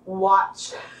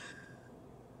watch,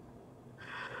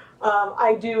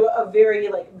 I do a very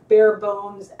like bare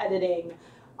bones editing,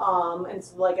 and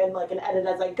so like an edit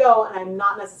as I go, and I'm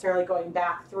not necessarily going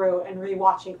back through and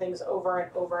rewatching things over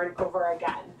and over and over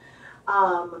again.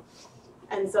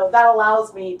 And so that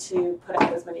allows me to put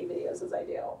out as many videos as I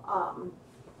do.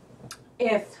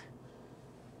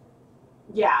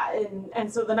 Yeah, and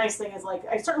so the nice thing is, like,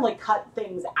 I certainly cut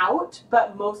things out,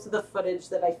 but most of the footage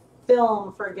that I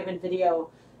film for a given video,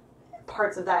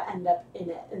 parts of that end up in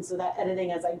it, and so that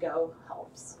editing as I go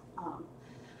helps.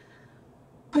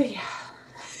 But yeah,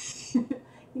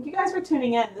 thank you guys for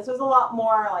tuning in. This was a lot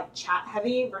more like chat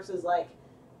heavy versus like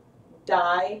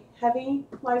dye heavy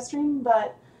live stream,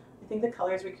 but I think the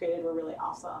colors we created were really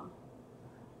awesome.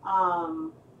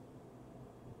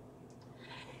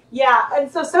 Yeah, and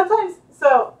so sometimes,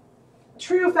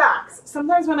 true facts,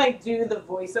 sometimes when I do the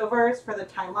voiceovers for the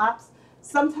time lapse,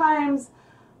 sometimes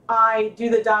I do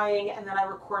the dyeing and then I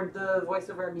record the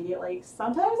voiceover immediately.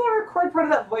 Sometimes I record part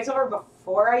of that voiceover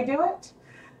before I do it,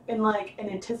 in like an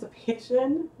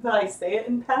anticipation that I say it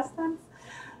in past tense.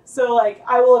 So like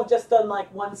I will have just done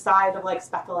like one side of like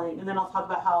speckling, and then I'll talk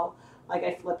about how like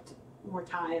I flipped more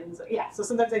times. Yeah, so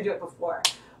sometimes I do it before,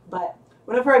 but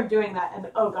whenever I'm doing that,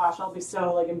 and oh gosh, I'll be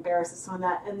so like embarrassed if some of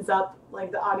that ends up,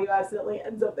 like the audio accidentally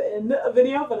ends up in a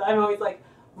video, but I'm always like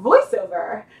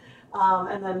voiceover,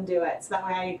 and then do it. So that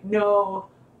way I know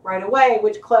right away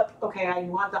which clip, okay, I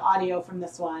want the audio from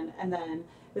this one, and then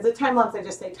if it's a time lapse, I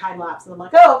just say time lapse, and I'm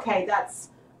like, oh, okay, that's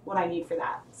what I need for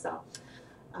that. So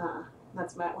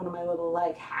that's one of my little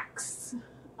like hacks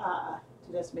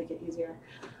to just make it easier.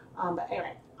 But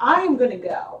anyway, I am gonna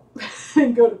go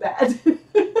and go to bed.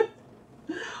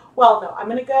 Well, no, I'm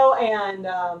going to go and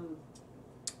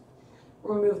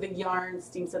remove the yarn,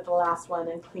 steam set the last one,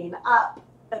 and clean up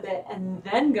a bit, and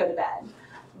then go to bed.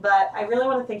 But I really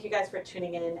want to thank you guys for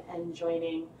tuning in and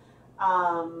joining.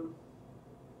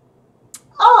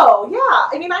 Oh, yeah,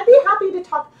 I mean, I'd be happy to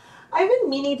talk. I've been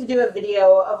meaning to do a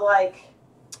video of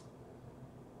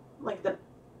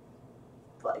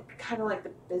kind of like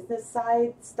the business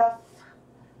side stuff.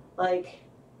 Like,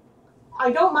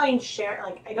 I don't mind sharing,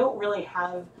 like, I don't really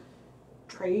have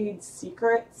trade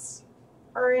secrets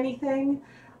or anything,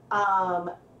 and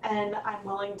I'm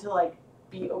willing to like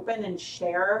be open and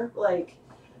share like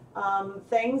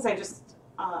things. I just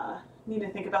need to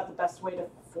think about the best way to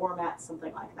format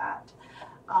something like that.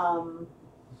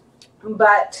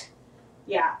 But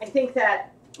yeah, I think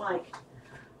that like,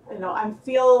 you know,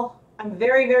 I'm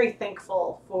very, very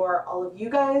thankful for all of you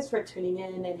guys for tuning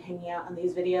in and hanging out on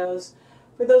these videos.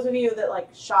 For those of you that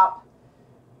like shop,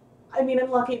 I mean,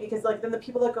 I'm lucky because like then the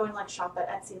people that go and like shop at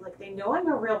Etsy, like they know I'm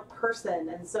a real person,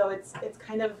 and so it's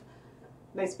kind of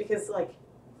nice because like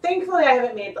thankfully I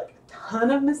haven't made like a ton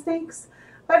of mistakes,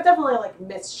 but I've definitely like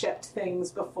misshipped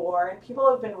things before, and people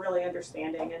have been really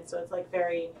understanding, and so it's like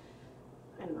very,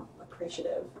 I don't know,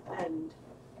 appreciative, and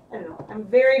I don't know, I'm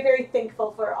very, very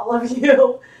thankful for all of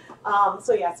you.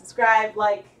 So yeah, subscribe,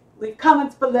 like, leave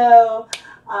comments below.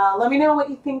 Let me know what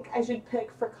you think I should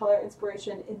pick for color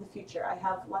inspiration in the future. I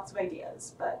have lots of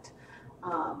ideas, but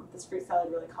this fruit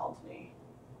salad really called to me.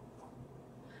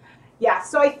 Yeah,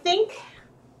 so I think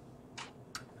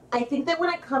that when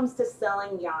it comes to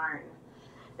selling yarn,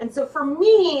 and so for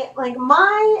me, like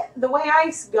the way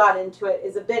I got into it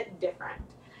is a bit different,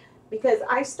 because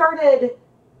I started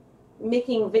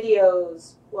making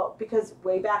videos, well, because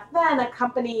way back then a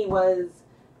company was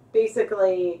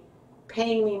basically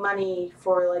paying me money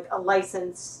for like a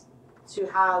license to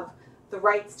have the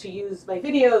rights to use my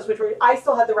videos, which were, I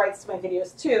still had the rights to my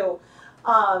videos too.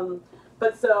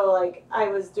 But so like I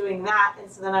was doing that,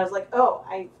 and so then I was like, oh,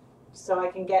 so I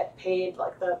can get paid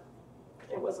like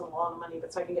it wasn't a lot of money,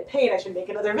 but so I can get paid, I should make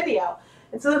another video.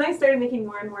 And so then I started making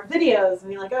more and more videos and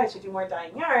being like, oh, I should do more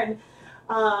dyeing yarn.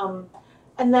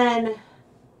 And then,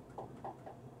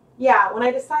 yeah, when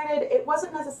I decided, it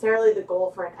wasn't necessarily the goal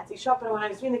for an Etsy shop, but when I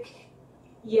was doing it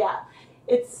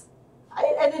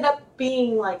ended up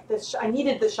being like this, I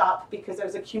needed the shop because I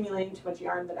was accumulating too much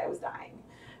yarn that I was dyeing.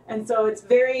 And so it's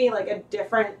very like a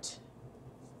different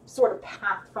sort of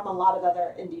path from a lot of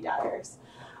other indie dyers.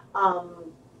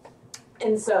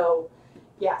 And so,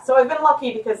 yeah, so I've been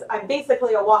lucky because I'm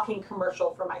basically a walking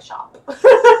commercial for my shop.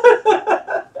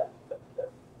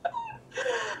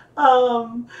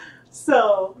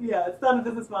 So yeah, it's not a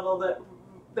business model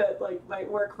that like might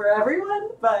work for everyone,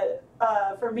 but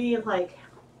for me, like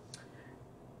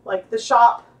the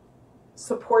shop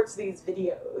supports these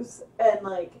videos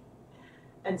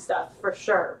and stuff for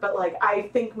sure. But like I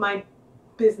think my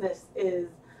business is,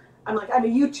 I'm a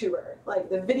YouTuber. Like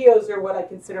the videos are what I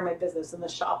consider my business, and the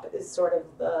shop is sort of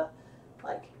the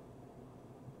like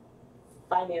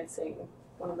financing,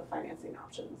 one of the financing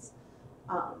options.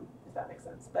 If that makes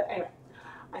sense. But anyway,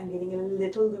 I'm getting a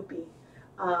little loopy.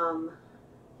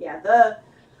 Yeah,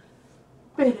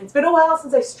 it's been a while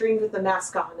since I streamed with the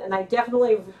mask on, and I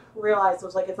definitely realized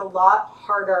it's a lot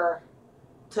harder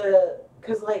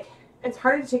because like it's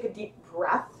harder to take a deep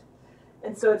breath,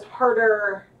 and so it's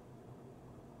harder.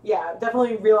 Yeah,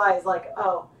 definitely realize like,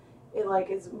 oh, it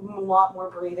like is a lot more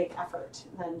breathing effort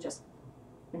than just,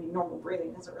 I mean, normal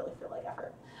breathing doesn't really feel like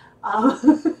effort.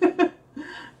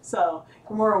 So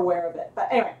I'm more aware of it. But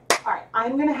anyway, all right,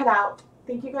 I'm gonna head out.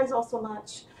 Thank you guys all so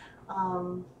much.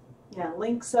 Yeah,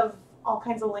 links of all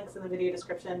kinds of links in the video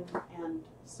description and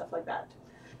stuff like that.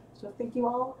 So thank you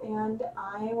all, and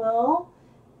I will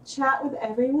chat with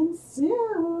everyone soon.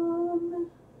 All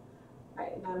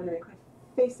right, now I'm gonna make my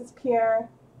face disappear.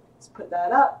 Let's put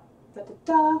that up,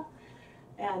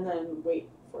 and then wait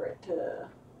for it to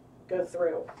go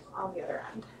through on the other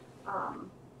end.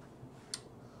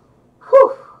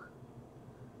 Whew.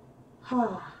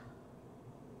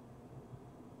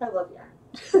 I love yarn.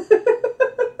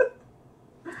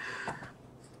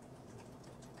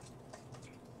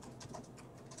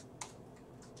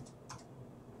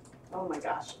 Oh my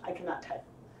gosh, I cannot type.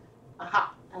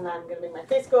 Aha, and I'm going to make my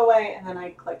face go away, and then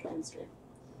I click end stream.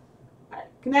 All right,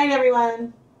 good night,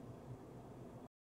 everyone.